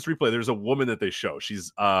do watch this replay, there's a woman that they show.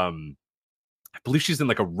 She's I believe she's in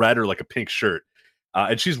like a red or like a pink shirt.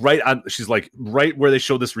 And she's she's like right where they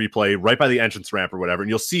show this replay, right by the entrance ramp or whatever. And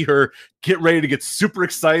you'll see her get ready to get super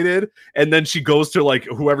excited. And then she goes to like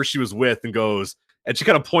whoever she was with and goes, and she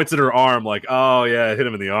kind of points at her arm like, oh yeah, I hit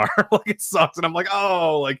him in the arm. Like it sucks. And I'm like,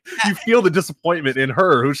 oh, like you feel the disappointment in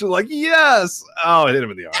her who's like, yes. Oh, I hit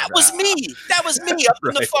him in the arm. That was me. That was me up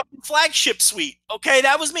in the fucking Flagship suite. Okay,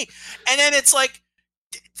 that was me. And then it's like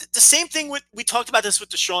the same thing we talked about this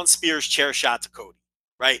with the Sean Spears chair shot to Cody,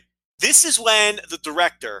 right? This is when the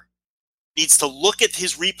director needs to look at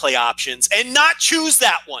his replay options and not choose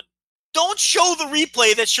that one. Don't show the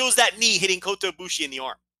replay that shows that knee hitting Kota Ibushi in the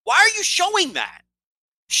arm. Why are you showing that?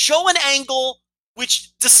 Show an angle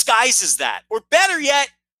which disguises that. Or better yet,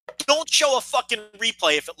 don't show a fucking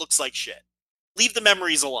replay if it looks like shit. Leave the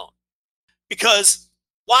memories alone. Because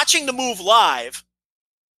watching the move live,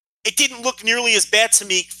 it didn't look nearly as bad to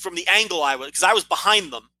me from the angle I was, because I was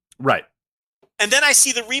behind them. Right. And then I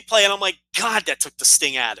see the replay and I'm like, God, that took the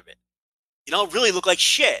sting out of it. You know, it really looked like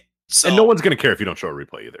shit. So, and no one's going to care if you don't show a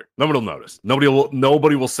replay either. Nobody will notice.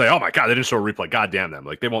 Nobody will say, oh my God, they didn't show a replay. God damn them.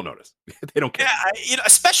 Like they won't notice. They don't care. Yeah,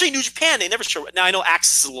 especially New Japan, they never show it. Now I know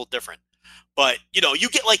Axis is a little different, but you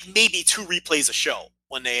get like maybe 2 replays a show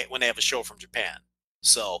when they have a show from Japan.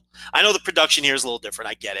 So I know the production here is a little different.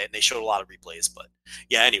 I get it. And they showed a lot of replays, but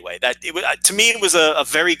yeah, anyway, to me, it was a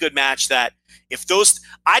very good match that if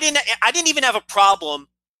I didn't even have a problem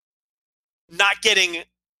not getting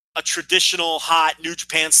a traditional hot New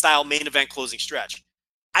Japan style main event closing stretch.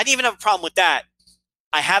 I didn't even have a problem with that.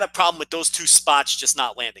 I had a problem with those 2 spots just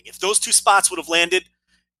not landing. If those 2 spots would have landed,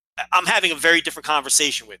 I'm having a very different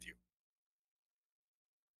conversation with you.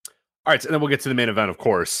 All right, and then we'll get to the main event, of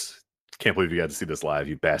course. Can't believe you got to see this live,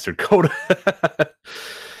 you bastard. Kota.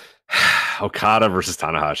 Okada versus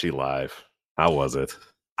Tanahashi live. How was it?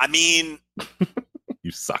 I mean,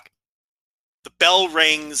 you suck. The bell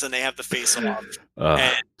rings and they have the face off.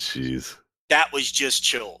 And jeez. That was just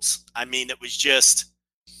chills. I mean,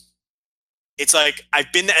 it's like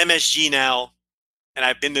I've been to MSG now and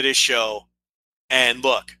I've been to this show. And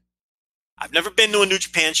look, I've never been to a New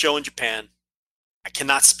Japan show in Japan. I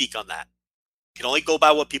cannot speak on that. I can only go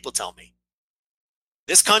by what people tell me.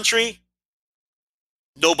 This country,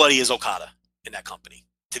 nobody is Okada in that company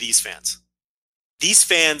to these fans. These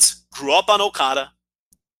fans grew up on Okada.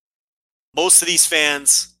 Most of these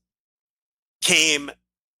fans came,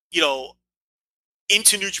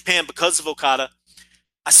 into New Japan because of Okada.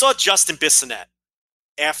 I saw Justin Bissonnette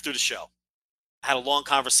after the show. I had a long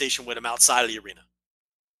conversation with him outside of the arena.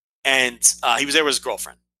 And he was there with his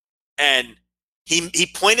girlfriend. And he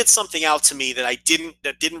pointed something out to me that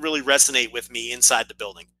didn't really resonate with me inside the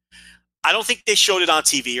building. I don't think they showed it on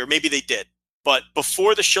TV, or maybe they did. But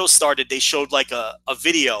before the show started, they showed like a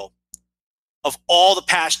video of all the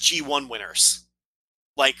past G1 winners,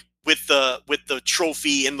 like with the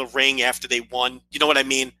trophy in the ring after they won. You know what I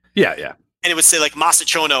mean? Yeah, yeah. And it would say like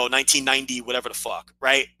Masachono, 1990, whatever the fuck,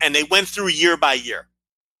 right? And they went through year by year.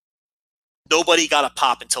 Nobody got a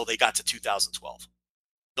pop until they got to 2012.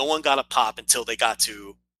 No one got a pop until they got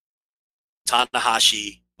to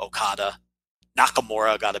Tanahashi, Okada,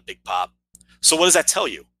 Nakamura got a big pop. So what does that tell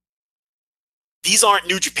you? These aren't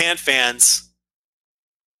New Japan fans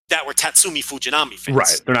that were Tatsumi Fujinami fans.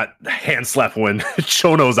 Right. They're not hand slap when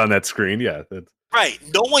Chono's on that screen. Yeah. Right.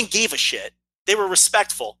 No one gave a shit. They were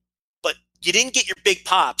respectful, but you didn't get your big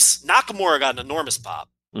pops. Nakamura got an enormous pop.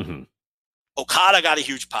 Mm-hmm. Okada got a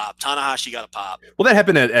huge pop. Tanahashi got a pop. Well, that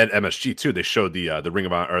happened at MSG too. They showed the Ring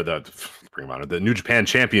of Honor, or the New Japan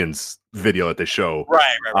Champions video that they show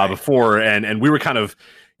right. Before, and we were kind of,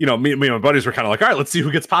 me and my buddies were kind of like, all right, let's see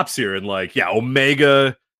who gets pops here, and like, yeah,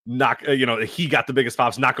 Omega, he got the biggest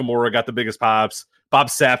pops. Nakamura got the biggest pops. Bob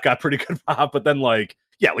Sapp got pretty good pop, but then like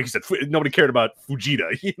you said, nobody cared about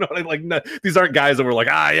Fujita. These aren't guys that were like,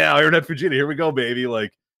 yeah, Ironhead Fujita, here we go, baby.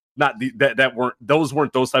 Like, not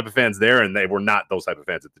weren't those type of fans there, and they were not those type of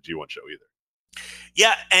fans at the G1 show either.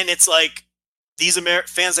 Yeah, and it's like these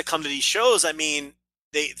fans that come to these shows. I mean,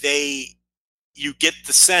 you get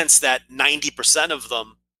the sense that 90% of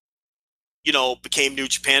them, became New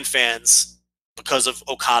Japan fans because of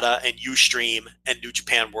Okada and Ustream and New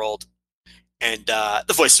Japan World and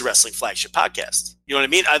the Voice of Wrestling Flagship podcast. You know what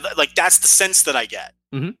I mean? That's the sense that I get.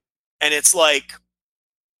 Mm-hmm. And it's like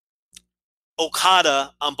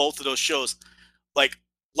Okada on both of those shows, like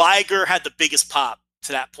Liger had the biggest pop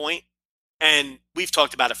to that point, and we've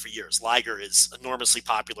talked about it for years. Liger is enormously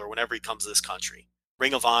popular whenever he comes to this country.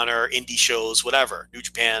 Ring of Honor, indie shows, whatever, New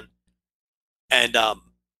Japan. And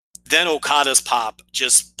then Okada's pop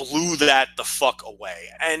just blew that the fuck away.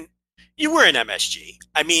 And you were in MSG.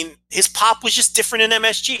 I mean, his pop was just different in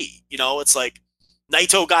MSG. It's like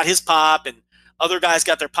Naito got his pop, and Other guys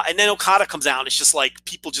got their and then Okada comes out and it's just like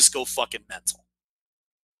people just go fucking mental.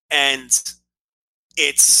 And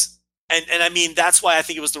it's and I mean that's why I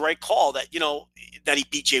think it was the right call that that he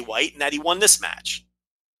beat Jay White and that he won this match.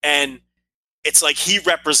 And it's like he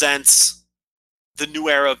represents the new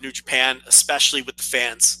era of New Japan, especially with the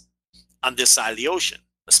fans on this side of the ocean,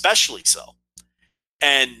 especially so.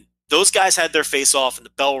 And those guys had their face off and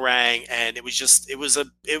the bell rang and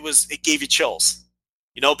it gave you chills,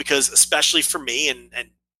 because especially for me and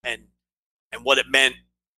what it meant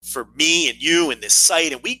for me and you and this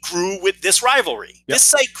site, and we grew with this rivalry. Yep. This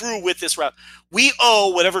site grew with this rivalry. We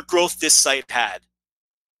owe whatever growth this site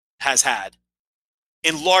has had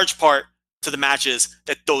in large part to the matches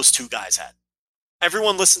that those two guys had.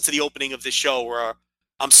 Everyone listened to the opening of this show where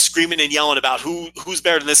I'm screaming and yelling about who's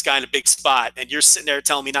better than this guy in a big spot, and you're sitting there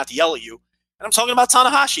telling me not to yell at you. And I'm talking about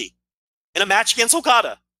Tanahashi in a match against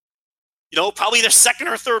Okada. Probably their second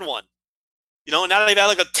or third one. Now they've had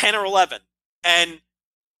like a 10 or 11. And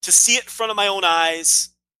to see it in front of my own eyes,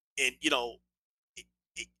 and it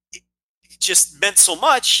just meant so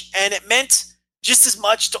much, and it meant just as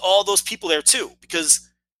much to all those people there too, because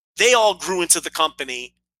they all grew into the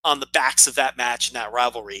company on the backs of that match and that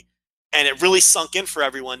rivalry. And it really sunk in for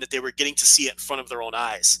everyone that they were getting to see it in front of their own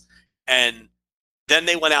eyes. And then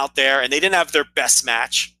they went out there and they didn't have their best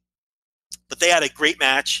match, but they had a great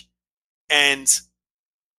match. And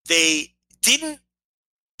they didn't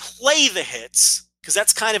play the hits, because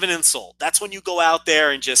that's kind of an insult. That's when you go out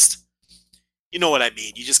there and just, you know what I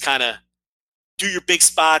mean? You just kind of do your big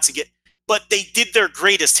spots and but they did their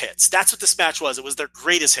greatest hits. That's what this match was. It was their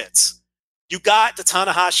greatest hits. You got the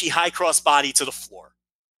Tanahashi high cross body to the floor.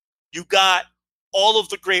 You got all of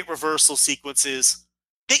the great reversal sequences.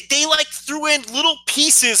 They like threw in little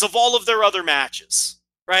pieces of all of their other matches,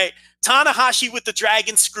 right? Tanahashi with the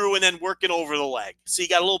dragon screw and then working over the leg. So you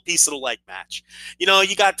got a little piece of the leg match.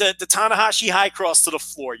 You got the Tanahashi high cross to the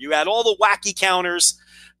floor. You had all the wacky counters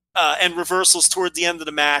and reversals toward the end of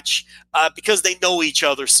the match because they know each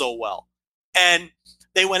other so well. And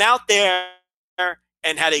they went out there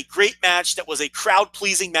and had a great match that was a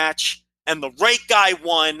crowd-pleasing match, and the right guy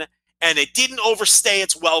won, and it didn't overstay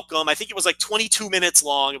its welcome. I think it was like 22 minutes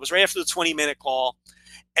long. It was right after the 20-minute call.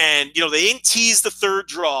 And, they didn't tease the third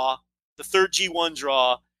G1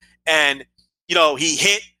 draw. And, he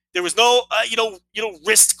hit. There was no,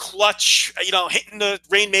 wrist clutch, hitting the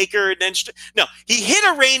Rainmaker. And then, no, he hit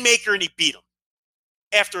a Rainmaker and he beat him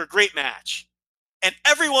after a great match. And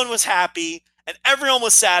everyone was happy and everyone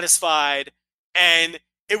was satisfied. And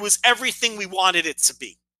it was everything we wanted it to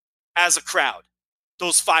be as a crowd,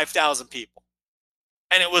 those 5,000 people.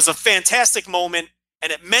 And it was a fantastic moment,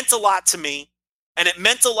 and it meant a lot to me, and it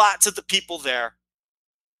meant a lot to the people there.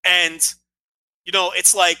 And,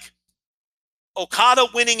 it's like Okada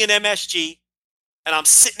winning an MSG, and I'm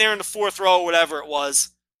sitting there in the fourth row or whatever it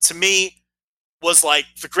was, to me, was like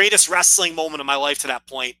the greatest wrestling moment of my life to that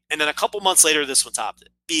point. And then a couple months later, this one topped it.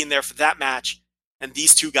 Being there for that match and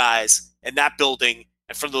these two guys and that building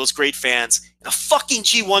and for those great fans in a fucking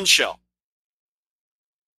G1 show.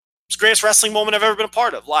 It's the greatest wrestling moment I've ever been a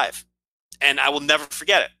part of live. And I will never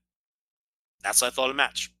forget it. That's what I thought of the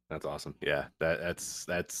match. That's awesome. Yeah, that's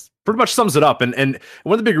pretty much sums it up. And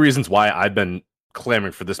one of the big reasons why I've been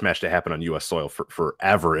clamoring for this match to happen on U.S. soil for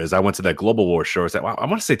forever is I went to that Global War show. I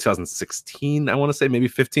want to say 2016. I want to say maybe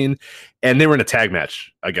 15. And they were in a tag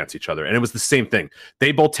match against each other. And it was the same thing.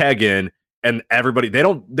 They both tag in. And everybody, they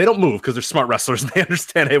don't move because they're smart wrestlers and they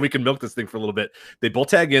understand, hey, we can milk this thing for a little bit. They both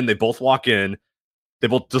tag in, they both walk in, they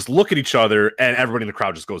both just look at each other, and everybody in the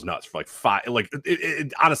crowd just goes nuts for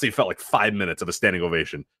it honestly felt like 5 minutes of a standing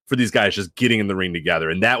ovation for these guys just getting in the ring together.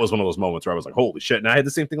 And that was one of those moments where I was like, holy shit. And I had the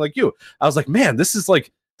same thing like you. I was like, man, this is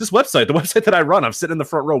like this website, the website that I run. I'm sitting in the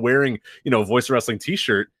front row wearing, Voice of Wrestling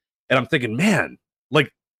t-shirt, and I'm thinking, man,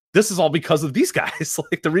 like, this is all because of these guys.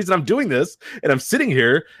 Like, the reason I'm doing this and I'm sitting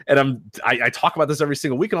here and I talk about this every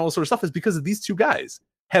single week and all this sort of stuff is because of these two guys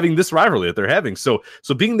having this rivalry that they're having. So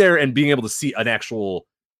being there and being able to see an actual,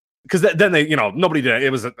 because then they, nobody did it. It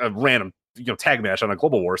was a random, tag match on a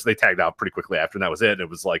Global War. So they tagged out pretty quickly after, and that was it. And it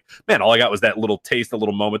was like, man, all I got was that little taste, a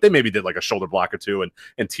little moment. They maybe did like a shoulder block or two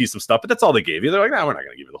and tease some stuff, but that's all they gave you. They're like, no, we're not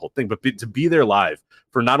going to give you the whole thing. But to be there live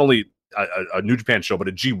for not only a New Japan show, but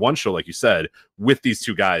a G1 show, like you said, with these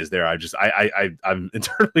two guys there, I'm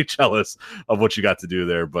internally jealous of what you got to do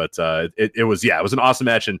there. But it was an awesome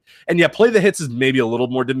match, and play the hits is maybe a little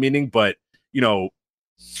more demeaning, but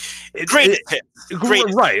great,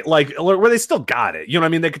 right? Like where they still got it.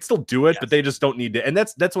 They could still do it, yes. But they just don't need to. And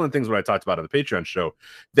that's one of the things what I talked about on the Patreon show,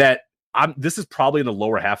 that this is probably in the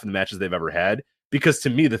lower half of the matches they've ever had. because to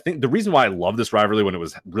me, the reason why I love this rivalry when it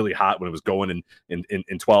was really hot, when it was going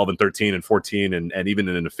in 12 and 13 and 14 and even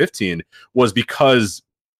into 15 was because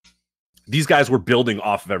these guys were building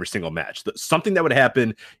off of every single match. Something that would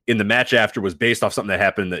happen in the match after was based off something that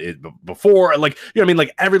happened before. Like, you know what I mean?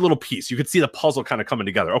 Like every little piece, you could see the puzzle kind of coming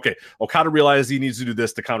together. Okay, Okada realized he needs to do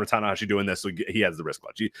this to counter Tanahashi doing this, so he has the wrist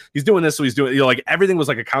clutch. He's doing this, so he's doing, like everything was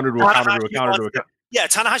like a counter to a counter to a counter to a counter. Yeah,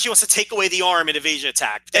 Tanahashi wants to take away the arm in Evasion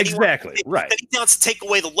Attack. Exactly, right. Then he wants to take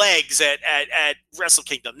away the legs at Wrestle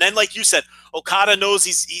Kingdom. Then, like you said, Okada knows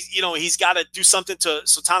he's got to do something so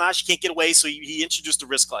Tanahashi can't get away, so he introduced the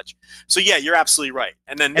wrist clutch. So yeah, you're absolutely right.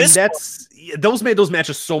 And then those made those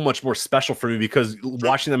matches so much more special for me because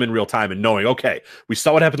watching them in real time and knowing, okay, we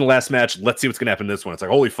saw what happened in the last match. Let's see what's going to happen in this one. It's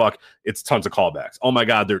like, holy fuck, it's tons of callbacks. Oh my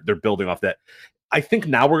God, they're building off that. I think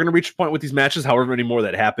now we're going to reach a point with these matches, however many more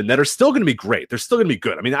that happen, that are still going to be great. They're still going to be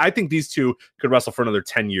good. I mean, I think these two could wrestle for another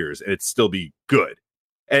 10 years and it'd still be good.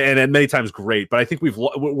 And many times great. But I think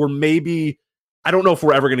we're maybe, I don't know if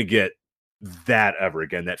we're ever going to get that ever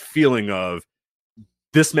again, that feeling of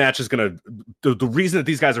this match is going to, the reason that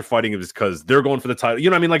these guys are fighting is because they're going for the title. You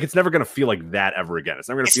know what I mean? Like, it's never going to feel like that ever again. It's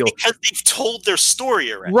never going to feel because they've told their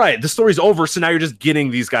story already. Right. The story's over. So now you're just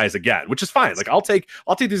getting these guys again, which is fine. Like, I'll take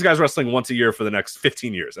these guys wrestling once a year for the next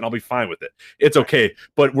 15 years and I'll be fine with it. It's okay.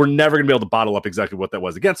 But we're never going to be able to bottle up exactly what that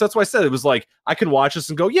was again. So that's why I said it was like, I can watch this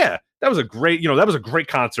and go, yeah, that was a great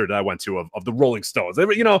concert that I went to of the Rolling Stones.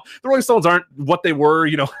 The Rolling Stones aren't what they were,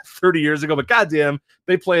 30 years ago, but goddamn,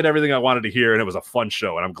 they played everything I wanted to hear and it was a fun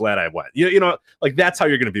show and I'm glad I went. Like that's how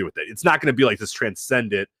you're going to be with it. It's not going to be like this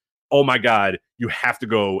transcendent, oh my God, you have to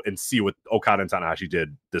go and see what Okada and Tanahashi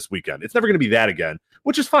did this weekend. It's never going to be that again,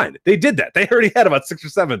 which is fine. They did that. They already had about 6 or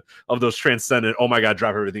 7 of those transcendent, oh my God,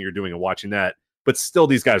 drop everything you're doing and watching that. But still,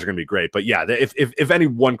 these guys are going to be great. But yeah, if any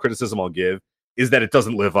one criticism I'll give is that it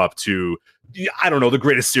doesn't live up to, I don't know, the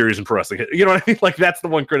greatest series in pro wrestling. You know what I mean? Like that's the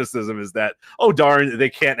one criticism is that, oh darn, they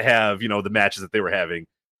can't have, the matches that they were having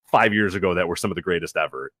 5 years ago that were some of the greatest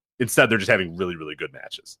ever. Instead, they're just having really, really good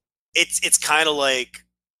matches. It's kind of like,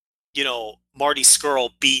 Marty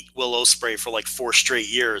Scurll beat Will Ospreay for like 4 straight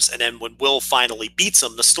years. And then when Will finally beats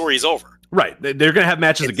him, the story's over. Right. They're going to have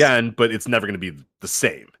matches again, but it's never going to be the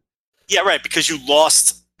same. Yeah, right. Because you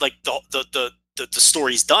lost, like, the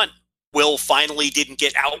story's done. Will finally didn't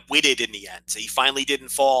get outwitted in the end. So he finally didn't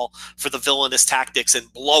fall for the villainous tactics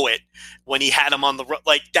and blow it when he had him on the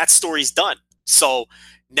like that story's done. So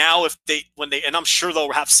now and I'm sure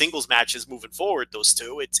they'll have singles matches moving forward, those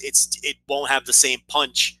two, it won't have the same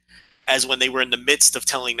punch as when they were in the midst of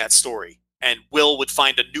telling that story. And Will would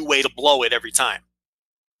find a new way to blow it every time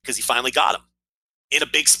because he finally got him in a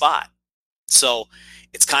big spot. So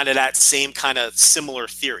it's kind of that same kind of similar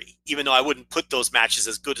theory, even though I wouldn't put those matches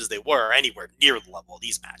as good as they were anywhere near the level of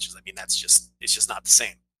these matches. I mean, it's just not the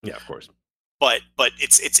same. Yeah, of course. But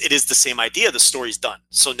it is the same idea. The story's done.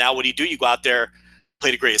 So now what do? You go out there,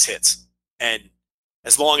 play the greatest hits. And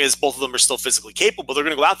as long as both of them are still physically capable, they're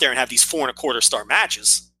going to go out there and have these 4.25-star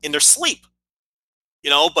matches in their sleep.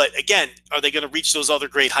 But again, are they going to reach those other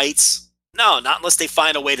great heights? No, not unless they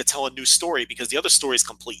find a way to tell a new story because the other story is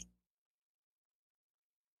complete.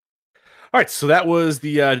 All right, so that was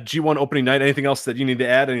the G1 opening night. Anything else that you need to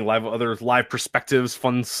add? Any other live perspectives,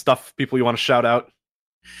 fun stuff, people you want to shout out?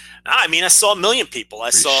 I mean, I saw a million people. I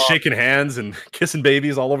saw shaking hands and kissing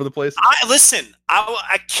babies all over the place.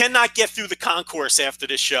 I cannot get through the concourse after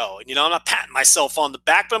this show. And, I'm not patting myself on the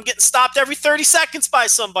back, but I'm getting stopped every 30 seconds by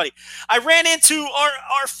somebody. I ran into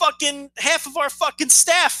our fucking half of our fucking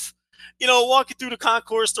staff. Walking through the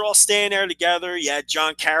concourse, they're all staying there together. You had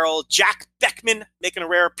John Carroll, Jack Beckman making a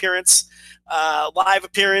rare appearance, live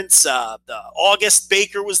appearance. August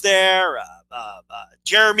Baker was there.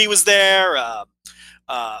 Jeremy was there.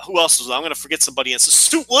 Who else was there? I'm going to forget somebody. And so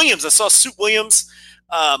Suit Williams. I saw Suit Williams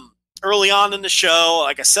early on in the show.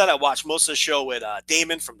 Like I said, I watched most of the show with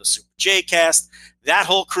Damon from the Super J Cast. That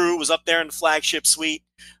whole crew was up there in the Flagship suite.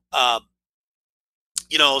 I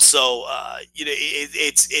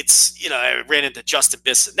ran into Justin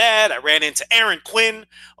Bissonette. I ran into Aaron Quinn.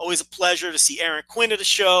 Always a pleasure to see Aaron Quinn at the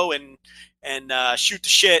show and shoot the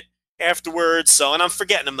shit afterwards. So, and I'm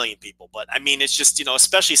forgetting a million people, but I mean, it's just,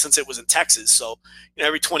 especially since it was in Texas. So,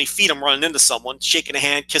 every 20 feet I'm running into someone, shaking a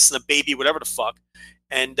hand, kissing a baby, whatever the fuck.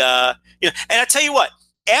 And, and I tell you what,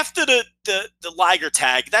 after the Liger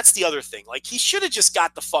tag, that's the other thing. Like, he should have just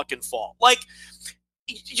got the fucking fall. Like,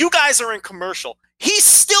 you guys are in commercial. He's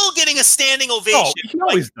still getting a standing ovation. Oh, he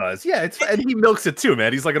always does. Yeah, and he milks it too,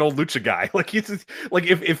 man. He's like an old lucha guy. Like he's just, like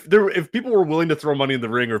if people were willing to throw money in the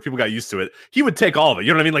ring or if people got used to it, he would take all of it.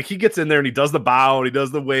 You know what I mean? Like he gets in there and he does the bow and he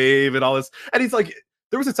does the wave and all this, and he's like,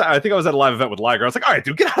 There was a time I think I was at a live event with Liger. I was like, "All right,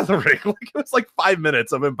 dude, get out of the ring!" Like it was like 5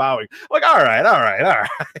 minutes of him bowing. Like, all right,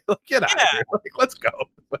 like, get out of here. Like, let's go.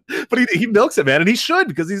 But he milks it, man, and he should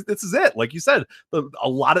because this is it. Like you said, a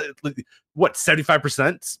lot of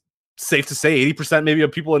 75%. Safe to say 80% maybe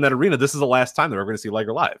of people in that arena, this is the last time they're ever going to see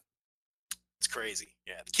Liger live. It's crazy.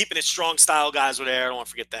 Yeah. Keeping It Strong style guys were there. I don't want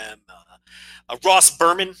to forget them. Ross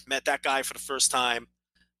Berman, met that guy for the first time.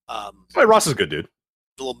 Ross is a good dude.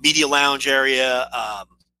 The little media lounge area.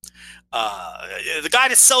 The guy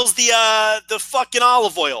that sells the fucking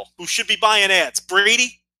olive oil who should be buying ads.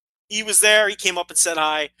 Brady. He was there. He came up and said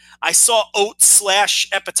hi. I saw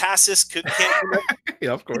Oat/Epitasis.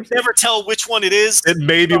 Yeah, of course. Never tell which one it is. It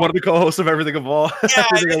may be one of the co-hosts of Everything Evolved. Yeah,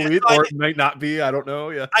 Everything Elite, or it might not be. I don't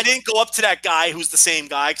know. Yeah. I didn't go up to that guy who's the same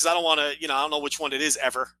guy because I don't want to, I don't know which one it is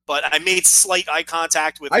ever. But I made slight eye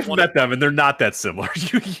contact with. I've met them, and they're not that similar.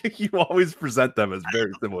 You always present them as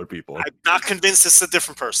very similar people. I'm not convinced it's a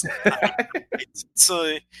different person.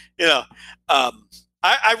 So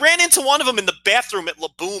I ran into one of them in the bathroom at La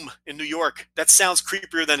Boom in New York. That sounds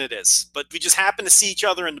creepier than it is. But we just happened to see each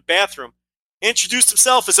other in the bathroom. He introduced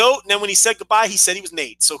himself as Oat, and then when he said goodbye, he said he was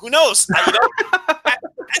Nate. So who knows?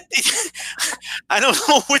 I don't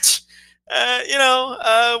know which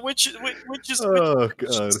is which. So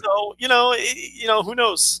who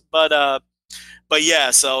knows? But yeah.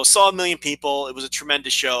 So saw 1 million people. It was a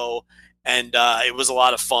tremendous show, and it was a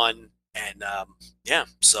lot of fun. And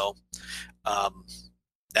so.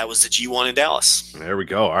 That was the G1 in Dallas. There we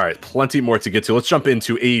go. All right. Plenty more to get to. Let's jump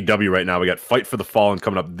into AEW right now. We got Fight for the Fallen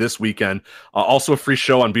coming up this weekend. Also a free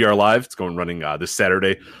show on BR Live. It's running this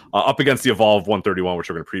Saturday up against the Evolve 131, which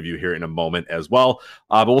we're going to preview here in a moment as well.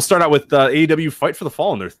 But we'll start out with AEW Fight for the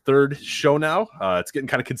Fallen, their third show now. It's getting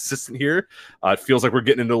kind of consistent here. It feels like we're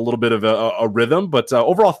getting into a little bit of a rhythm. But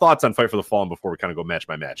overall thoughts on Fight for the Fallen before we kind of go match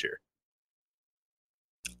by match here.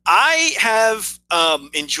 I have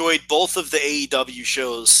enjoyed both of the AEW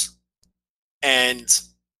shows, and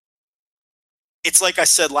it's like I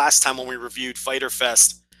said last time when we reviewed Fyter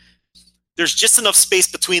Fest, there's just enough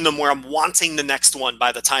space between them where I'm wanting the next one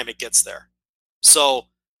by the time it gets there. So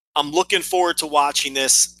I'm looking forward to watching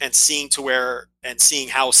this and seeing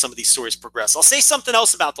how some of these stories progress. I'll say something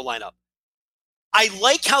else about the lineup. I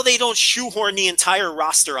like how they don't shoehorn the entire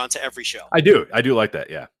roster onto every show. I do like that,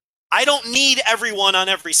 yeah. I don't need everyone on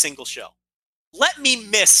every single show. Let me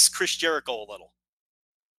miss Chris Jericho a little.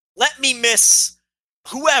 Let me miss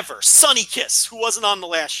whoever, Sonny Kiss, who wasn't on the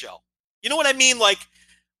last show. You know what I mean? Like,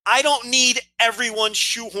 I don't need everyone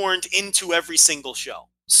shoehorned into every single show.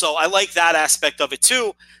 So I like that aspect of it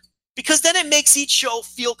too, because then it makes each show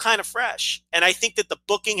feel kind of fresh. And I think that the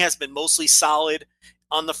booking has been mostly solid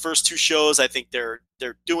on the first two shows. I think they're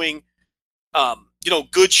doing,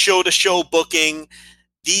 good show-to-show booking.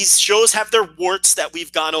 These shows have their warts that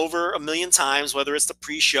we've gone over 1 million times, whether it's the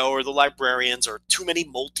pre-show or the librarians or too many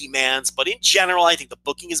multi-mans. But in general, I think the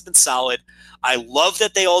booking has been solid. I love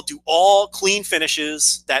that they all do all clean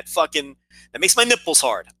finishes. That makes my nipples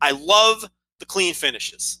hard. I love the clean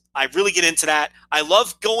finishes. I really get into that. I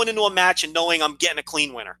love going into a match and knowing I'm getting a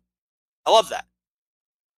clean winner. I love that.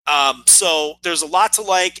 So there's a lot to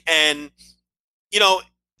like, and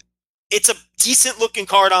it's a decent looking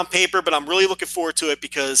card on paper, but I'm really looking forward to it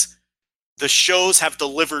because the shows have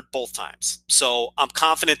delivered both times. So I'm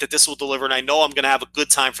confident that this will deliver, and I know I'm going to have a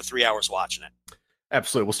good time for 3 hours watching it.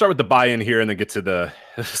 Absolutely. We'll start with the buy-in here and then get to the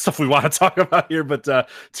stuff we want to talk about here. But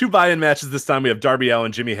 2 buy-in matches this time. We have Darby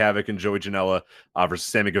Allin, Jimmy Havoc, and Joey Janela versus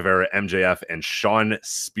Sammy Guevara, MJF, and Shawn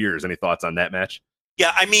Spears. Any thoughts on that match?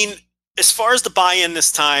 Yeah, I mean, as far as the buy-in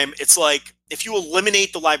this time, it's like if you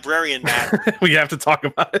eliminate the librarian match, we have to talk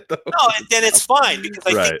about it, though. No, then it's fine because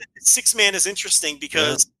I think that 6-man is interesting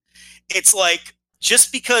because it's like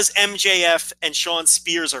just because MJF and Shawn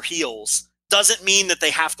Spears are heels doesn't mean that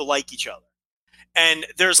they have to like each other. And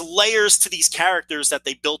there's layers to these characters that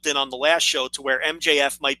they built in on the last show to where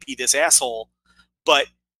MJF might be this asshole, but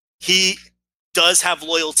he does have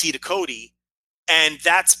loyalty to Cody. And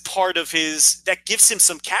that's part of that gives him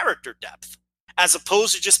some character depth, as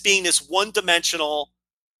opposed to just being this one-dimensional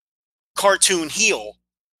cartoon heel.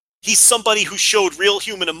 He's somebody who showed real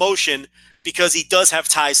human emotion because he does have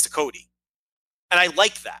ties to Cody. And I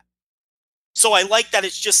like that. So I like that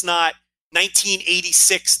it's just not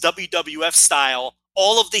 1986 WWF style.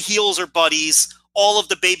 All of the heels are buddies. All of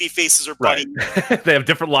the baby faces are buddies. Right. They have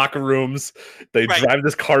different locker rooms. They drive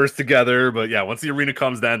this cars together. But yeah, once the arena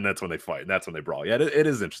comes, that's when they fight. And that's when they brawl. Yeah, it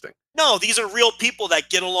is interesting. No, these are real people that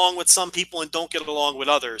get along with some people and don't get along with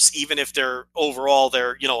others, even if they're overall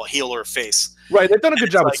a heel or a face. Right, they've done a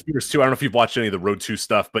good job with like, Spears too. I don't know if you've watched any of the Road 2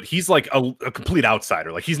 stuff, but he's like a complete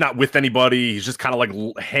outsider. Like he's not with anybody. He's just kind of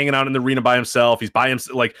like hanging out in the arena by himself. He's by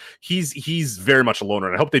himself. Like he's very much a loner.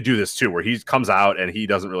 And I hope they do this too, where he comes out and he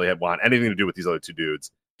doesn't really want anything to do with these other two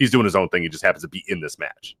dudes. He's doing his own thing. He just happens to be in this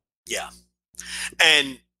match. Yeah,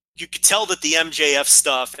 and you could tell that the MJF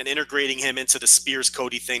stuff and integrating him into the Spears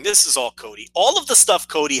Cody thing. This is all Cody. All of the stuff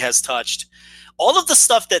Cody has touched, all of the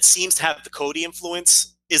stuff that seems to have the Cody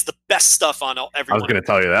influence, is the best stuff on everyone. I was going to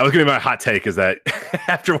tell you that. That was going to be my hot take, is that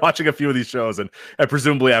after watching a few of these shows and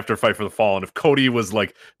presumably after Fight for the Fallen, if Cody was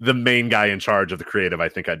like the main guy in charge of the creative, I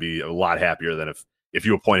think I'd be a lot happier than if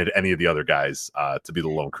you appointed any of the other guys to be the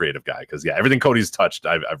lone creative guy. Because yeah, everything Cody's touched,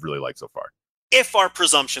 I've really liked so far. If our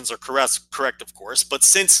presumptions are correct, of course, but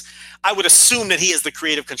since I would assume that he has the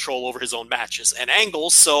creative control over his own matches and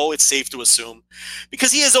angles, so it's safe to assume,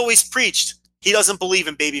 because he has always preached he doesn't believe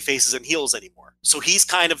in baby faces and heels anymore. So he's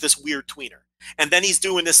kind of this weird tweener. And then he's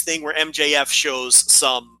doing this thing where MJF shows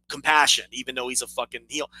some compassion, even though he's a fucking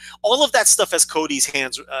heel. All of that stuff has Cody's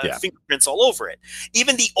fingerprints all over it.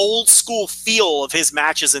 Even the old school feel of his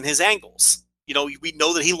matches and his angles. You know, we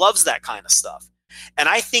know that he loves that kind of stuff. And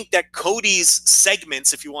I think that Cody's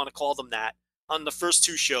segments, if you want to call them that, on the first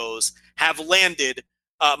two shows have landed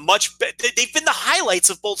much better. They've been the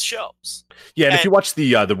highlights of both shows. Yeah, and if you watch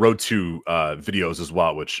the Road 2 videos as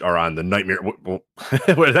well, which are on the Nightmare,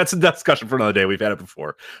 that's a discussion for another day. We've had it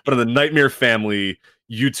before, but on the Nightmare Family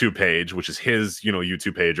YouTube page, which is his,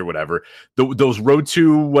 YouTube page or whatever, those Road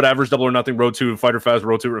 2 whatever's, Double or Nothing, Road 2 Fighter Fest,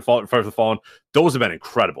 Road 2 Fight for the Fallen, those have been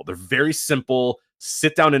incredible. They're very simple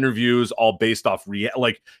sit-down interviews, all based off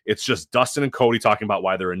like it's just Dustin and Cody talking about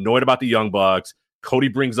why they're annoyed about the Young Bucks. Cody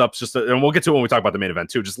brings up and we'll get to it when we talk about the main event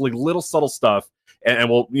too, just like little subtle stuff. And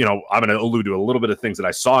we'll, I'm going to allude to a little bit of things that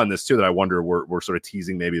I saw in this too, that I wonder we're sort of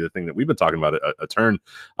teasing maybe the thing that we've been talking about, a turn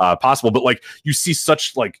possible. But like you see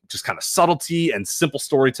such like just kind of subtlety and simple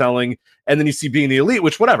storytelling. And then you see Being the Elite,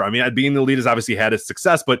 which whatever. I mean, Being the Elite has obviously had its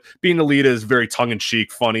success, but Being the Elite is very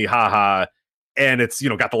tongue-in-cheek, funny, haha. And it's,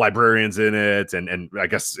 got the librarians in it. And I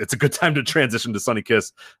guess it's a good time to transition to Sonny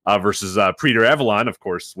Kiss versus Peter Avalon, of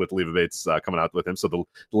course, with Leva Bates coming out with him. So the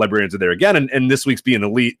librarians are there again. And this week's Being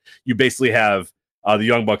Elite, you basically have the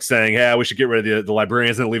Young Bucks saying, hey, we should get rid of the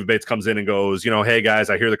librarians. And Leva Bates comes in and goes, hey, guys,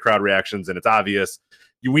 I hear the crowd reactions and it's obvious.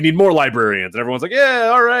 We need more librarians. And everyone's like,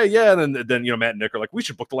 yeah, all right, yeah. And then Matt and Nick are like, we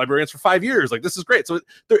should book the librarians for 5 years. Like, this is great. So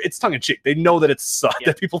it's tongue-in-cheek. They know that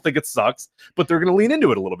that people think it sucks, but they're going to lean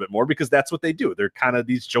into it a little bit more because that's what they do. They're kind of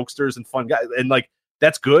these jokesters and fun guys. And, like,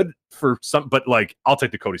 that's good for some, but, like, I'll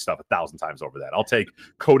take the Cody stuff 1,000 times over that. I'll take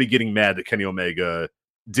Cody getting mad that Kenny Omega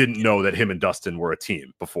didn't know that him and Dustin were a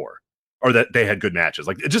team before, or that they had good matches.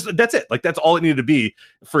 Like, that's it. Like, that's all it needed to be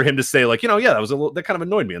for him to say, like, that kind of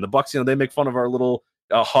annoyed me. And the Bucks, they make fun of our little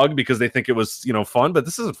hug because they think it was, fun, but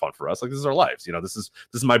this isn't fun for us. Like, this is our lives. This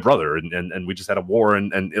is my brother, and we just had a war,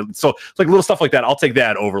 and so like little stuff like that. I'll take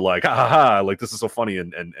that over like, ha ha ha, like this is so funny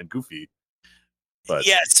and goofy. But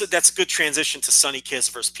yeah, so that's a good transition to Sonny Kiss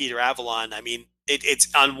versus Peter Avalon. I mean,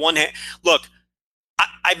 it's on one hand. Look,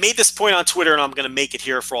 I made this point on Twitter, and I'm going to make it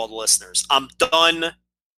here for all the listeners. I'm done,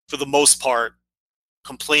 for the most part,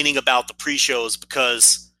 complaining about the pre-shows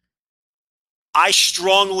because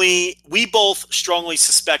we both strongly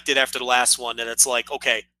suspected after the last one that it's like,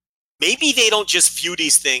 okay, maybe they don't just view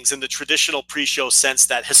these things in the traditional pre-show sense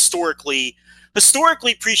that historically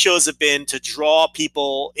pre-shows have been to draw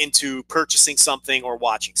people into purchasing something or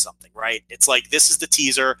watching something, right? It's like, this is the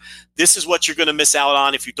teaser. This is what you're going to miss out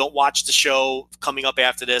on if you don't watch the show coming up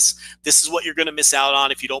after this. This is what you're going to miss out on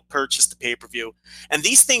if you don't purchase the pay-per-view. And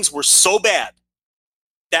these things were so bad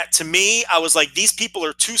that to me, I was like, these people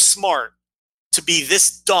are too smart to be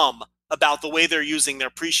this dumb about the way they're using their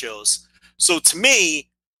pre-shows. So to me,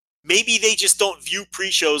 maybe they just don't view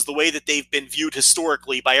pre-shows the way that they've been viewed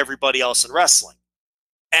historically by everybody else in wrestling.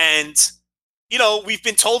 And, we've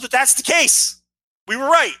been told that that's the case. We were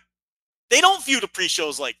right. They don't view the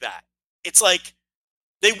pre-shows like that. It's like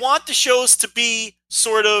they want the shows to be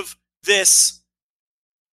sort of this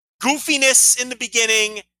goofiness in the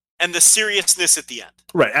beginning and the seriousness at the end.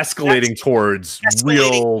 Right, escalating towards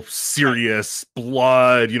real serious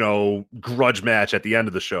blood, grudge match at the end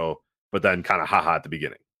of the show, but then kind of haha at the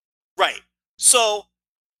beginning. Right. So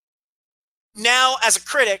now, as a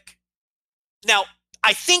critic,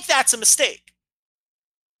 I think that's a mistake.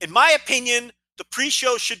 In my opinion, the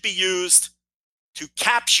pre-show should be used to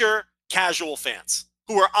capture casual fans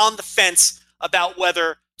who are on the fence about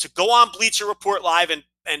whether to go on Bleacher Report Live and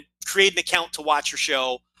create an account to watch your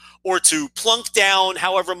show, or to plunk down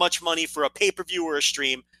however much money for a pay-per-view or a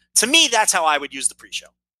stream. To me, that's how I would use the pre-show.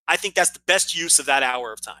 I think that's the best use of that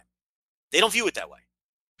hour of time. They don't view it that way.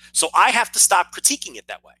 So I have to stop critiquing it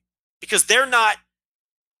that way because they're not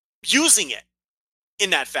using it in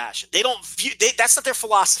that fashion. They don't view that's not their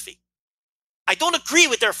philosophy. I don't agree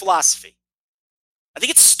with their philosophy. I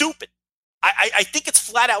think it's stupid. I think it's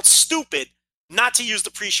flat out stupid not to use the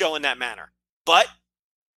pre-show in that manner. But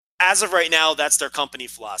as of right now, that's their company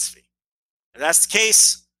philosophy. If that's the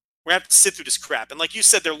case, we're going to have to sit through this crap. And like you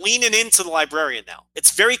said, they're leaning into the librarian now.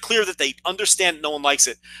 It's very clear that they understand no one likes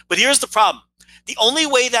it. But here's the problem. The only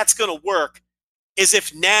way that's going to work is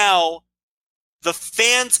if now the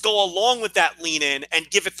fans go along with that lean in and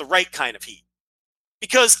give it the right kind of heat.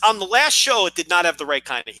 Because on the last show, it did not have the right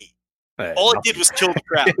kind of heat. All it did was kill the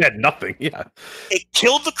crowd. It had nothing, yeah. It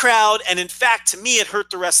killed the crowd, and in fact, to me, it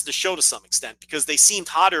hurt the rest of the show to some extent because they seemed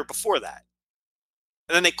hotter before that.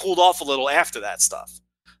 And then they cooled off a little after that stuff.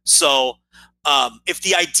 So if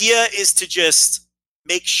the idea is to just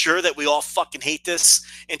make sure that we all fucking hate this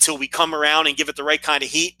until we come around and give it the right kind of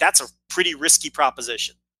heat, that's a pretty risky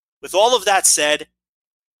proposition. With all of that said,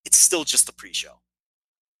 it's still just the pre-show.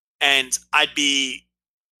 And I'd be,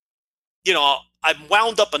 I'm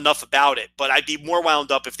wound up enough about it, but I'd be more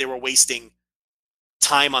wound up if they were wasting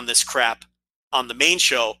time on this crap on the main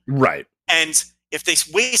show. Right. And if they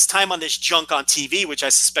waste time on this junk on TV, which I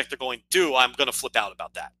suspect they're going to do, I'm going to flip out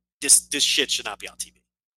about that. This shit should not be on TV.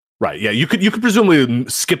 Right. Yeah. You could presumably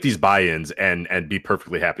skip these buy-ins and be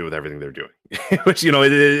perfectly happy with everything they're doing, which,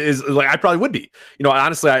 it is like, I probably would be,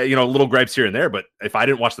 honestly, little gripes here and there, but if I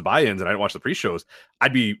didn't watch the buy-ins and I didn't watch the pre-shows,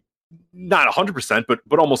 I'd be not 100%,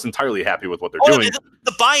 but almost entirely happy with what they're doing.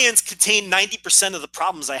 The buy-ins contain 90% of the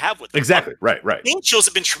problems I have with them. Exactly. Right. Main shows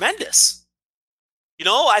have been tremendous.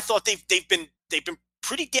 I thought they've been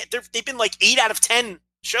pretty good. They've been like 8 out of 10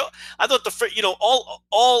 show. I thought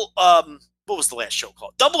what was the last show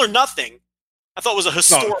called? Double or Nothing. I thought it was a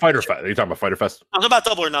historical Fighter Fest. Are you talking about Fighter Fest? I'm talking about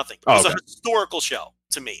Double or Nothing. It was a historical show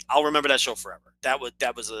to me. I'll remember that show forever.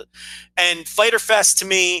 And Fighter Fest to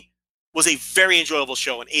me was a very enjoyable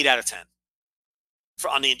show, an 8 out of 10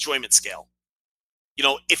 on the enjoyment scale.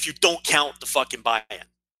 If you don't count the fucking buy-in.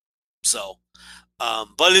 So,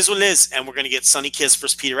 but it is what it is, and we're going to get Sonny Kiss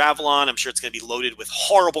versus Peter Avalon. I'm sure it's going to be loaded with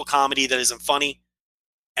horrible comedy that isn't funny.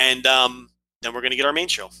 And then we're going to get our main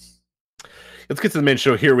show. Let's get to the main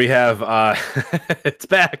show here. We have, it's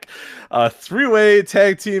back, a 3-way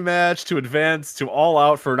tag team match to advance to All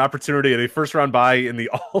Out for an opportunity at a first-round bye in the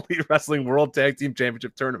All Elite Wrestling World Tag Team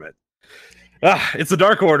Championship Tournament. It's the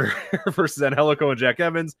Dark Order versus Angelico and Jack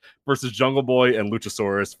Evans versus Jungle Boy and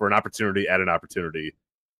Luchasaurus for an opportunity for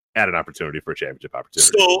a championship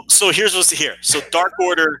opportunity. So here's what's here. So Dark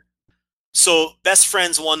Order, so Best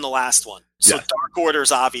Friends won the last one. So yeah. Dark Order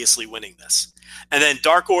is obviously winning this. And then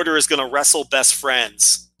Dark Order is going to wrestle Best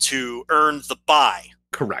Friends to earn the bye.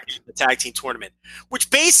 Correct. The tag team tournament, which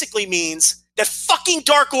basically means that fucking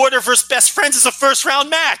Dark Order versus Best Friends is a first round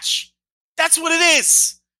match. That's what it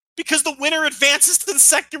is. Because the winner advances to the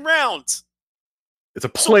second round. It's a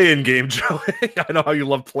play-in game, Joey. I know how you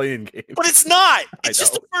love play-in games. But it's not. It's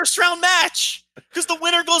just a first round match. Because the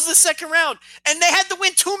winner goes to the second round. And they had to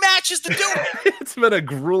win 2 matches to do it. It's been a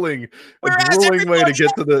grueling way to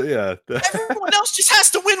get to the... Everyone else just has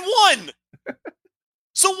to win 1.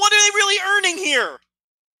 So what are they really earning here?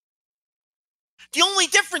 The only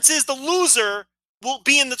difference is the loser will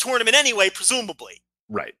be in the tournament anyway, presumably.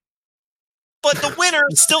 Right. But the winner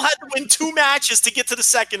still had to win 2 matches to get to the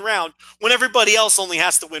second round when everybody else only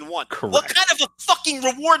has to win 1. Correct. What kind of a fucking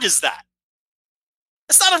reward is that?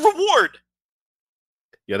 It's not a reward.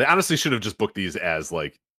 Yeah, they honestly should have just booked these as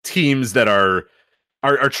like teams that are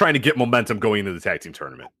trying to get momentum going into the tag team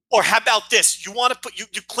tournament. Or how about this? You want to put you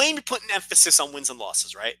claim you're putting emphasis on wins and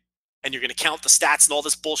losses, right? And you're going to count the stats and all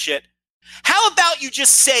this bullshit. How about you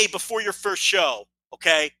just say before your first show,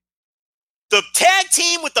 okay? The tag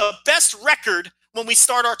team with the best record when we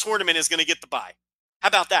start our tournament is going to get the bye. How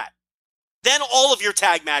about that? Then all of your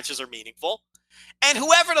tag matches are meaningful. And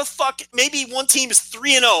whoever the fuck, maybe one team is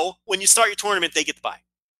 3-0 when you start your tournament, they get the bye.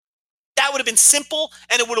 That would have been simple,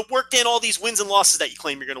 and it would have worked in all these wins and losses that you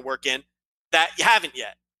claim you're going to work in that you haven't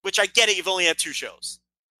yet, which I get it. You've only had 2 shows.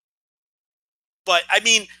 But, I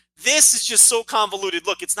mean, this is just so convoluted.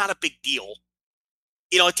 Look, it's not a big deal.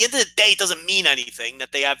 At the end of the day, it doesn't mean anything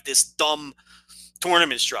that they have this dumb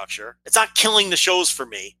tournament structure. It's not killing the shows for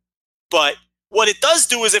me. But what it does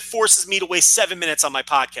do is it forces me to waste 7 minutes on my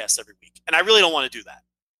podcast every week. And I really don't want to do that.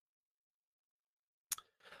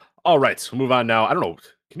 All right, so we'll move on now. I don't know.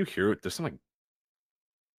 Can you hear it? There's something.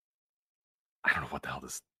 I don't know what the hell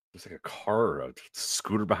this There's like a car or a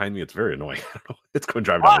scooter behind me. It's very annoying. I don't know. It's going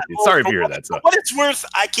driving down the street. Sorry if you hear that. For what it's worth,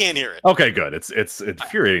 I can't hear it. Okay, good. It's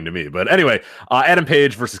infuriating to me. But anyway, Adam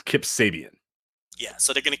Page versus Kip Sabian. Yeah,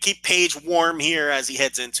 so they're going to keep Page warm here as he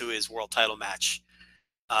heads into his world title match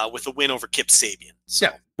with a win over Kip Sabian. So.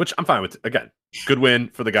 Yeah, which I'm fine with. Again, good win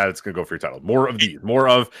for the guy that's going to go for your title. More of these. More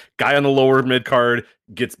of guy on the lower mid card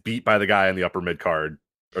gets beat by the guy on the upper mid card.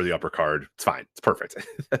 Or the upper card. It's fine. It's perfect.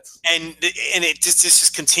 And it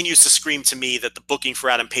just continues to scream to me that the booking for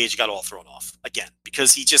Adam Page got all thrown off again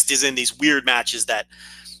because he just is in these weird matches that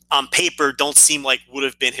on paper don't seem like would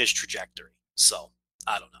have been his trajectory. So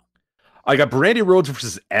I don't know. I got Brandy Rhodes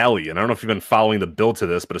versus Allie, and I don't know if you've been following the build to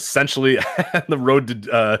this, but essentially the road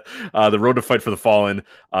to Fight for the Fallen,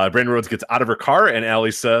 Brandy Rhodes gets out of her car, and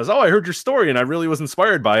Allie says, "Oh, I heard your story, and I really was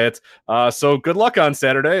inspired by it. So good luck on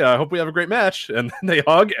Saturday. I hope we have a great match." And they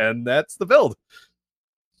hug, and that's the build.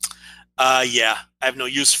 Yeah, I have no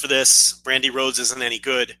use for this. Brandy Rhodes isn't any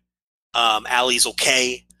good. Allie's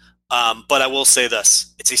okay. But I will say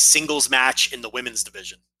this. It's a singles match in the women's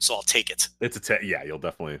division, so I'll take it. Yeah, you'll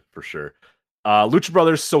definitely, for sure. Lucha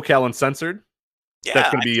Brothers, SoCal Uncensored. Yeah,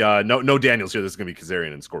 that's going to be no Daniels here. This is going to be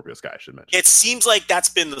Kazarian and Scorpio Sky, I should mention. It seems like that's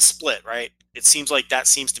been the split, right? It seems like that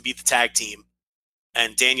seems to be the tag team,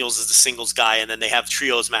 and Daniels is the singles guy, and then they have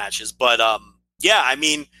trios matches. But, yeah, I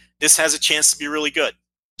mean, this has a chance to be really good.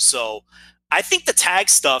 So I think the tag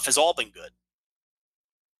stuff has all been good.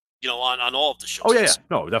 You know, on all of the shows. Oh yeah.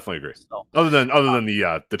 No, definitely agree. So, other than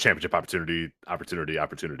the championship opportunities.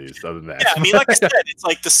 Other than that, yeah. I mean, like I said, it's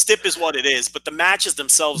like the stip is what it is, but the matches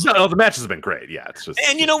themselves. No, the matches have been great. Yeah, it's just.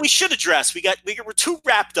 And you know, we should address we're too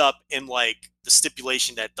wrapped up in like the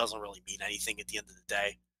stipulation that doesn't really mean anything at the end of the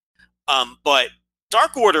day. But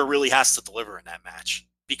Dark Order really has to deliver in that match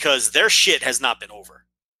because their shit has not been over.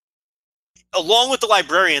 Along with the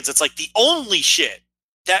Librarians, it's like the only shit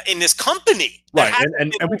that in this company. Right,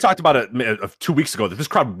 and we talked about it 2 weeks ago that this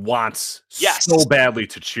crowd wants so badly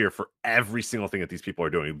to cheer for every single thing that these people are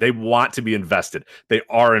doing. They want to be invested. They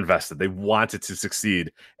are invested. They want it to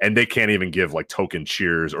succeed, and they can't even give like token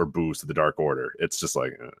cheers or boos to the Dark Order. It's just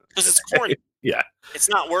like because it's corny. Yeah, it's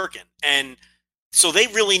not working, and so they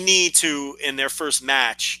really need to in their first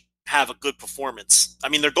match have a good performance. I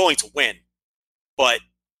mean, they're going to win, but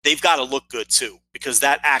they've got to look good too because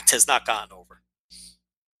that act has not gotten over.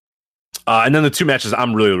 And then the two matches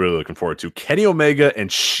I'm really, really looking forward to: Kenny Omega and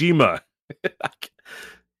Shima.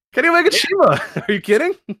 Kenny Omega and Shima. Are you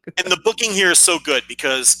kidding? And the booking here is so good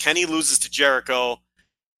because Kenny loses to Jericho,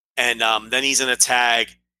 and then he's in a tag,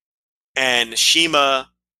 and Shima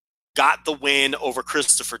got the win over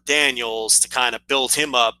Christopher Daniels to kind of build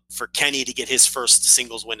him up for Kenny to get his first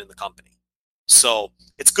singles win in the company. So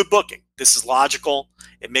it's good booking. This is logical.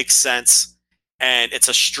 It makes sense. And it's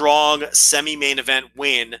a strong semi-main event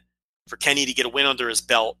win for Kenny to get a win under his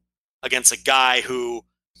belt against a guy who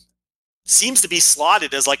seems to be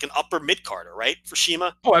slotted as like an upper mid-carder, right, for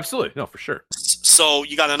Shima? Oh, absolutely. No, for sure. So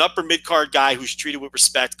you got an upper mid-card guy who's treated with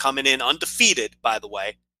respect, coming in undefeated, by the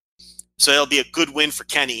way. So it'll be a good win for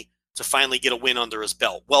Kenny to finally get a win under his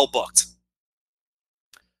belt. Well booked.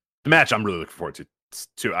 The match I'm really looking forward to.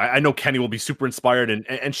 Too. I know Kenny will be super inspired,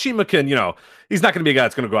 and Shima can, you know, he's not going to be a guy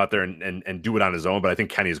that's going to go out there and do it on his own, but I think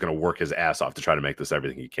Kenny is going to work his ass off to try to make this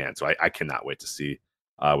everything he can. So I cannot wait to see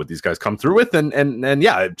what these guys come through with. And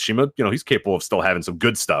yeah, Shima, you know, he's capable of still having some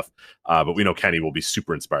good stuff, but we know Kenny will be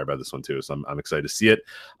super inspired by this one too. So I'm excited to see it.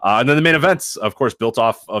 And then the main events, of course, built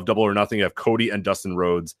off of Double or Nothing. You have Cody and Dustin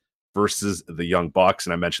Rhodes versus the Young Bucks.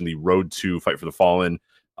 And I mentioned the Road to Fight for the Fallen,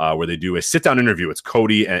 where they do a sit-down interview. It's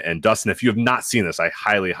Cody and Dustin. If you have not seen this, I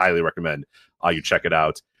highly, highly recommend you check it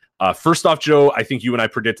out. First off, Joe, I think you and I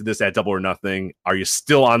predicted this at Double or Nothing. Are you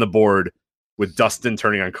still on the board with Dustin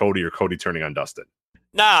turning on Cody or Cody turning on Dustin?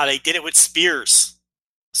 Nah, they did it with Spears.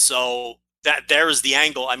 So there is the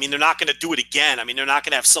angle. I mean, they're not going to do it again. I mean, they're not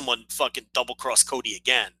going to have someone fucking double-cross Cody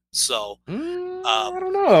again. So I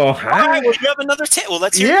don't know. All right, well, you have another well,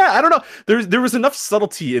 let's hear it. I don't know. There was enough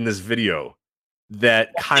subtlety in this video that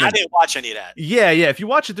kind of. I didn't watch any of that. Yeah. If you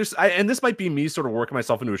watch it, and this might be me sort of working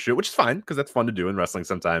myself into a shoot, which is fine because that's fun to do in wrestling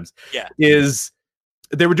sometimes. Yeah. Is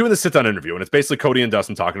they were doing the sit-down interview, and it's basically Cody and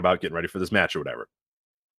Dustin talking about getting ready for this match or whatever.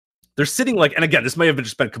 They're sitting like, and again, this may have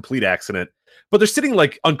just been a complete accident, but they're sitting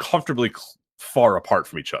like uncomfortably far apart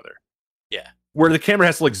from each other. Yeah. Where the camera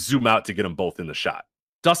has to like zoom out to get them both in the shot.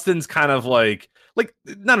 Dustin's kind of like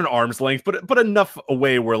not an arm's length, but enough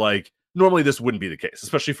away where like normally this wouldn't be the case,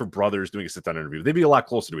 especially for brothers doing a sit-down interview. They'd be a lot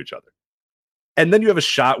closer to each other. And then you have a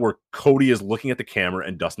shot where Cody is looking at the camera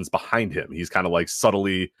and Dustin's behind him. He's kind of like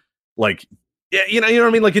subtly like, yeah, you know what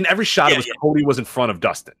I mean? Like in every shot, Cody was in front of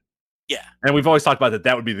Dustin. Yeah. And we've always talked about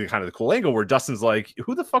that would be the kind of the cool angle where Dustin's like,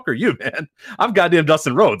 who the fuck are you, man? I'm goddamn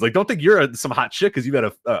Dustin Rhodes. Like, don't think you're some hot shit because you've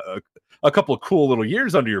had a couple of cool little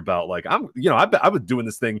years under your belt. Like, I was doing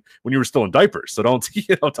this thing when you were still in diapers. So don't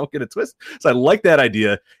get it twisted. So I like that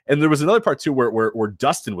idea. And there was another part too where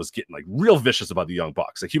Dustin was getting like real vicious about the Young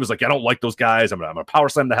Bucks. Like he was like, I don't like those guys. I'm gonna power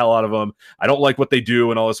slam the hell out of them. I don't like what they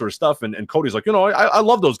do and all this sort of stuff. And Cody's like, I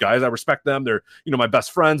love those guys. I respect them. They're, my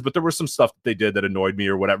best friends, but there was some stuff that they did that annoyed me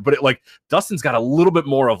or whatever. But it like Dustin's got a little bit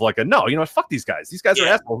more of like a no, fuck these guys. These guys are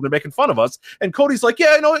assholes and they're making fun of us. And Cody's like,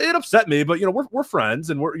 yeah, it upset me, but we're friends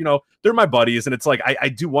and we're, they're my buddies. And it's like, I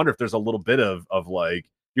do wonder if there's a little bit of like,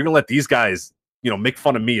 you're gonna let these guys, make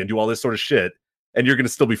fun of me and do all this sort of shit, and you're gonna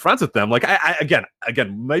still be friends with them. Like I again,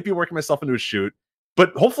 might be working myself into a shoot,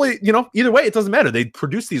 but hopefully, either way, it doesn't matter. They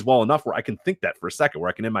produce these well enough where I can think that for a second, where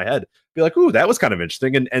I can in my head be like, ooh, that was kind of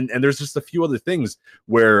interesting. And there's just a few other things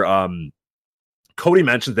where Cody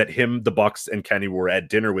mentioned that him, the Bucks, and Kenny were at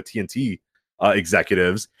dinner with TNT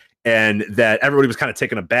executives, and that everybody was kind of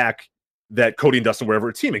taken aback that Cody and Dustin were ever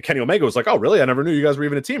a team. And Kenny Omega was like, oh, really? I never knew you guys were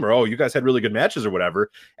even a team, or, oh, you guys had really good matches or whatever.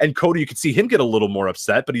 And Cody, you could see him get a little more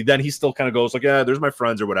upset, but he still kind of goes like, yeah, there's my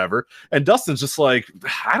friends or whatever. And Dustin's just like,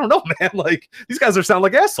 I don't know, man. Like, these guys sound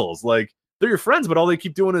like assholes. Like, they're your friends, but all they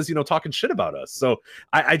keep doing is, talking shit about us. So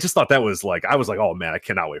I just thought that was like, I was like, oh man, I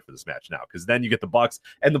cannot wait for this match now. Cause then you get the Bucks,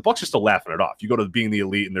 and the Bucks are still laughing it off. You go to being the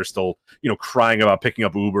Elite and they're still, crying about picking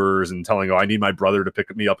up Ubers and telling, oh, I need my brother to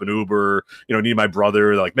pick me up an Uber, need my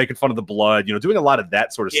brother, like making fun of the blood, doing a lot of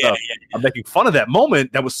that sort of stuff. I'm making fun of that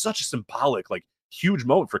moment. That was such a symbolic, like, huge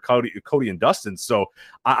moment for Cody and Dustin. So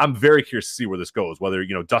I'm very curious to see where this goes, whether,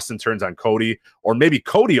 Dustin turns on Cody, or maybe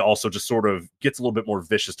Cody also just sort of gets a little bit more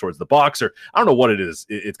vicious towards the Bucks, or I don't know what it's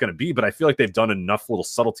going to be, but I feel like they've done enough little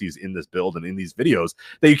subtleties in this build and in these videos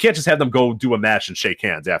that you can't just have them go do a match and shake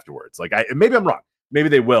hands afterwards. Like, maybe I'm wrong. Maybe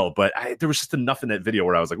they will, but there was just enough in that video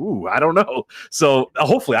where I was like, ooh, I don't know. So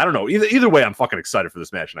hopefully, I don't know. Either way, I'm fucking excited for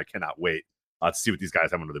this match, and I cannot wait to see what these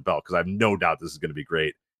guys have under the belt, because I have no doubt this is going to be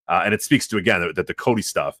great. And it speaks to, again, that the Cody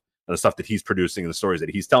stuff and the stuff that he's producing and the stories that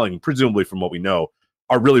he's telling, presumably from what we know,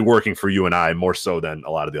 are really working for you and I more so than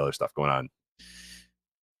a lot of the other stuff going on.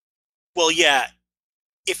 Well, yeah,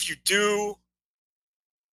 if you do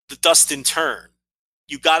the Dustin turn,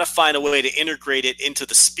 you got to find a way to integrate it into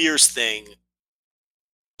the Spears thing.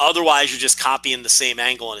 Otherwise, you're just copying the same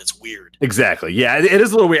angle, and it's weird. Exactly. Yeah, it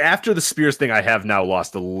is a little weird. After the Spears thing, I have now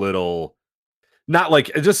lost a little... Not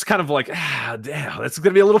like, just kind of like, damn, it's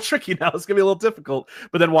going to be a little tricky now. It's going to be a little difficult.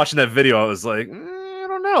 But then watching that video, I was like, I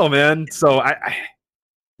don't know, man. So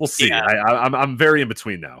we'll see. Yeah. I'm very in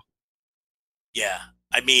between now. Yeah.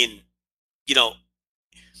 I mean,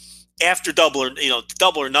 after double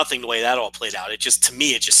or nothing, the way that all played out, to me,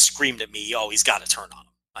 it just screamed at me, oh, he's got to turn on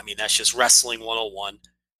him. I mean, that's just wrestling 101.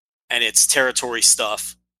 And it's territory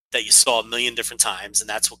stuff that you saw a million different times. And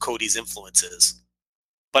that's what Cody's influence is.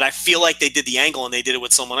 But I feel like they did the angle and they did it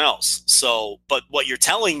with someone else. So, but what you're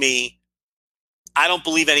telling me, I don't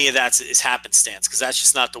believe any of that is happenstance, because that's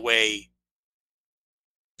just not the way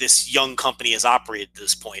this young company has operated at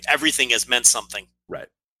this point. Everything has meant something. Right.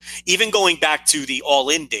 Even going back to the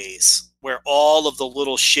All-In days, where all of the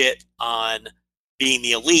little shit on being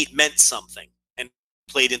the Elite meant something and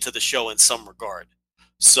played into the show in some regard.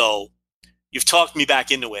 So you've talked me back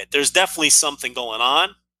into it. There's definitely something going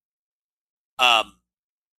on.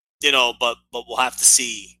 But we'll have to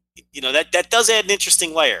see. That does add an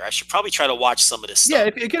interesting layer. I should probably try to watch some of this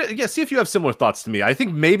stuff. Yeah, see if you have similar thoughts to me. I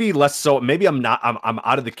think maybe less so. Maybe I'm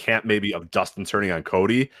out of the camp maybe of Dustin turning on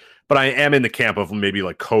Cody, but I am in the camp of maybe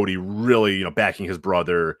like Cody really, backing his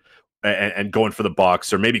brother and going for the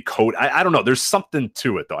Bucks, or maybe Cody. I don't know. There's something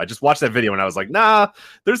to it though. I just watched that video and I was like, nah,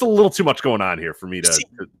 there's a little too much going on here for me to see.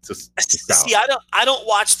 I don't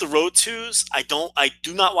watch the Road Twos. I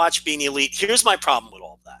do not watch Being the Elite. Here's my problem with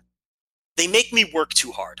all of that. They make me work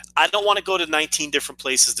too hard. I don't want to go to 19 different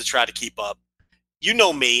places to try to keep up. You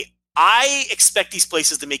know me. I expect these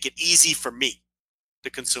places to make it easy for me, the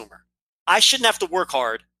consumer. I shouldn't have to work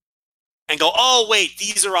hard and go, oh, wait,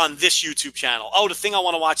 these are on this YouTube channel. Oh, the thing I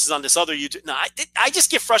want to watch is on this other YouTube. No, I just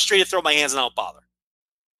get frustrated, throw my hands, and I don't bother.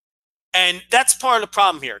 And that's part of the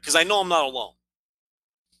problem here, because I know I'm not alone.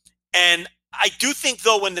 And I do think,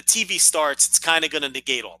 though, when the TV starts, it's kind of going to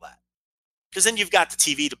negate all that. Because then you've got the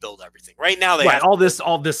TV to build everything. Right now, they have all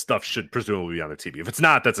this stuff should presumably be on the TV. If it's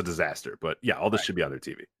not, that's a disaster. But yeah, all this should be on their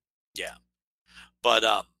TV. Yeah, but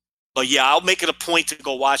yeah, I'll make it a point to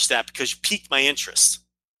go watch that, because you piqued my interest,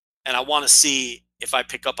 and I want to see if I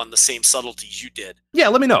pick up on the same subtleties you did. Yeah,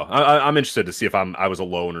 let me know. I'm interested to see if I was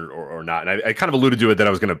alone or not. And I kind of alluded to it that I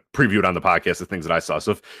was going to preview it on the podcast, the things that I saw.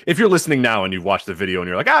 So if you're listening now and you've watched the video and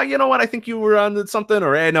you're like, you know what, I think you were on something,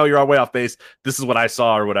 or hey, no, you're way off base, this is what I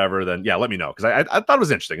saw or whatever, then yeah, let me know. Because I thought it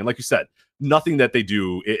was interesting. And like you said, nothing that they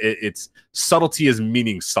do, it's subtlety is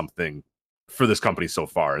meaning something for this company so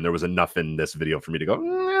far, and there was enough in this video for me to go,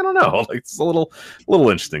 I don't know, like it's a little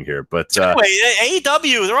interesting here. But anyway,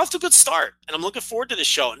 AEW, they're off to a good start, and I'm looking forward to this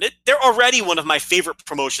show. And they're already one of my favorite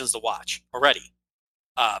promotions to watch already,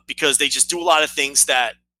 because they just do a lot of things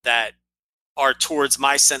that are towards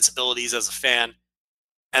my sensibilities as a fan,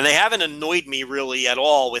 and they haven't annoyed me really at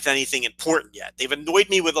all with anything important yet. They've annoyed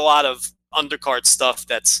me with a lot of undercard stuff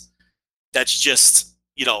that's just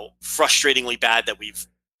frustratingly bad that we've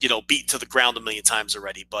beaten to the ground a million times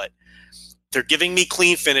already. But they're giving me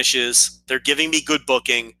clean finishes. They're giving me good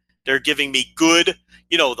booking. They're giving me good,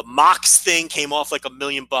 the Mox thing came off like $1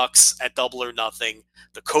 million at Double or Nothing.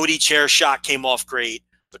 The Cody chair shot came off great.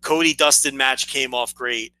 The Cody Dustin match came off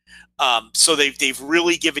great. So they've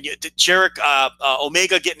really given you Jerick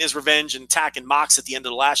Omega getting his revenge and attacking Mox at the end of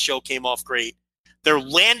the last show came off great. They're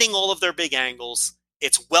landing all of their big angles.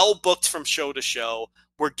 It's well booked from show to show.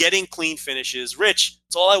 We're getting clean finishes. Rich,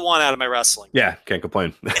 it's all I want out of my wrestling. Yeah, can't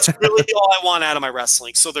complain. It's really all I want out of my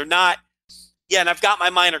wrestling. So they're not, and I've got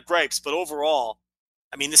my minor gripes, but overall,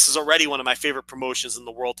 I mean, this is already one of my favorite promotions in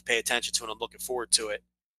the world to pay attention to, and I'm looking forward to it.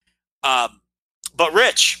 But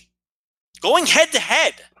Rich, going head to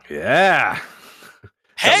head. Yeah.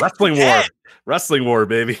 Wrestling war,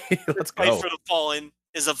 baby. Let's go. Fight for the Fallen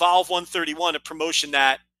is Evolve 131, a promotion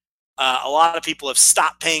that a lot of people have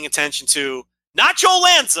stopped paying attention to. Not Joe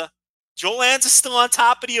Lanza. Joe Lanza's still on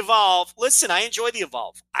top of the Evolve. Listen, I enjoy the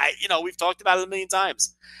Evolve. We've talked about it a million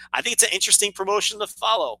times. I think it's an interesting promotion to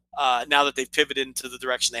follow now that they've pivoted into the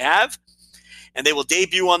direction they have. And they will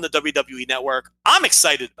debut on the WWE Network. I'm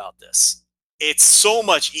excited about this. It's so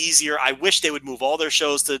much easier. I wish they would move all their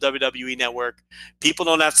shows to the WWE Network. People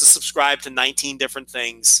don't have to subscribe to 19 different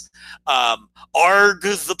things. Arg,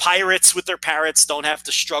 the pirates with their parrots, don't have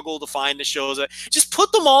to struggle to find the shows. Just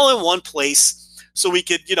put them all in one place so we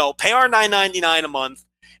could, pay our $9.99 a month.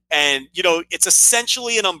 And, it's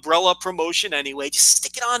essentially an umbrella promotion anyway. Just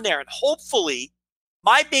stick it on there. And hopefully,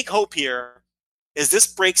 my big hope here is this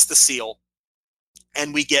breaks the seal.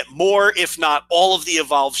 And we get more, if not all, of the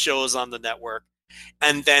Evolve shows on the network.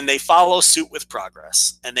 And then they follow suit with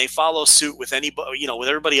Progress. And they follow suit with anybody, with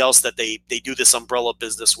everybody else that they do this umbrella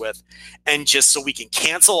business with. And just so we can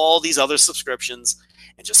cancel all these other subscriptions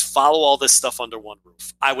and just follow all this stuff under one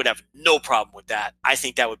roof. I would have no problem with that. I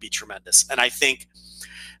think that would be tremendous. And I think,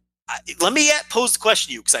 let me pose the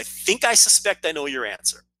question to you, because I suspect I know your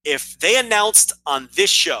answer. If they announced on this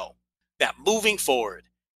show that moving forward,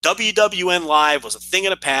 WWN Live was a thing of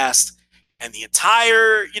the past, and the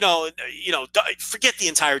entire, forget the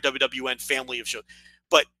entire WWN family of shows,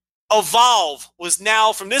 but Evolve was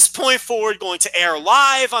now, from this point forward, going to air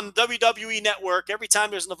live on the WWE Network every time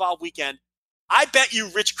there's an Evolve weekend. I bet you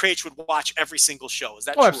Rich Craich would watch every single show. Is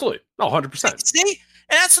that true? Absolutely. No, 100%. See? And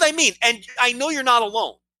that's what I mean. And I know you're not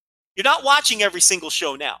alone. You're not watching every single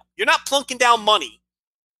show now. You're not plunking down money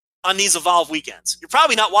on these Evolve weekends. You're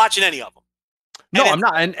probably not watching any of them. No, I'm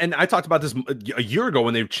not. And I talked about this a year ago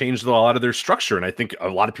when they've changed a lot of their structure. And I think a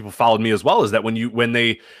lot of people followed me as well, is that when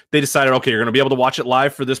they decided, okay, you're going to be able to watch it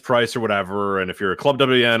live for this price or whatever. And if you're a Club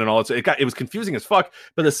WN and all that, it was confusing as fuck.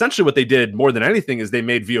 But essentially what they did more than anything is they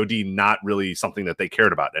made VOD not really something that they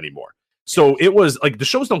cared about anymore. So it was like the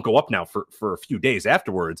shows don't go up now for a few days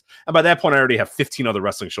afterwards. And by that point, I already have 15 other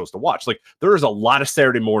wrestling shows to watch. Like there is a lot of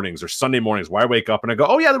Saturday mornings or Sunday mornings where I wake up and I go,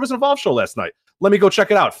 oh yeah, there was an Evolve show last night. Let me go check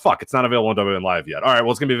it out. Fuck, it's not available on WN Live yet. All right, well,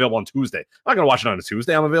 it's going to be available on Tuesday. I'm not going to watch it on a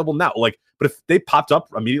Tuesday. I'm available now. But if they popped up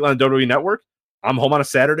immediately on WWE Network, I'm home on a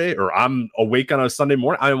Saturday or I'm awake on a Sunday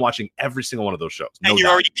morning, I'm watching every single one of those shows. And you're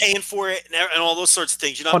already paying for it and all those sorts of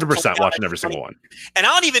things. You're not 100% watching every single one. And I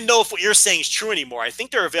don't even know if what you're saying is true anymore. I think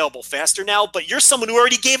they're available faster now, but you're someone who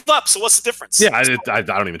already gave up. So what's the difference? Yeah, I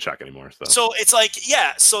don't even check anymore. So it's like,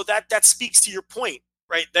 yeah, so that speaks to your point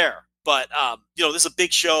right there. But, this is a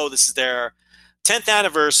big show. This is their 10th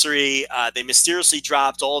anniversary. They mysteriously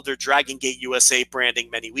dropped all of their Dragon Gate USA branding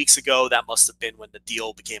many weeks ago. That must have been when the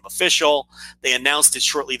deal became official. They announced it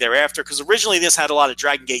shortly thereafter because originally this had a lot of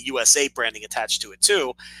Dragon Gate USA branding attached to it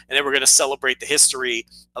too. And they were going to celebrate the history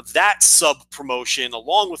of that sub-promotion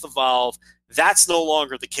along with Evolve. That's no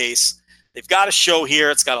longer the case. They've got a show here.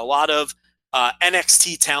 It's got a lot of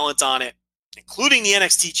NXT talent on it, including the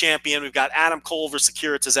NXT champion. We've got Adam Cole versus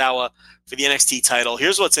Akira Tozawa for the NXT title.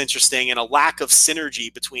 Here's what's interesting, and a lack of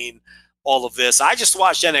synergy between all of this. I just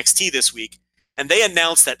watched NXT this week, and they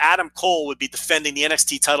announced that Adam Cole would be defending the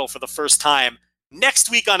NXT title for the first time next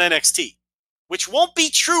week on NXT, which won't be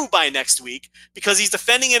true by next week because he's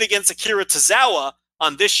defending it against Akira Tozawa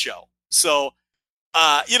on this show. So,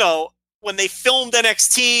 when they filmed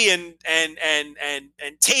NXT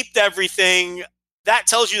and taped everything, that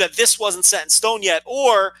tells you that this wasn't set in stone yet,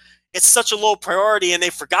 or it's such a low priority and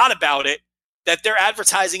they forgot about it that they're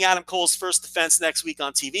advertising Adam Cole's first defense next week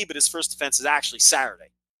on TV, but his first defense is actually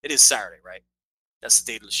Saturday. It is Saturday, right? That's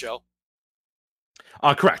the date of the show.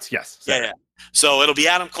 Correct. Yes. Saturday. Yeah. So it'll be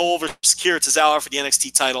Adam Cole versus Akira Tozawa for the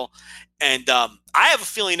NXT title. And I have a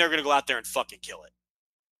feeling they're going to go out there and fucking kill it.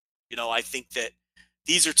 I think that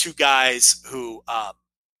these are two guys who,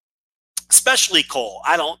 especially Cole,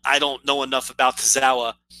 I don't know enough about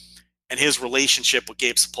Tozawa and his relationship with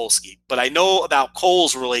Gabe Sapolsky, but I know about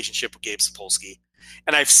Cole's relationship with Gabe Sapolsky.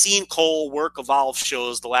 And I've seen Cole work Evolve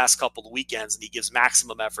shows the last couple of weekends, and he gives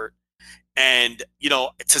maximum effort. And,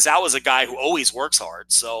 Tozawa's a guy who always works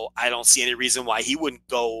hard, so I don't see any reason why he wouldn't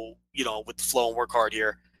go, with the flow and work hard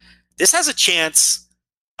here. This has a chance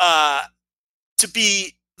to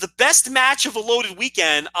be the best match of a loaded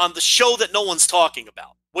weekend on the show that no one's talking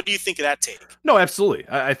about. What do you think of that take? No, absolutely.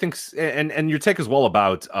 I think, and your take as well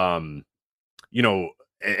about, and we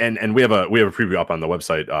have a preview up on the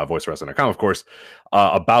website, voicewrestling.com, of course,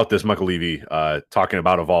 about this. Michael Levy talking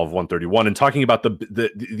about Evolve 131 and talking about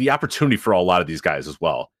the opportunity for a lot of these guys as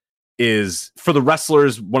well is for the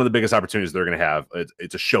wrestlers. One of the biggest opportunities they're going to have.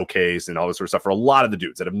 It's a showcase and all this sort of stuff for a lot of the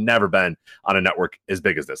dudes that have never been on a network as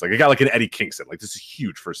big as this. Like a guy like an Eddie Kingston, like this is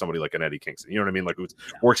huge for somebody like an Eddie Kingston. You know what I mean? Like who's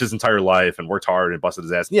worked his entire life and worked hard and busted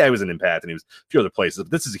his ass. And yeah, he was an Impact and he was a few other places.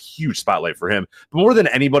 But this is a huge spotlight for him. But more than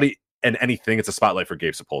anybody and anything, it's a spotlight for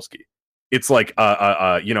Gabe Sapolsky. It's like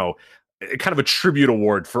kind of a tribute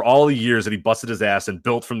award for all the years that he busted his ass and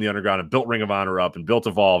built from the underground and built Ring of Honor up and built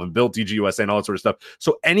Evolve and built DGUSA and all that sort of stuff.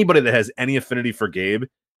 So anybody that has any affinity for Gabe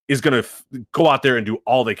is going to go out there and do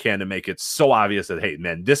all they can to make it so obvious that, hey,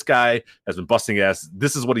 man, this guy has been busting ass.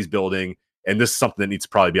 This is what he's building. And this is something that needs to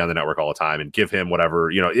probably be on the network all the time and give him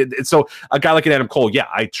whatever, so a guy like an Adam Cole, yeah,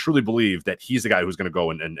 I truly believe that he's the guy who's going to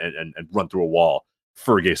go and run through a wall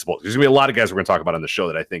for Gabe Sapolsky. There's going to be a lot of guys we're going to talk about on the show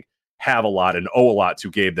that I think have a lot and owe a lot to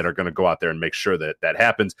Gabe that are going to go out there and make sure that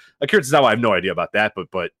happens. Akira Tozawa, I have no idea about that,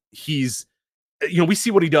 but he's, we see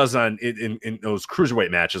what he does in those cruiserweight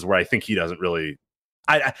matches where I think he doesn't really,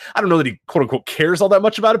 I don't know that he quote unquote cares all that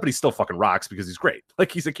much about it, but he still fucking rocks because he's great.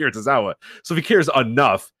 Like he's Akira Tozawa. So if he cares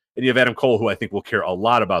enough, and you have Adam Cole, who I think will care a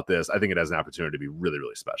lot about this, I think it has an opportunity to be really,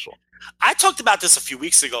 really special. I talked about this a few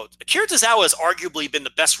weeks ago. Akira Tozawa has arguably been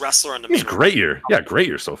the best wrestler in the He's great year. Yeah, great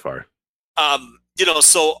year so far.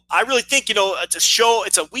 So I really think,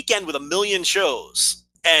 it's a weekend with 1 million shows.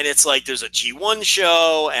 And it's like there's a G1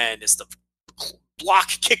 show and it's the block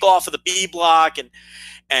kickoff of the B block and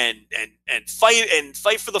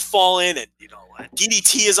fight for the fallen and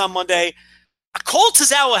DDT is on Monday. Cole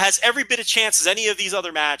Tozawa has every bit of chance as any of these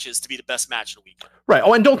other matches to be the best match of the weekend. Right.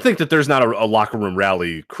 Oh, and don't think that there's not a locker room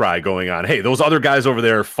rally cry going on. Hey, those other guys over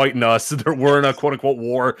there fighting us, we're in a quote-unquote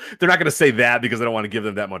war. They're not going to say that because they don't want to give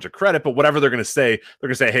them that much of credit. But whatever they're going to say,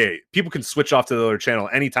 hey, people can switch off to the other channel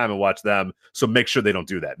anytime and watch them. So make sure they don't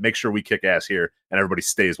do that. Make sure we kick ass here and everybody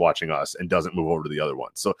stays watching us and doesn't move over to the other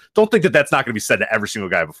one. So don't think that that's not going to be said to every single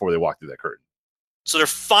guy before they walk through that curtain. So they're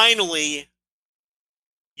finally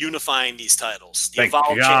unifying these titles. The Thank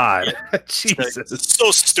Evolve God. Jesus. It's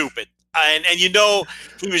so stupid. And he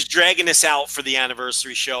was dragging this out for the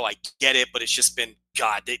anniversary show. I get it, but it's just been,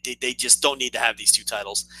 God, they just don't need to have these two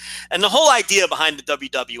titles. And the whole idea behind the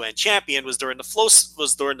WWN champion was during the Flow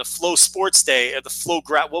Sports Day, or the Flow,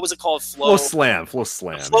 what was it called? Flow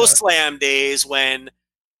Slam days when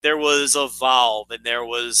there was Evolve and there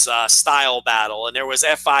was Style Battle and there was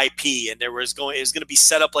FIP and it was going to be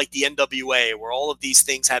set up like the NWA where all of these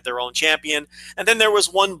things had their own champion. And then there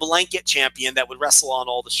was one blanket champion that would wrestle on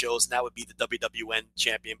all the shows, and that would be the WWN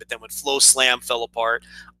champion. But then when Flow Slam fell apart,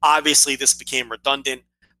 obviously this became redundant.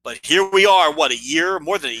 But here we are, more than a year and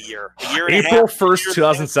a half. April 1st,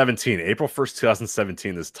 2017. April 1st,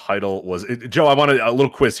 2017, this title was... Joe, I want a little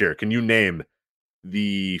quiz here. Can you name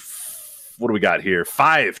what do we got here?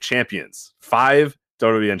 5 champions. 5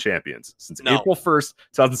 WWN champions since April 1st,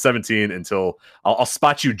 2017 until I'll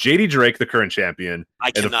spot you JD Drake, the current champion,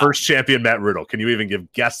 and the first champion, Matt Riddle. Can you even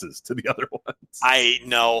give guesses to the other ones? I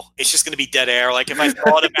know. It's just going to be dead air. Like if I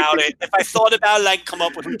thought about it, I can come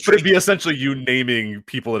up with. But it'd be essentially you naming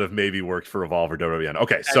people that have maybe worked for Evolve or WWN.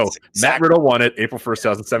 Okay, so Matt Riddle won it April 1st,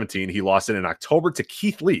 2017. He lost it in October to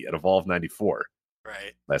Keith Lee at Evolve 94.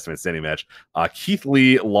 Right. Last man standing match. Keith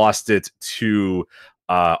Lee lost it to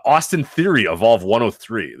Austin Theory, Evolve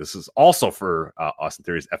 103. This is also for Austin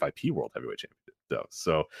Theory's FIP World Heavyweight Championship, though.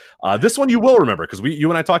 So this one you will remember because you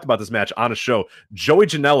and I talked about this match on a show. Joey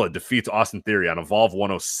Janela defeats Austin Theory on Evolve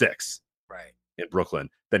 106 in Brooklyn.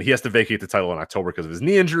 Then he has to vacate the title in October because of his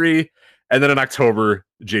knee injury. And then in October,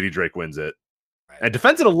 JD Drake wins it. And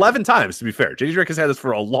defends it 11 times, to be fair. JD Drake has had this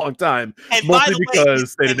for a long time, and mostly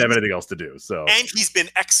because they didn't have anything else to do. So, and he's been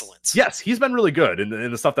excellent. Yes, he's been really good in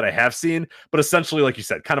the stuff that I have seen. But essentially, like you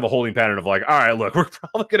said, kind of a holding pattern of like, all right, look, we're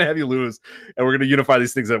probably going to have you lose, and we're going to unify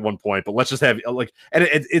these things at one point. But let's just have like, and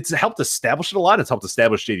it's helped establish it a lot. It's helped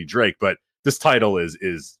establish JD Drake. But this title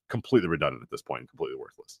is completely redundant at this point, completely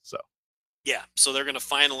worthless. So, yeah, so they're going to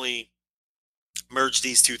finally merge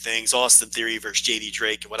these two things, Austin Theory versus JD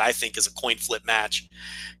Drake, and what I think is a coin flip match,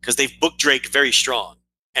 because they've booked Drake very strong,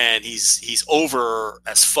 and he's over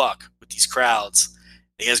as fuck with these crowds.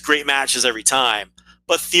 He has great matches every time,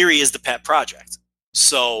 but Theory is the pet project,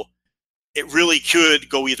 so it really could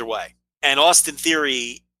go either way. And Austin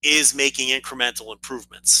Theory is making incremental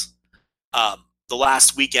improvements. The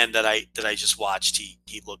last weekend that I just watched,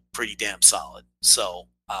 he looked pretty damn solid. So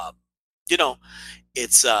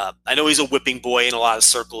it's I know he's a whipping boy in a lot of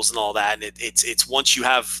circles and all that, and it's once you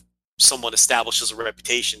have someone established as a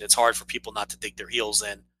reputation, it's hard for people not to dig their heels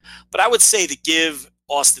in. But I would say to give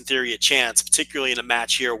Austin Theory a chance, particularly in a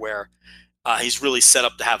match here where he's really set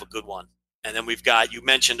up to have a good one. And then we've got, you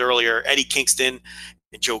mentioned earlier, Eddie Kingston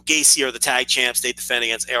and Joe Gacy are the tag champs. They defend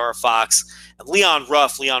against AR Fox and Leon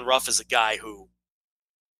Ruff. Leon Ruff is a guy who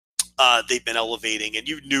they've been elevating, and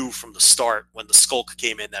you knew from the start when the Skulk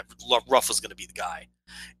came in that Ruff was going to be the guy,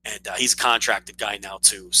 and he's a contracted guy now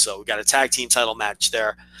too. So we got a tag team title match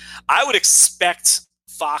there. I would expect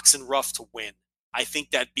Fox and Ruff to win. I think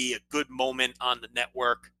that'd be a good moment on the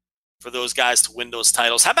network for those guys to win those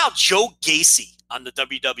titles. How about Joe Gacy on the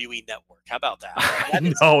WWE network? How about that?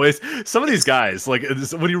 No, it's some of these guys, like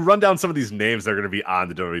when you run down some of these names that are going to be on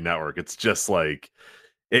the WWE network, it's just like,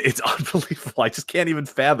 it's unbelievable. I just can't even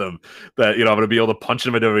fathom that, I'm going to be able to punch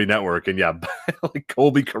him at WWE Network. And yeah, like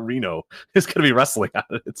Colby Carino is going to be wrestling on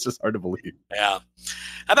it. It's just hard to believe. Yeah.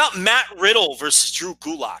 How about Matt Riddle versus Drew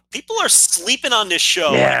Gulak? People are sleeping on this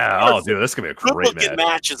show. Yeah. Oh, dude, this is going to be a great match.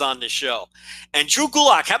 Matches on this show. And Drew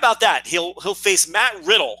Gulak, how about that? He'll face Matt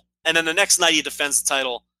Riddle, and then the next night he defends the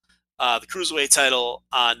title, the Cruiserweight title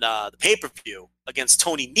on the pay-per-view against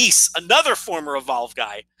Tony Nese, another former Evolve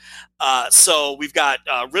guy. So we've got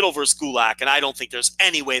Riddle versus Gulak, and I don't think there's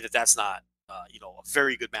any way that that's not, a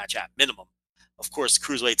very good match at minimum. Of course, the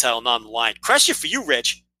Cruiserweight title not on the line. Question for you,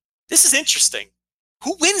 Rich. This is interesting.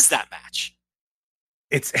 Who wins that match?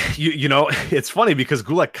 It's, it's funny because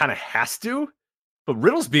Gulak kind of has to, but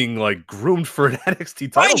Riddle's being like groomed for an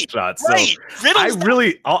NXT title shot. So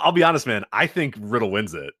I'll be honest, man. I think Riddle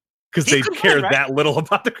wins it. Because they care that little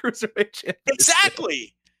about the Cruiserweight Championship.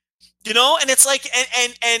 Exactly. And it's like,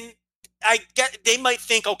 and I get, they might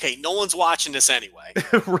think, okay, no one's watching this anyway.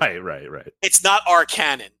 Right. It's not our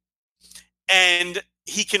canon. And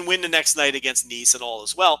he can win the next night against Nese and all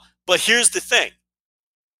as well. But here's the thing.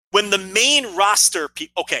 When the main roster,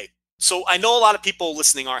 so I know a lot of people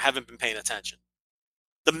listening haven't been paying attention.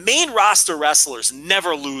 The main roster wrestlers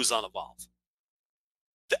never lose on Evolve.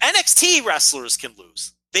 The NXT wrestlers can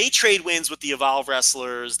lose. They trade wins with the Evolve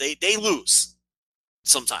wrestlers. They lose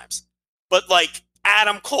sometimes. But like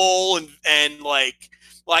Adam Cole and like,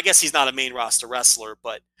 well, I guess he's not a main roster wrestler,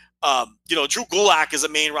 but Drew Gulak is a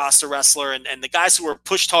main roster wrestler, and the guys who are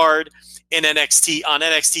pushed hard in NXT on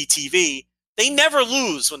NXT TV, they never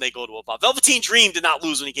lose when they go to Evolve. Velveteen Dream did not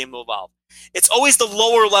lose when he came to Evolve. It's always the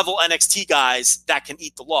lower level NXT guys that can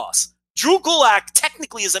eat the loss. Drew Gulak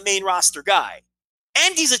technically is a main roster guy,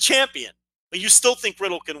 and he's a champion. But you still think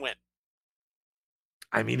Riddle can win?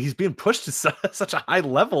 I mean, he's being pushed to such a high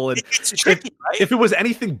level. And it's tricky, right? If it was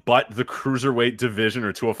anything but the Cruiserweight division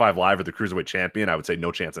or 205 Live or the Cruiserweight champion, I would say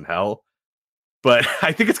no chance in hell. But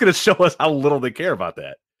I think it's going to show us how little they care about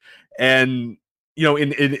that. And,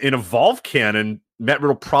 in Evolve canon, Matt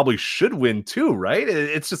Riddle probably should win too, right?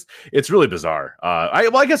 It's really bizarre.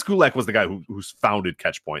 I guess Gulak was the guy who's founded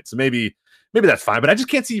Catchpoint. So maybe that's fine, but I just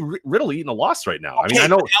can't see Riddle eating a loss right now. Okay, I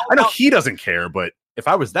mean, I know he doesn't care, but if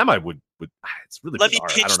I was them, I would. It's really. Let bizarre.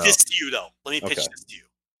 me pitch this to you, though.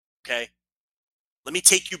 Okay. Let me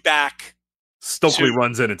take you back. Stokely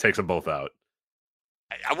runs in and takes them both out.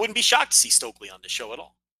 I wouldn't be shocked to see Stokely on the show at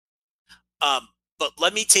all. But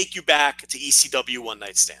let me take you back to ECW One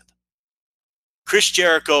Night Stand. Chris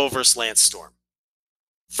Jericho versus Lance Storm.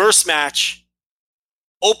 First match,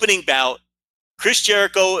 opening bout. Chris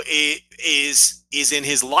Jericho is in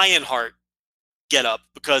his Lionheart getup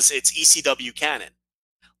because it's ECW canon.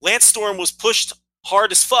 Lance Storm was pushed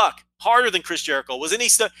hard as fuck, harder than Chris Jericho was in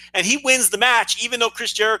ECW, and he wins the match even though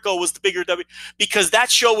Chris Jericho was the bigger W, because that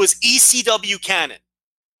show was ECW canon.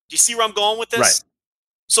 Do you see where I'm going with this? Right.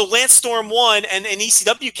 So Lance Storm won, and in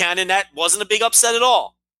ECW canon, that wasn't a big upset at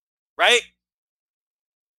all, right?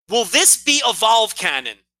 Will this be Evolve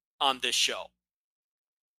canon on this show?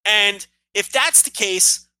 And if that's the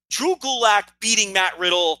case, Drew Gulak beating Matt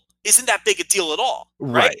Riddle isn't that big a deal at all,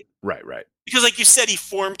 right? Right. Because like you said, he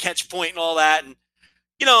formed Catch Point and all that, and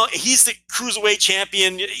he's the Cruiserweight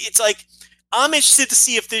champion. It's like, I'm interested to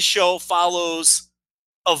see if this show follows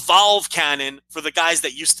Evolve canon for the guys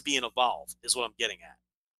that used to be in Evolve, is what I'm getting at.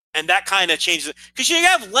 And that kind of changes it. Because you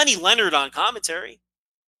have Lenny Leonard on commentary,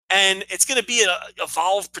 and it's going to be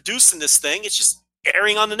Evolve producing this thing. It's just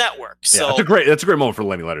airing on the network. So that's a great moment for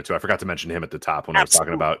Lenny Leonard too. I forgot to mention him at the top when I was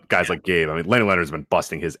talking about guys like Gabe. I mean, Lenny Leonard's been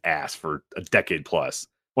busting his ass for a decade plus.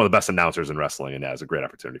 One of the best announcers in wrestling, and that is a great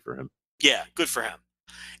opportunity for him. Yeah, good for him.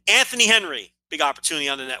 Anthony Henry, big opportunity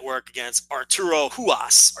on the network against Arturo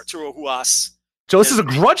Huas. Joe, this is a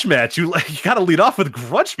grudge match. You got to lead off with a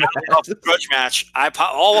grudge match. Grudge match.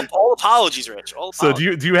 All apologies, Rich. All apologies.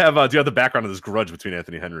 So do you have the background of this grudge between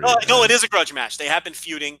Anthony Henry? No, it is a grudge match. They have been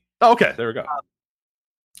feuding. Oh, okay, there we go.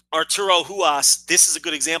 Arturo Huas, this is a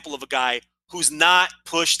good example of a guy who's not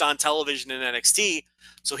pushed on television in NXT.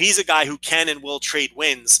 So he's a guy who can and will trade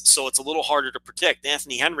wins. So it's a little harder to predict.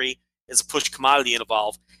 Anthony Henry is a push commodity in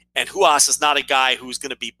Evolve. And Huas is not a guy who's going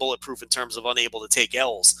to be bulletproof in terms of unable to take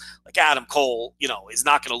L's. Like Adam Cole, is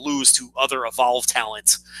not going to lose to other Evolve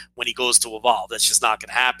talent when he goes to Evolve. That's just not going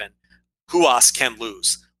to happen. Huas can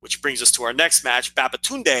lose, which brings us to our next match,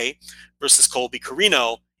 Babatunde versus Colby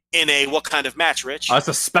Carino in a what kind of match, Rich? It's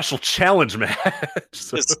a special challenge match.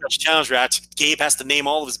 It's a special challenge match. Gabe has to name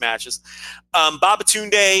all of his matches.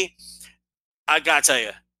 Babatunde, I got to tell you,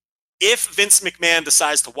 if Vince McMahon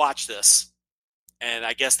decides to watch this, and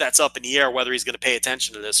I guess that's up in the air whether he's going to pay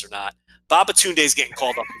attention to this or not, Babatunde is getting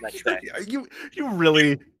called up the next day. You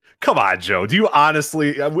really? Come on, Joe. Do you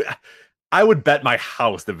honestly? I would bet my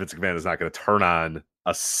house that Vince McMahon is not going to turn on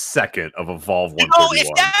a second of Evolve 131.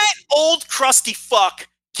 If that old crusty fuck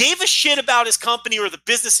gave a shit about his company or the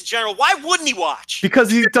business in general, why wouldn't he watch? Because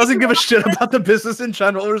he doesn't give a shit about the business in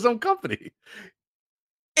general or his own company.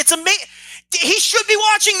 It's amazing. He should be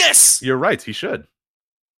watching this. You're right. He should.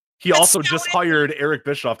 He also just hired Eric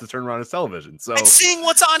Bischoff to turn around his television. So and seeing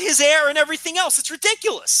what's on his air and everything else, it's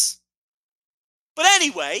ridiculous. But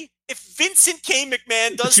anyway, if Vincent K.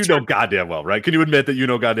 McMahon does, goddamn well, right? Can you admit that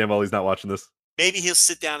goddamn well he's not watching this? Maybe he'll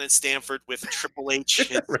sit down in Stanford with Triple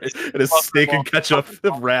H and his steak and ketchup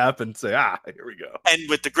wrap and say, here we go. And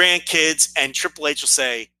with the grandkids, and Triple H will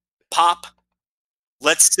say, Pop,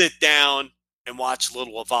 let's sit down and watch a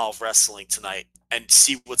little Evolve Wrestling tonight and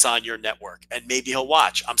see what's on your network. And maybe he'll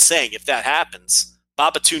watch. I'm saying if that happens,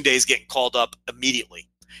 Babatunde is getting called up immediately.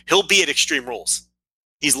 He'll be at Extreme Rules.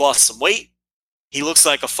 He's lost some weight. He looks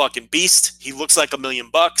like a fucking beast. He looks like $1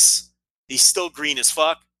 million. He's still green as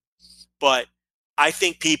fuck. But I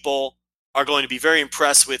think people are going to be very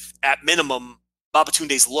impressed with, at minimum,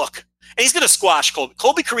 Babatunde's look. And he's going to squash Colby.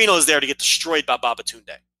 Colby Carino is there to get destroyed by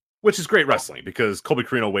Babatunde. Which is great wrestling because Colby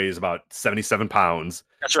Carino weighs about 77 pounds.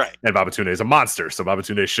 That's right. And Babatunde is a monster. So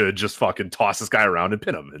Babatunde should just fucking toss this guy around and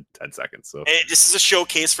pin him in 10 seconds. So this is a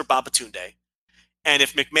showcase for Babatunde. And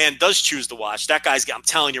if McMahon does choose to watch, that guy's, I'm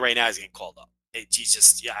telling you right now, he's getting called up. I'm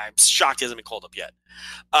shocked he hasn't been called up yet.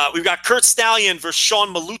 We've got Kurt Stallion versus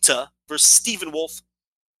Sean Maluta versus Stephen Wolf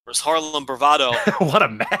versus Harlem Bravado. What a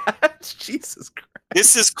match. Jesus Christ.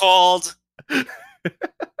 This is called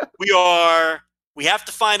we have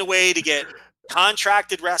to find a way to get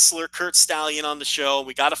contracted wrestler Kurt Stallion on the show.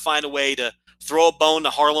 We got to find a way to throw a bone to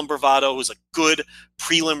Harlem Bravado, who's a good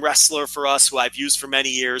prelim wrestler for us, who I've used for many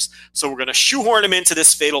years. So we're going to shoehorn him into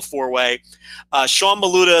this fatal four-way. Sean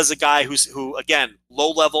Maluta is a guy who again,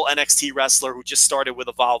 low-level NXT wrestler who just started with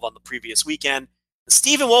Evolve on the previous weekend.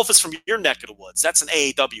 Stephen Wolf is from your neck of the woods. That's an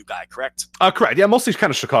AAW guy, correct? Correct. Yeah, mostly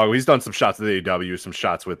kind of Chicago. He's done some shots with AAW, some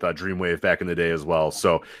shots with Dreamwave back in the day as well.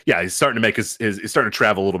 So yeah, he's starting to make he's starting to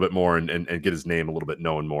travel a little bit more and get his name a little bit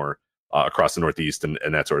known more across the Northeast and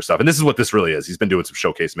that sort of stuff. And this is what this really is. He's been doing some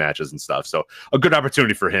showcase matches and stuff. So a good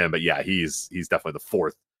opportunity for him. But yeah, he's definitely the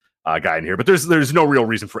fourth guy in here. But there's no real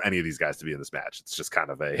reason for any of these guys to be in this match. It's just kind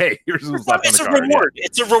of a, hey, here's who's left on the card. Reward. Yeah.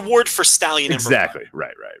 It's a reward for Stallion. Exactly.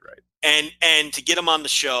 Right. And to get him on the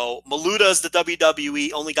show, Maluta is the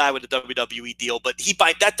WWE only guy with a WWE deal, but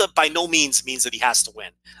that by no means that he has to win.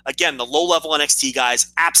 Again, the low-level NXT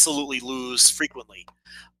guys absolutely lose frequently.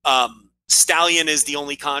 Stallion is the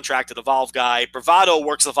only contracted Evolve guy. Bravado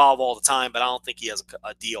works Evolve all the time, but I don't think he has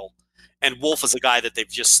a deal. And Wolf is a guy that they've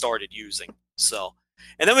just started using. So,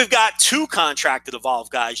 and then we've got 2 contracted Evolve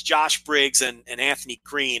guys, Josh Briggs and Anthony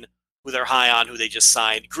Green, who they're high on, who they just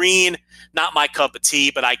signed. Green, not my cup of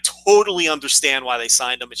tea, but I totally understand why they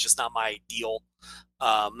signed him. It's just not my deal.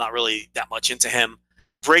 Not really that much into him.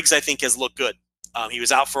 Briggs, I think, has looked good. He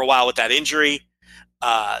was out for a while with that injury.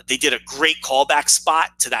 They did a great callback spot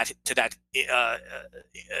to that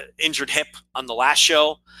injured hip on the last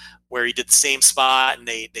show, where he did the same spot, and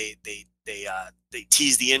they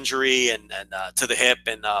teased the injury and to the hip,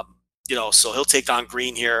 and so he'll take on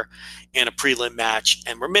Green here in a prelim match.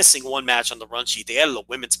 And we're missing one match on the run sheet. They added a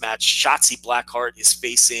women's match. Shotzi Blackheart is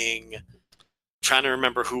facing. Trying to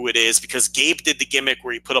remember who it is, because Gabe did the gimmick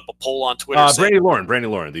where he put up a poll on Twitter. Brandy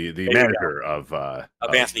Lauren, the manager of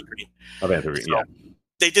Anthony Green. Of Anthony Green, yeah.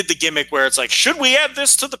 They did the gimmick where it's like, should we add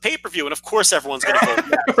this to the pay-per-view? And of course, everyone's going to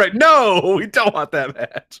vote. Right? No, we don't want that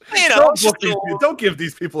match. Don't give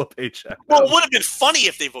these people a paycheck. Well, it would have been funny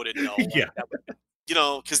if they voted no. Yeah.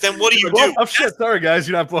 Because then what do you do? Oh shit! Sorry, guys,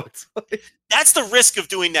 you're not booked. That's the risk of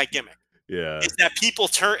doing that gimmick. Yeah. Is that people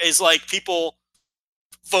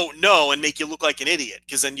vote no and make you look like an idiot,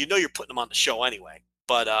 because then you're putting them on the show anyway.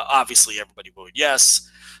 But obviously everybody voted yes,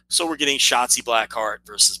 so we're getting Shotzi Blackheart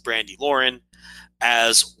versus Brandy Lauren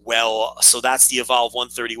as well. So that's the Evolve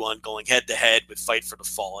 131 going head to head with Fight for the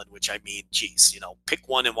Fallen, which, I mean, geez, pick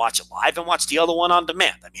one and watch it live and watch the other one on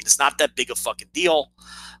demand. I mean, it's not that big a fucking deal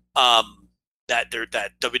that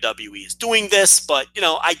WWE is doing this, but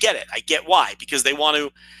I get it. I get why, because they want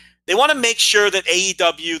to make sure that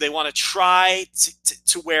AEW, they want to try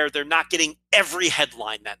to where they're not getting every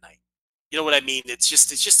headline that night. You know what I mean? It's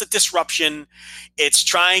just a disruption. It's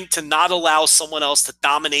trying to not allow someone else to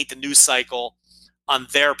dominate the news cycle on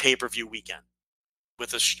their pay-per-view weekend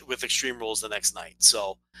with Extreme Rules the next night.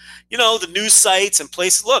 So, the news sites and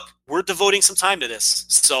places, look, we're devoting some time to this.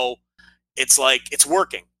 So it's like, it's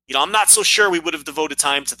working. I'm not so sure we would have devoted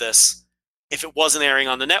time to this if it wasn't airing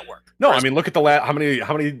on the network. No, I mean, look at the how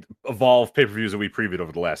many Evolve pay-per-views have we previewed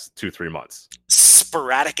over the last 2-3 months?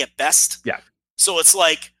 Sporadic at best. Yeah. So it's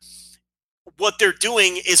like what they're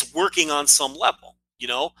doing is working on some level,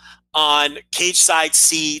 on cage side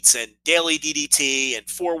seats and daily DDT and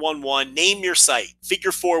 411, name your site,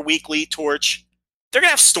 Figure 4 Weekly, Torch. They're going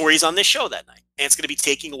to have stories on this show that night, and it's going to be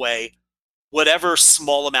taking away whatever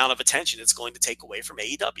small amount of attention it's going to take away from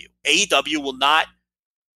AEW. AEW will not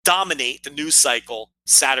dominate the news cycle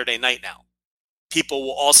Saturday night now. People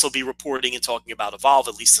will also be reporting and talking about Evolve,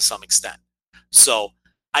 at least to some extent. So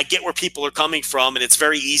I get where people are coming from, and it's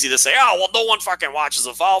very easy to say, oh, well, no one fucking watches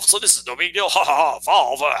Evolve, so this is no big deal. Ha ha ha,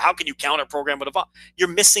 Evolve. How can you counter program with Evolve? You're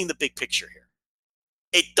missing the big picture here.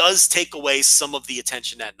 It does take away some of the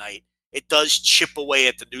attention that night. It does chip away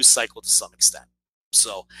at the news cycle to some extent.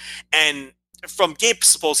 So, and from Gabe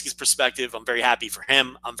Sapolsky's perspective, I'm very happy for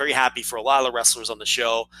him. I'm very happy for a lot of the wrestlers on the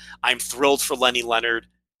show. I'm thrilled for Lenny Leonard.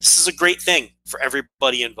 This is a great thing for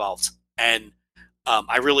everybody involved. And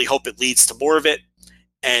I really hope it leads to more of it.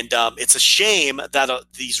 And it's a shame that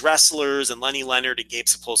these wrestlers and Lenny Leonard and Gabe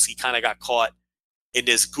Sapolsky kind of got caught in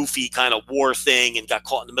this goofy kind of war thing and got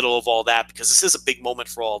caught in the middle of all that, because this is a big moment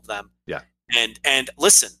for all of them. Yeah. And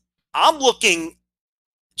listen, I'm looking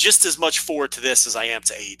just as much forward to this as I am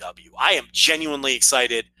to AEW. I am genuinely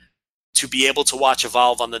excited to be able to watch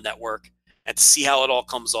Evolve on the network and to see how it all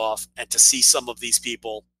comes off, and to see some of these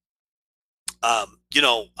people,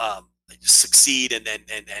 succeed and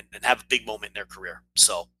have a big moment in their career.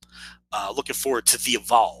 So looking forward to the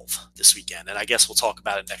Evolve this weekend, and I guess we'll talk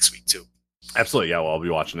about it next week too. Absolutely, yeah. Well, I'll be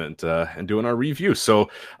watching it and doing our review. So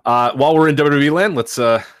while we're in WWE land, let's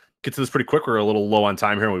get to this pretty quick. We're a little low on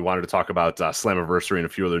time here, and we wanted to talk about Slammiversary and a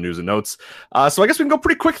few other news and notes. So I guess we can go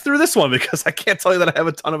pretty quick through this one, because I can't tell you that I have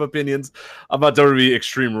a ton of opinions about WWE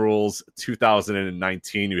Extreme Rules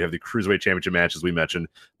 2019. You have the Cruiserweight Championship match, as we mentioned.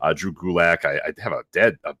 Drew Gulak. I have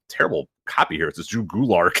a terrible copy here. It says Drew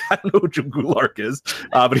Gulak. I don't know who Drew Gulak is,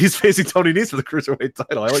 but he's facing Tony Nese for the Cruiserweight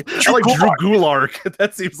title. I like Drew Gulak.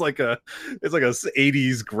 That seems like it's like a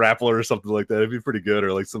 80s grappler or something like that. It'd be pretty good,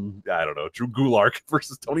 or like some, I don't know, Drew Gulak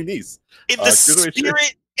versus Tony Nese. In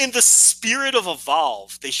the spirit of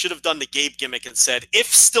Evolve, they should have done the Gabe gimmick and said, if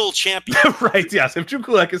still champion. Right, yes. If Drew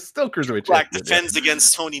Gulak is still Cruiserweight champion. Defends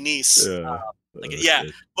against Tony Nese.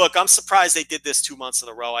 Look, I'm surprised they did this 2 months in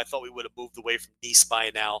a row. I thought we would have moved away from Nese by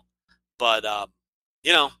now. But,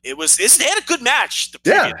 they had a good match.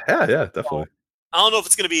 Yeah, definitely. I don't know if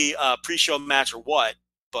it's going to be a pre-show match or what,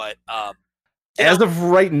 but... As of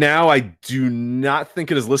right now, I do not think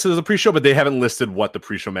it is listed as a pre-show, but they haven't listed what the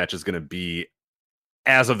pre-show match is going to be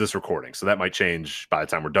as of this recording. So that might change by the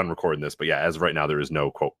time we're done recording this. But yeah, as of right now, there is no,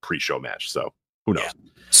 quote, pre-show match. So who knows? Yeah.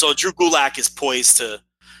 So Drew Gulak is poised to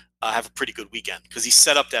have a pretty good weekend because he's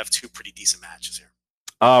set up to have two pretty decent matches here.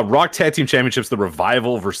 Raw Tag Team Championships, the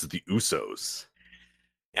Revival versus the Usos.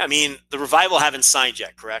 Yeah, I mean, the Revival haven't signed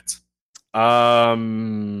yet, correct?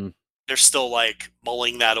 They're still like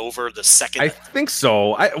mulling that over the second. I think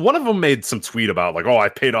so. One of them made some tweet about like, oh, I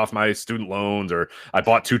paid off my student loans or I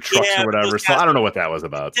bought 2 trucks or whatever. So I don't know what that was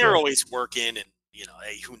about. They're always working and,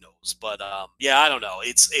 hey, who knows? But yeah, I don't know.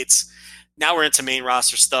 It's now we're into main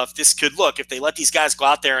roster stuff. This could look, if they let these guys go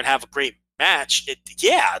out there and have a great match,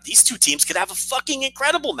 these two teams could have a fucking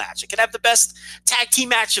incredible match. It could have the best tag team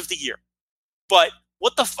match of the year. But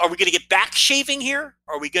what are we going to get back shaving here?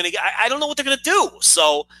 Are we going to I don't know what they're going to do.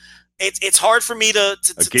 So it's hard for me to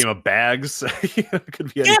game of bags.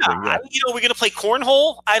 Could be anything. Yeah. We're going to play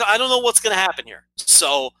cornhole. I don't know what's going to happen here.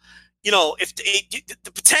 So, if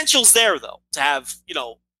the potential's there though to have,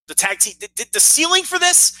 the tag team, the ceiling for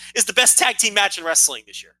this is the best tag team match in wrestling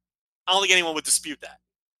this year. I don't think anyone would dispute that,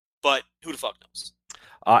 but who the fuck knows?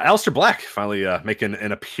 Aleister Black finally making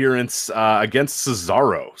an appearance against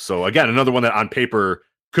Cesaro. So again, another one that on paper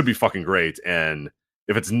could be fucking great, and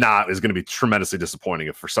if it's not, is going to be tremendously disappointing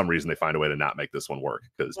if for some reason they find a way to not make this one work.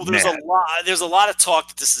 Because there's a lot of talk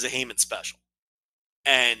that this is a Heyman special,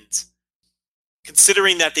 and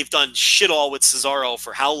considering that they've done shit all with Cesaro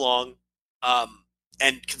for how long,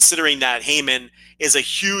 and considering that Heyman is a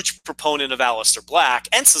huge proponent of Aleister Black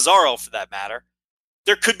and Cesaro for that matter,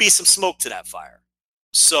 there could be some smoke to that fire.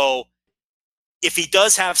 So if he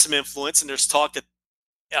does have some influence, and there's talk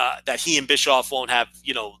that he and Bischoff won't have,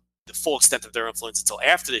 the full extent of their influence until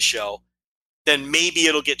after the show, then maybe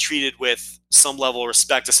it'll get treated with some level of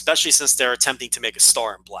respect, especially since they're attempting to make a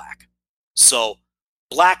star in Black. So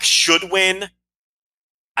Black should win.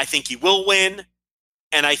 I think he will win.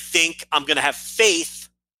 And I think I'm going to have faith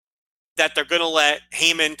that they're going to let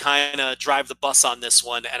Heyman kind of drive the bus on this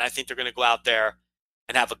one. And I think they're going to go out there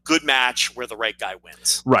and have a good match where the right guy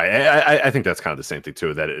wins. Right. I think that's kind of the same thing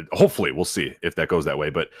too, that hopefully we'll see if that goes that way.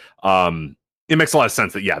 But it makes a lot of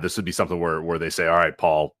sense that, this would be something where they say, all right,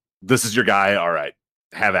 Paul, this is your guy. All right,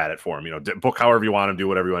 have at it for him, book however you want him, do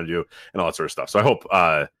whatever you want to do and all that sort of stuff. So I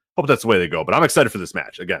hope that's the way they go, but I'm excited for this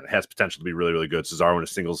match. Again, it has potential to be really, really good. Cesaro in a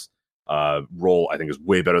singles role, I think, is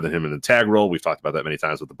way better than him in the tag role. We've talked about that many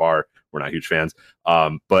times with the Bar. We're not huge fans.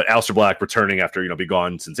 But Aleister Black returning after, be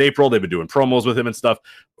gone since April. They've been doing promos with him and stuff.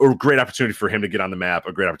 A great opportunity for him to get on the map,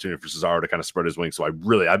 a great opportunity for Cesaro to kind of spread his wings. So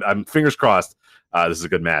I'm fingers crossed. This is a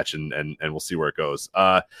good match, and we'll see where it goes.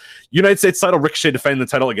 United States title, Ricochet defending the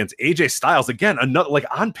title against AJ Styles. Again, another, like,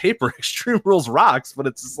 on paper, Extreme Rules rocks, but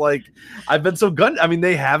it's just like, I've been so good. I mean,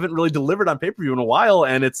 they haven't really delivered on pay-per-view in a while,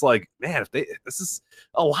 and it's like, man, this is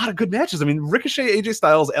a lot of good matches. I mean, Ricochet, AJ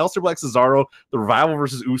Styles, Aleister Black, Cesaro, the Revival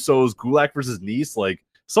versus Usos, Gulak versus Nice, like,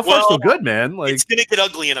 so far so good, man. Like, it's gonna get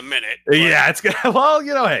ugly in a minute. Yeah, it's gonna. Well,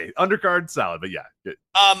 hey, undercard solid, but yeah,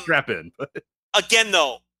 strap in. Again,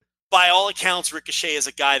 though, by all accounts, Ricochet is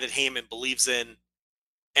a guy that Heyman believes in,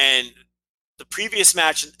 and the previous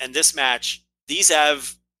match and this match, these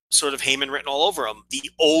have sort of Heyman written all over them. The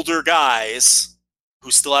older guys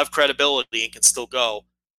who still have credibility and can still go,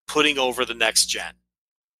 putting over the next gen.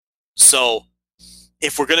 So,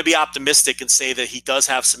 if we're going to be optimistic and say that he does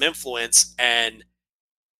have some influence and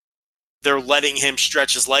they're letting him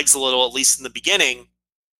stretch his legs a little, at least in the beginning,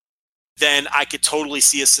 then I could totally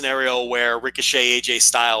see a scenario where Ricochet, AJ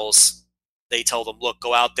Styles, they tell them, look,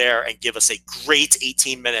 go out there and give us a great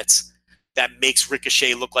 18 minutes that makes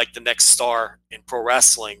Ricochet look like the next star in pro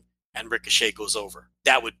wrestling, and Ricochet goes over.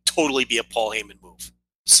 That would totally be a Paul Heyman move.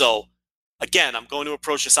 So, again, I'm going to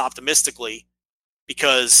approach this optimistically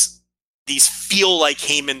because these feel like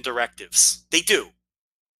Heyman directives. They do.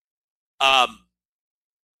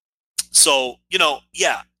 So,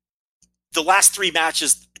 the last 3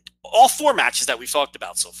 matches, all 4 matches that we've talked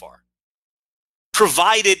about so far,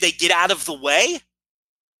 provided they get out of the way,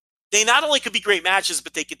 they not only could be great matches,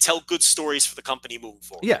 but they could tell good stories for the company moving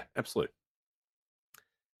forward. Yeah, absolutely.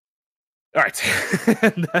 All right.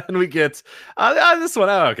 And then we get this one.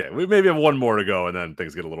 Okay, we maybe have one more to go, and then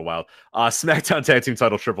things get a little wild. SmackDown Tag Team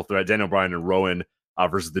Title Triple Threat, Daniel Bryan and Rowan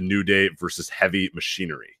versus the New Day versus Heavy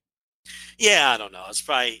Machinery. Yeah, I don't know. It's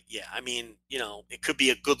probably, I mean, it could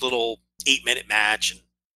be a good little 8-minute match.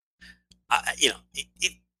 And,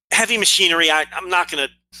 Heavy Machinery, I'm not going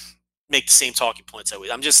to make the same talking points always.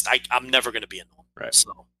 I'm never going to be in them. Right.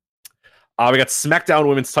 So. We got SmackDown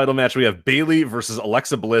Women's Title match. We have Bayley versus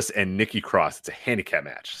Alexa Bliss and Nikki Cross. It's a handicap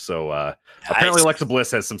match. So apparently Alexa Bliss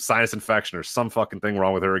has some sinus infection or some fucking thing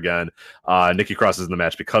wrong with her again. Nikki Cross is in the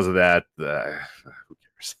match because of that. Who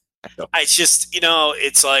cares? It's just,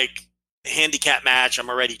 it's like a handicap match. I'm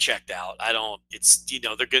already checked out.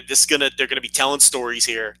 They're good. They're going to be telling stories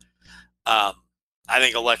here. I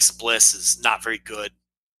think Alexa Bliss is not very good.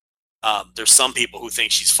 There's some people who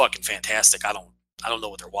think she's fucking fantastic. I don't know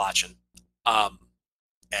what they're watching. And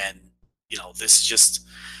this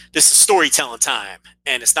is storytelling time,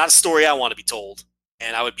 and it's not a story I want to be told.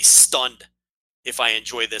 And I would be stunned if I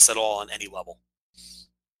enjoy this at all on any level.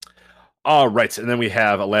 All right, and then we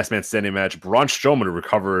have a last man standing match. Braun Strowman, who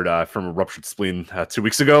recovered from a ruptured spleen 2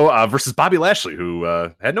 weeks ago, versus Bobby Lashley, who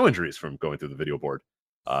had no injuries from going through the video board.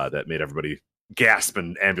 That made everybody gasp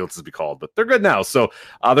and ambulances be called, but they're good now. So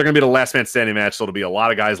they're going to be the last man standing match. So it'll be a lot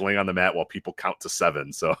of guys laying on the mat while people count to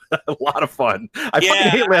 7. So a lot of fun. I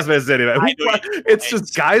fucking hate last man standing match. It's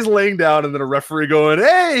just guys laying down and then a referee going,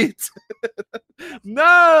 8.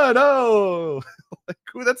 no. Like,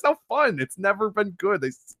 that's not fun. It's never been good.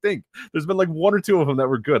 They stink. There's been like 1 or 2 of them that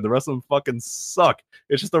were good. The rest of them fucking suck.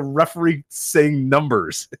 It's just a referee saying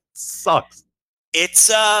numbers. It sucks. It's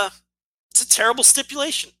a terrible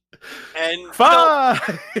stipulation. And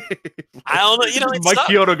I don't know. It's Mike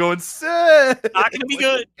Chiodo going, "Sit." Not going to be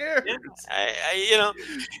good. Yeah,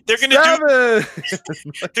 they're going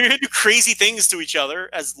to do crazy things to each other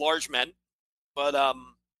as large men, but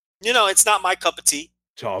it's not my cup of tea.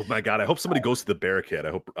 Oh my god! I hope somebody goes to the barricade.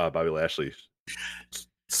 I hope Bobby Lashley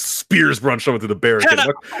spears Braun Strowman to the barricade,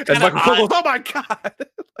 and Michael Cole goes, "Oh my god!"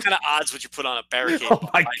 What kind of odds would you put on a barricade? Oh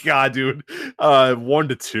my god, dude! 1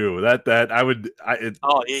 to 2. That I would.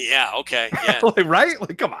 Oh yeah, okay, yeah. Like, right?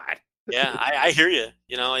 Like, come on. Yeah, I hear you.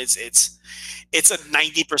 It's a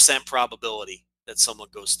 90% probability that someone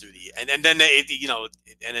goes through and then and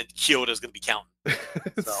then Kyoto's going to be counting.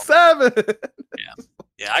 So, 7.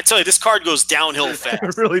 Yeah, I tell you, this card goes downhill fast.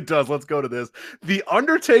 It really does. Let's go to this. The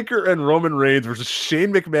Undertaker and Roman Reigns versus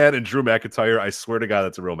Shane McMahon and Drew McIntyre. I swear to God,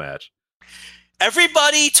 that's a real match.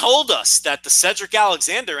 Everybody told us that the Cedric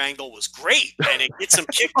Alexander angle was great, and it gets him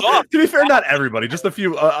kicked off. To be fair, not everybody. Just a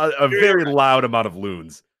few, a very loud amount of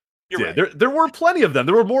loons. You're right. There were plenty of them.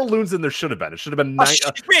 There were more loons than there should have been. It should have been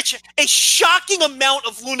Rich, a shocking amount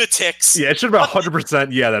of lunatics. Yeah, it should have been 100%.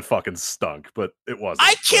 Yeah, that fucking stunk, but it wasn't.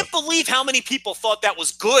 I can't believe how many people thought that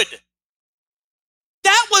was good.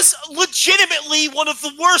 That was legitimately one of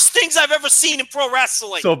the worst things I've ever seen in pro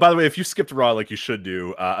wrestling. So, by the way, if you skipped Raw like you should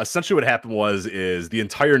do, essentially what happened is the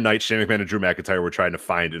entire night, Shane McMahon and Drew McIntyre were trying to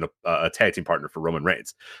find a tag team partner for Roman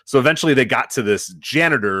Reigns. So eventually they got to this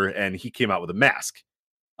janitor, and he came out with a mask.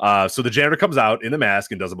 So the janitor comes out in the mask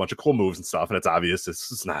and does a bunch of cool moves and stuff, and it's obvious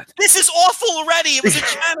it's not. This is awful already. It was a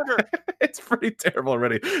janitor. It's pretty terrible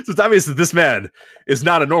already. So it's obvious that this man is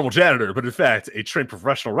not a normal janitor, but in fact a trained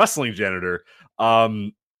professional wrestling janitor.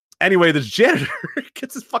 Anyway, this janitor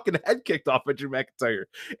gets his fucking head kicked off by Drew McIntyre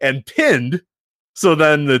and pinned. So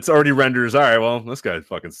then it's already renders, all right, well, this guy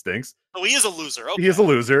fucking stinks. Oh, he is a loser. Okay. He is a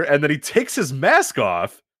loser, and then he takes his mask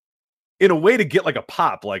off in a way to get like a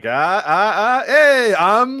pop, like, hey,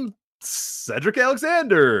 I'm Cedric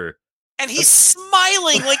Alexander. And he's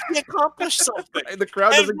smiling like he accomplished something. And the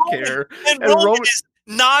crowd doesn't care. And Roman is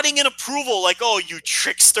nodding in approval, like, oh, you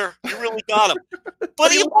trickster. You really got him.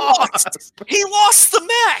 But he lost. He lost the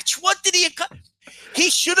match. What did he...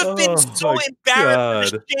 He should have been so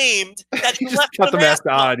embarrassed and ashamed that he left the mask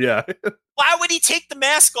on. Yeah. Why would he take the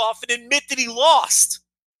mask off and admit that he lost?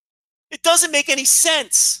 It doesn't make any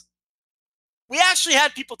sense. We actually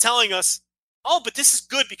had people telling us, oh, but this is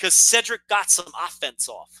good because Cedric got some offense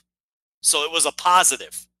off. So it was a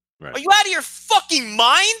positive. Right. Are you out of your fucking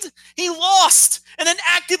mind? He lost and then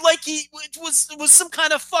acted like he was some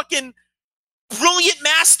kind of fucking brilliant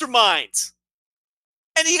mastermind.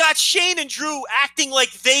 And he got Shane and Drew acting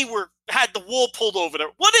like they had the wool pulled over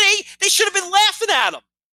them. What did they should have been laughing at him.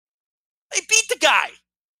 They beat the guy.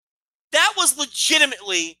 That was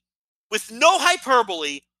legitimately, with no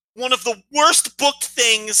hyperbole, one of the worst booked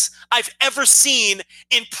things I've ever seen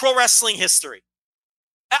in pro wrestling history.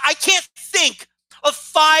 I can't think of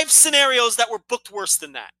 5 scenarios that were booked worse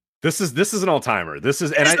than that. This is an all-timer. I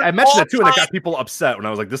mentioned that too, and it got people upset when I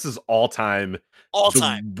was like, this is all-time.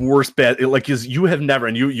 All-time. Worst bad. You have never,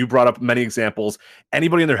 and you brought up many examples.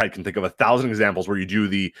 Anybody in their head can think of 1,000 examples where you do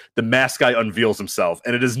the mask guy unveils himself,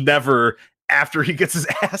 and it is never after he gets his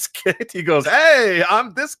ass kicked, he goes, hey,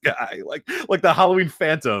 I'm this guy. Like the Halloween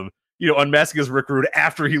Phantom, unmasking his Rick Rude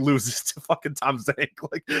after he loses to fucking Tom Zank.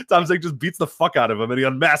 Like, Tom Zank just beats the fuck out of him, and he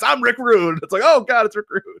unmasks, I'm Rick Rude. It's like, oh, God, it's Rick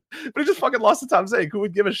Rude. But he just fucking lost to Tom Zank. Who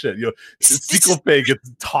would give a shit? Sequel Pay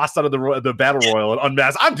gets tossed out of the Battle Royal and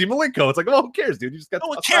unmasked. I'm Dean Malenko. It's like, well, who cares, dude? You just got no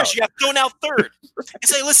one cares. Out. You got thrown out third. And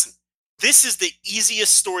say, listen, this is the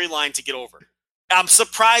easiest storyline to get over. I'm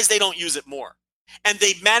surprised they don't use it more. And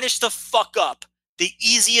they managed to fuck up the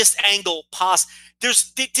easiest angle possible.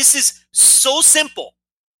 This is so simple.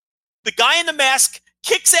 The guy in the mask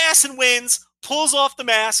kicks ass and wins, pulls off the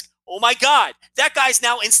mask. Oh my God, that guy's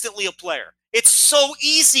now instantly a player. It's so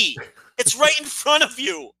easy. It's right in front of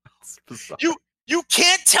you. You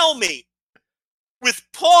can't tell me with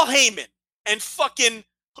Paul Heyman and fucking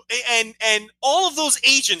and all of those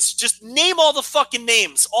agents, just name all the fucking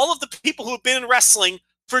names, all of the people who have been in wrestling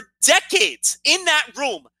for decades in that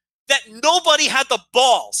room, that nobody had the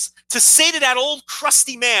balls to say to that old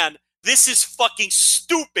crusty man, this is fucking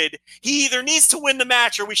stupid. He either needs to win the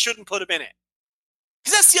match or we shouldn't put him in it.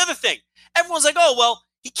 Because that's the other thing. Everyone's like, oh, well,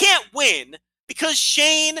 he can't win because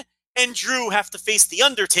Shane and Drew have to face The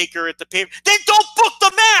Undertaker at the pay. Then don't book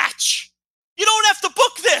the match. You don't have to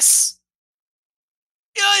book this.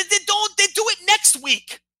 You know, they do it next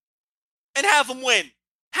week and have him win.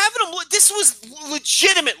 This was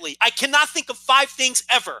legitimately, I cannot think of 5 things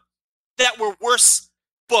ever that were worse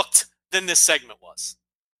booked than this segment was.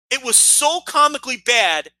 It was so comically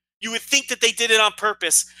bad, you would think that they did it on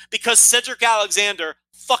purpose because Cedric Alexander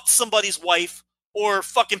fucked somebody's wife or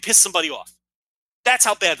fucking pissed somebody off. That's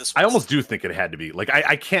how bad this was. I almost do think it had to be. Like,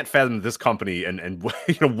 I can't fathom this company and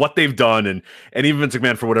you know what they've done and even Vince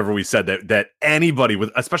McMahon, for whatever we said, that anybody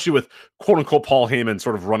with, especially with quote unquote Paul Heyman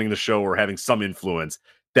sort of running the show or having some influence,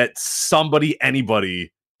 that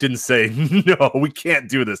anybody didn't say, no, we can't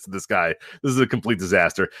do this to this guy. This is a complete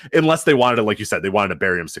disaster. Unless they wanted to, like you said, they wanted to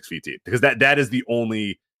bury him 6 feet deep. Because that is the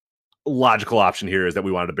only logical option here, is that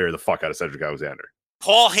we wanted to bury the fuck out of Cedric Alexander.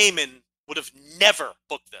 Paul Heyman would have never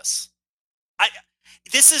booked this.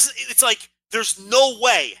 It's like, there's no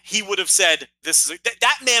way he would have said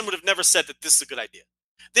that man would have never said that this is a good idea.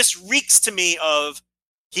 This reeks to me of,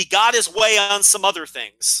 he got his way on some other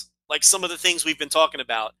things, like some of the things we've been talking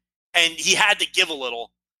about, and he had to give a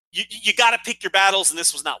little. You got to pick your battles, and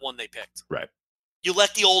this was not one they picked. Right. You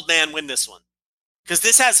let the old man win this one, because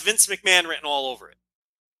this has Vince McMahon written all over it.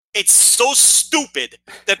 It's so stupid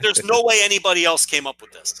that there's no way anybody else came up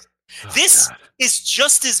with this. This is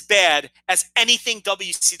just as bad as anything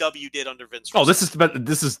WCW did under Vince Russo. Oh, this is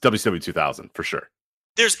WCW 2000 for sure.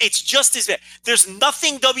 It's just as bad. There's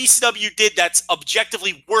nothing WCW did that's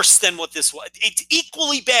objectively worse than what this was. It's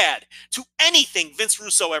equally bad to anything Vince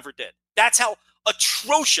Russo ever did. That's how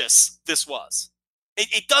atrocious this was.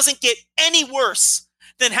 It doesn't get any worse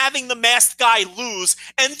than having the masked guy lose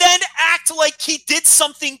and then act like he did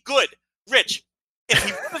something good. Rich, if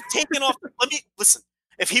he would have taken off, listen.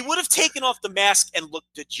 If he would have taken off the mask and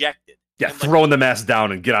looked dejected. Yeah, throwing the mask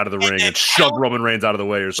down and get out of the ring and shove Roman Reigns out of the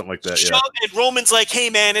way or something like that. Yeah. And Roman's like,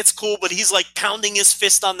 hey, man, it's cool. But he's like pounding his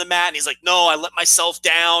fist on the mat. And he's like, no, I let myself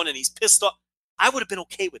down. And he's pissed off. I would have been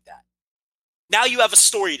okay with that. Now you have a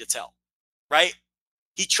story to tell, right?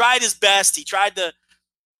 He tried his best. He did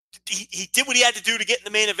what he had to do to get in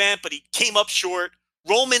the main event, but he came up short.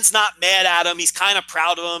 Roman's not mad at him. He's kind of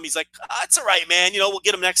proud of him. He's like, it's all right, man. You know, we'll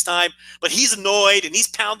get him next time. But he's annoyed, and he's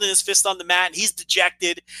pounding his fist on the mat, and he's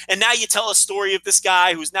dejected. And now you tell a story of this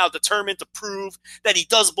guy who's now determined to prove that he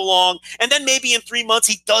does belong. And then maybe in 3 months,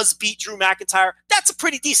 he does beat Drew McIntyre. That's a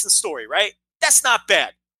pretty decent story, right? That's not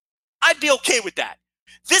bad. I'd be okay with that.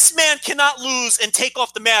 This man cannot lose and take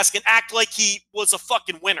off the mask and act like he was a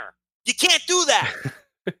fucking winner. You can't do that.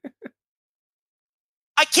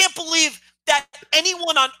 I can't believe that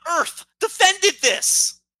anyone on earth defended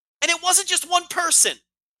this. And it wasn't just one person.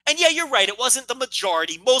 And yeah, you're right. It wasn't the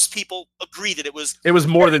majority. Most people agree that it was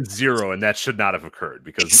more than 0, and that should not have occurred.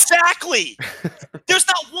 Because exactly. There's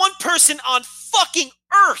not one person on fucking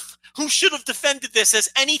earth who should have defended this as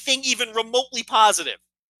anything even remotely positive.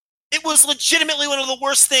 It was legitimately one of the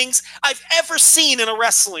worst things I've ever seen in a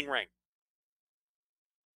wrestling ring.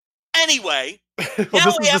 Anyway.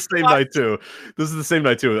 Well, this is the same night too. This is the same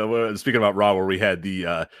night too. Speaking about Raw, where we had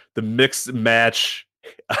the mixed match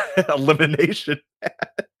elimination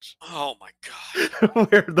match. Oh my god!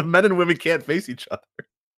 Where the men and women can't face each other.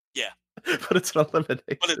 Yeah, but it's an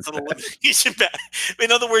elimination. Match.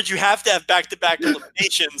 In other words, you have to have back-to-back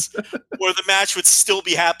eliminations, or the match would still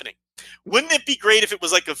be happening. Wouldn't it be great if it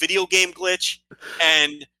was like a video game glitch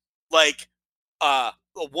and like a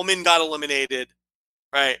woman got eliminated,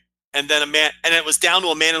 right? And then a man, and it was down to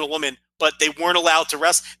a man and a woman, but they weren't allowed to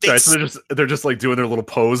wrestle. So they're just like doing their little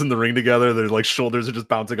pose in the ring together. Their like shoulders are just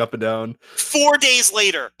bouncing up and down. 4 days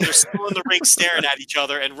later, they're still in the ring staring at each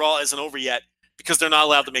other, and Raw isn't over yet because they're not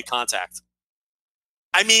allowed to make contact.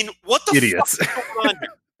 I mean, what the idiots? Fuck is going on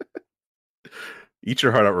here? Eat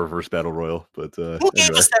your heart out, reverse battle royal. But who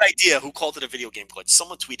gave us that idea? Who called it a video game glitch?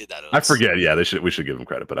 Someone tweeted that. I forget. Yeah, we should give them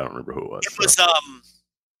credit, but I don't remember who it was. It was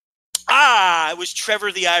it was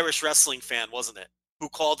Trevor, the Irish wrestling fan, wasn't it? Who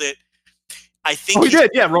called it? I think he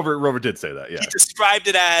did. Yeah, Rover did say that. Yeah, he described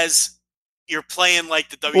it as, you're playing like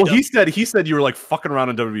the WWE. Well, he said you were like fucking around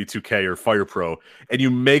on WWE 2K or Fire Pro, and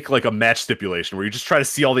you make like a match stipulation where you just try to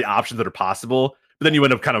see all the options that are possible, but then you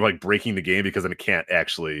end up kind of like breaking the game because then it can't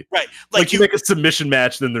actually. Right. Like you make a submission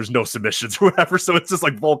match, then there's no submissions or whatever. So it's just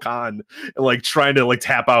like Volkan like trying to like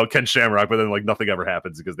tap out Ken Shamrock, but then like nothing ever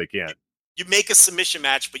happens because they can't. You make a submission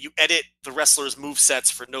match, but you edit the wrestler's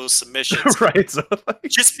movesets for no submissions. Right. So, like,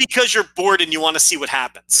 just because you're bored and you want to see what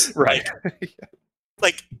happens. Right.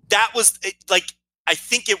 Like that was like I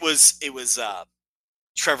think it was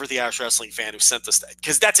Trevor the Irish Wrestling fan who sent us that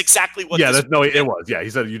because that's exactly what. Yeah, it was. Yeah, he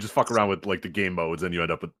said you just fuck around with like the game modes and you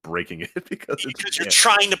end up with breaking it because you're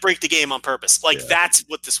trying to break the game on purpose. Like that's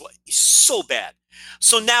what this was. It's so bad.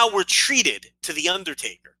 So now we're treated to the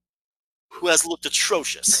Undertaker, who has looked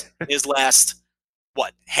atrocious in his last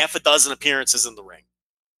half a dozen appearances in the ring.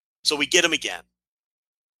 So we get him again,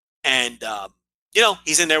 and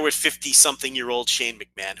he's in there with 50-something-year-old Shane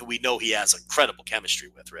McMahon, who we know he has incredible chemistry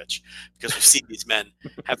with, Rich, because we've seen these men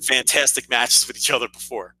have fantastic matches with each other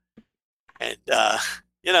before. And,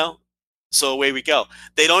 so away we go.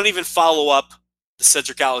 They don't even follow up the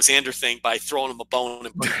Cedric Alexander thing by throwing him a bone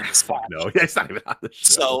and beating his spot. No, yeah, it's not even on the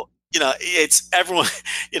show. So, it's everyone,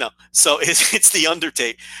 so it's the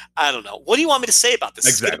Undertaker. I don't know. What do you want me to say about this?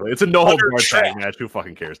 Exactly. It's a no-hold-barred tag match. Who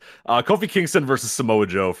fucking cares? Kofi Kingston versus Samoa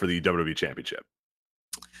Joe for the WWE Championship.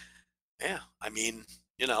 Yeah, I mean,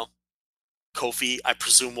 Kofi, I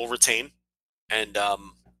presume, will retain, and I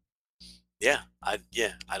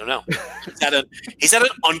don't know. He's had an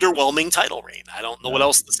underwhelming title reign. I don't know what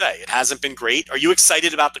else to say. It hasn't been great. Are you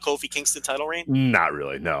excited about the Kofi Kingston title reign? Not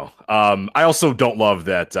really. No. I also don't love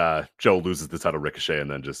that Joe loses the title Ricochet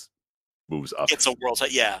and then just moves up. It's a world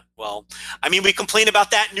title. Yeah. Well, I mean, we complain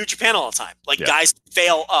about that in New Japan all the time. Like guys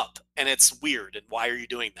fail up, and it's weird. And why are you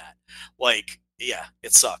doing that? Like. Yeah,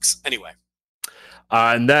 it sucks. Anyway.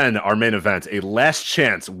 And then our main event, a last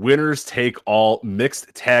chance winners take all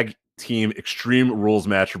mixed tag team Extreme Rules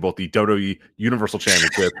match for both the WWE Universal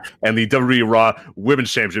Championship and the WWE Raw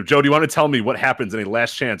Women's Championship. Joe, do you want to tell me what happens in a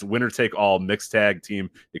last chance winner take all mixed tag team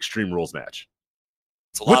Extreme Rules match?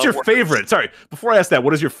 What's your favorite? Sorry, before I ask that,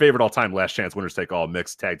 what is your favorite all-time last chance winners take all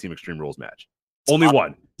mixed tag team Extreme Rules match? Only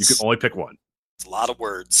one. You can only pick one. It's a lot of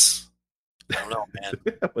words. I don't know, man.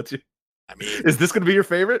 Is this going to be your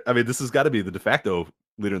favorite? I mean, this has got to be the de facto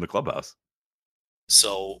leader in the clubhouse.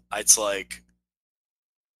 So it's like,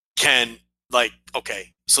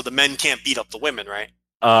 okay, so the men can't beat up the women, right?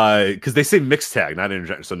 Because they say mixed tag, not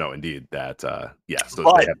intergender. So no, indeed, that so they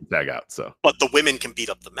have to tag out. So, but the women can beat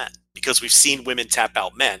up the men because we've seen women tap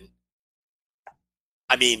out men.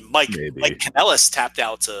 I mean, Mike Kanellis tapped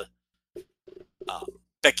out to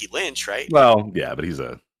Becky Lynch, right? Well, yeah, but he's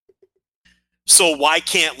a. So why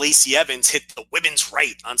can't Lacey Evans hit the women's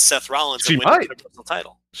right on Seth Rollins and win the Universal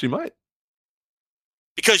title? She might.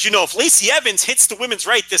 Because, if Lacey Evans hits the women's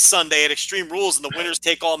right this Sunday at Extreme Rules and the winners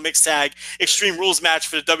take all mixed tag Extreme Rules match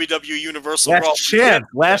for the WWE Universal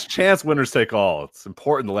last chance winners take all. It's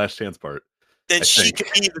important, the last chance part. Then she could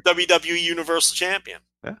be the WWE Universal Champion.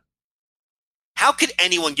 Yeah. How could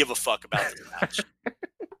anyone give a fuck about this match?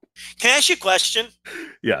 Can I ask you a question?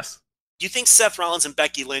 Yes. Do you think Seth Rollins and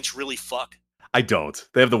Becky Lynch really fuck? I don't.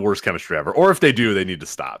 They have the worst chemistry ever. Or if they do, they need to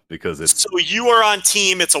stop because it's. So you are on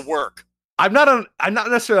team. It's a work. I'm not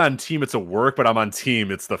necessarily on team. It's a work, but I'm on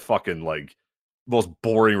team. It's the fucking like most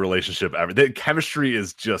boring relationship ever. The chemistry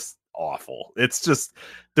is just awful. It's just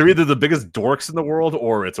they're either the biggest dorks in the world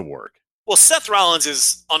or it's a work. Well, Seth Rollins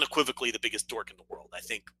is unequivocally the biggest dork in the world. I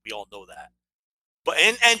think we all know that. But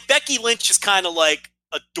and Becky Lynch is kind of like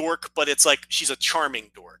a dork, but it's like she's a charming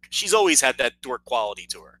dork. She's always had that dork quality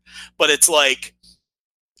to her. But it's like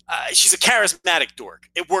she's a charismatic dork.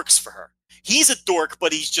 It works for her. He's a dork,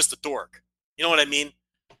 but he's just a dork. You know what I mean?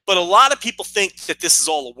 But a lot of people think that this is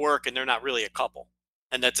all a work and they're not really a couple.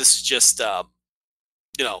 And that this is just,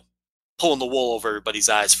 pulling the wool over everybody's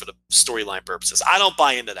eyes for the storyline purposes. I don't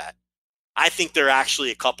buy into that. I think they're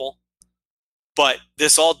actually a couple. But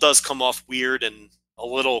this all does come off weird and a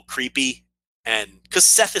little creepy. And because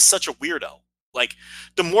Seth is such a weirdo. Like,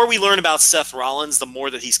 the more we learn about Seth Rollins, the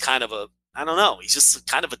more that he's kind of he's just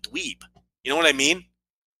kind of a dweeb. You know what I mean?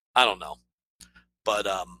 I don't know. But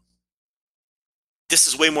this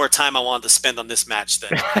is way more time I wanted to spend on this match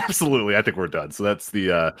than absolutely. I think we're done. So that's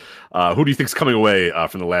the who do you think's coming away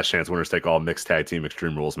from the last chance winners take all mixed tag team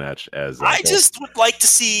Extreme Rules match? As I just would like to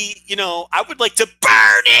see, I would like to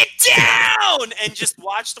burn it down and just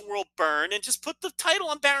watch the world burn and just put the title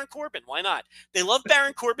on Baron Corbin. Why not? They love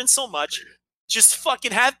Baron Corbin so much. Just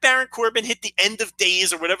fucking have Baron Corbin hit the end of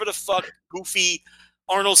days or whatever the fuck goofy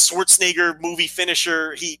Arnold Schwarzenegger movie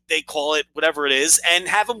finisher, they call it, whatever it is, and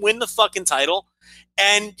have him win the fucking title.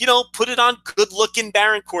 And, put it on good-looking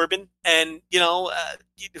Baron Corbin, and, who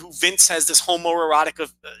Vince has this homoerotic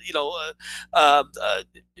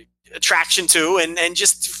attraction to, and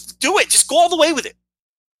just do it. Just go all the way with it.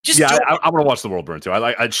 I want to watch the world burn too.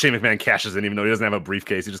 Shane McMahon cashes in, even though he doesn't have a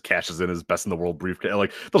briefcase. He just cashes in his best in the world briefcase.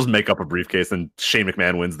 Like, they'll just make up a briefcase, and Shane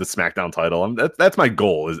McMahon wins the SmackDown title. That's my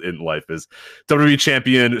goal in life: is WWE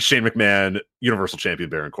champion Shane McMahon, Universal champion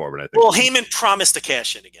Baron Corbin. I think. Well, Heyman promised to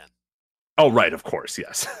cash in again. Oh, right, of course,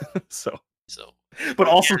 yes. so, but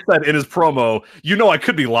also said in his promo, I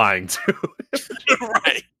could be lying too.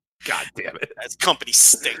 Right. God damn it. That company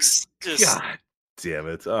stinks. God damn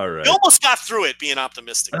it. All right. We almost got through it being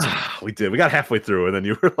optimistic. We did. We got halfway through, and then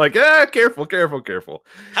you were like, careful.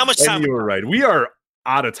 How much time? And you were right. We are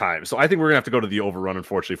out of time. So I think we're going to have to go to the overrun,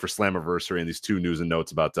 unfortunately, for Slammiversary and these two news and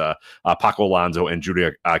notes about Paco Alonso and Judy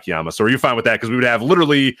Akiyama. So are you fine with that? Because we would have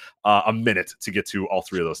literally a minute to get to all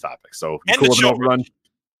three of those topics. So you cool with an overrun?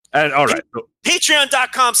 And all right.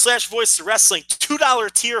 Patreon.com/Voices of Wrestling,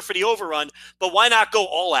 $2 tier for the overrun, but why not go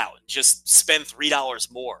all out and just spend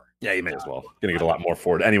 $3 more? Yeah, you may as well. Going to get a lot more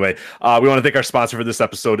for it. Anyway, we want to thank our sponsor for this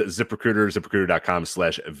episode, ZipRecruiter,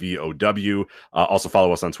 ZipRecruiter.com/VOW. Also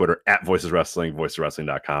follow us on Twitter @Voices Wrestling,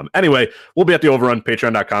 VoicesWrestling.com. Anyway, we'll be at the overrun,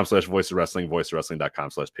 Patreon.com/Voices Wrestling,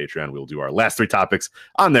 VoicesWrestling.com/Patreon. We'll do our last three topics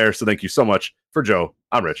on there. So thank you so much. For Joe,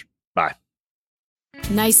 I'm Rich. Bye.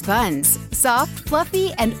 Nice buns, soft,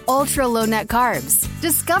 fluffy, and ultra low net carbs.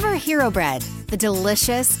 Discover Hero Bread, the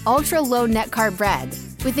delicious ultra low net carb bread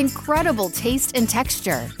with incredible taste and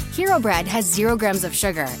texture. Hero Bread has 0 grams of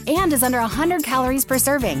sugar and is under 100 calories per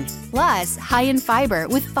serving. Plus, high in fiber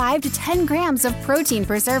with 5 to 10 grams of protein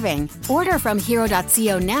per serving. Order from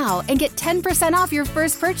hero.co now and get 10% off your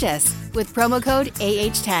first purchase with promo code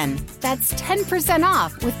AH10. That's 10%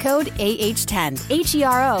 off with code AH10.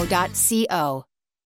 HERO.co.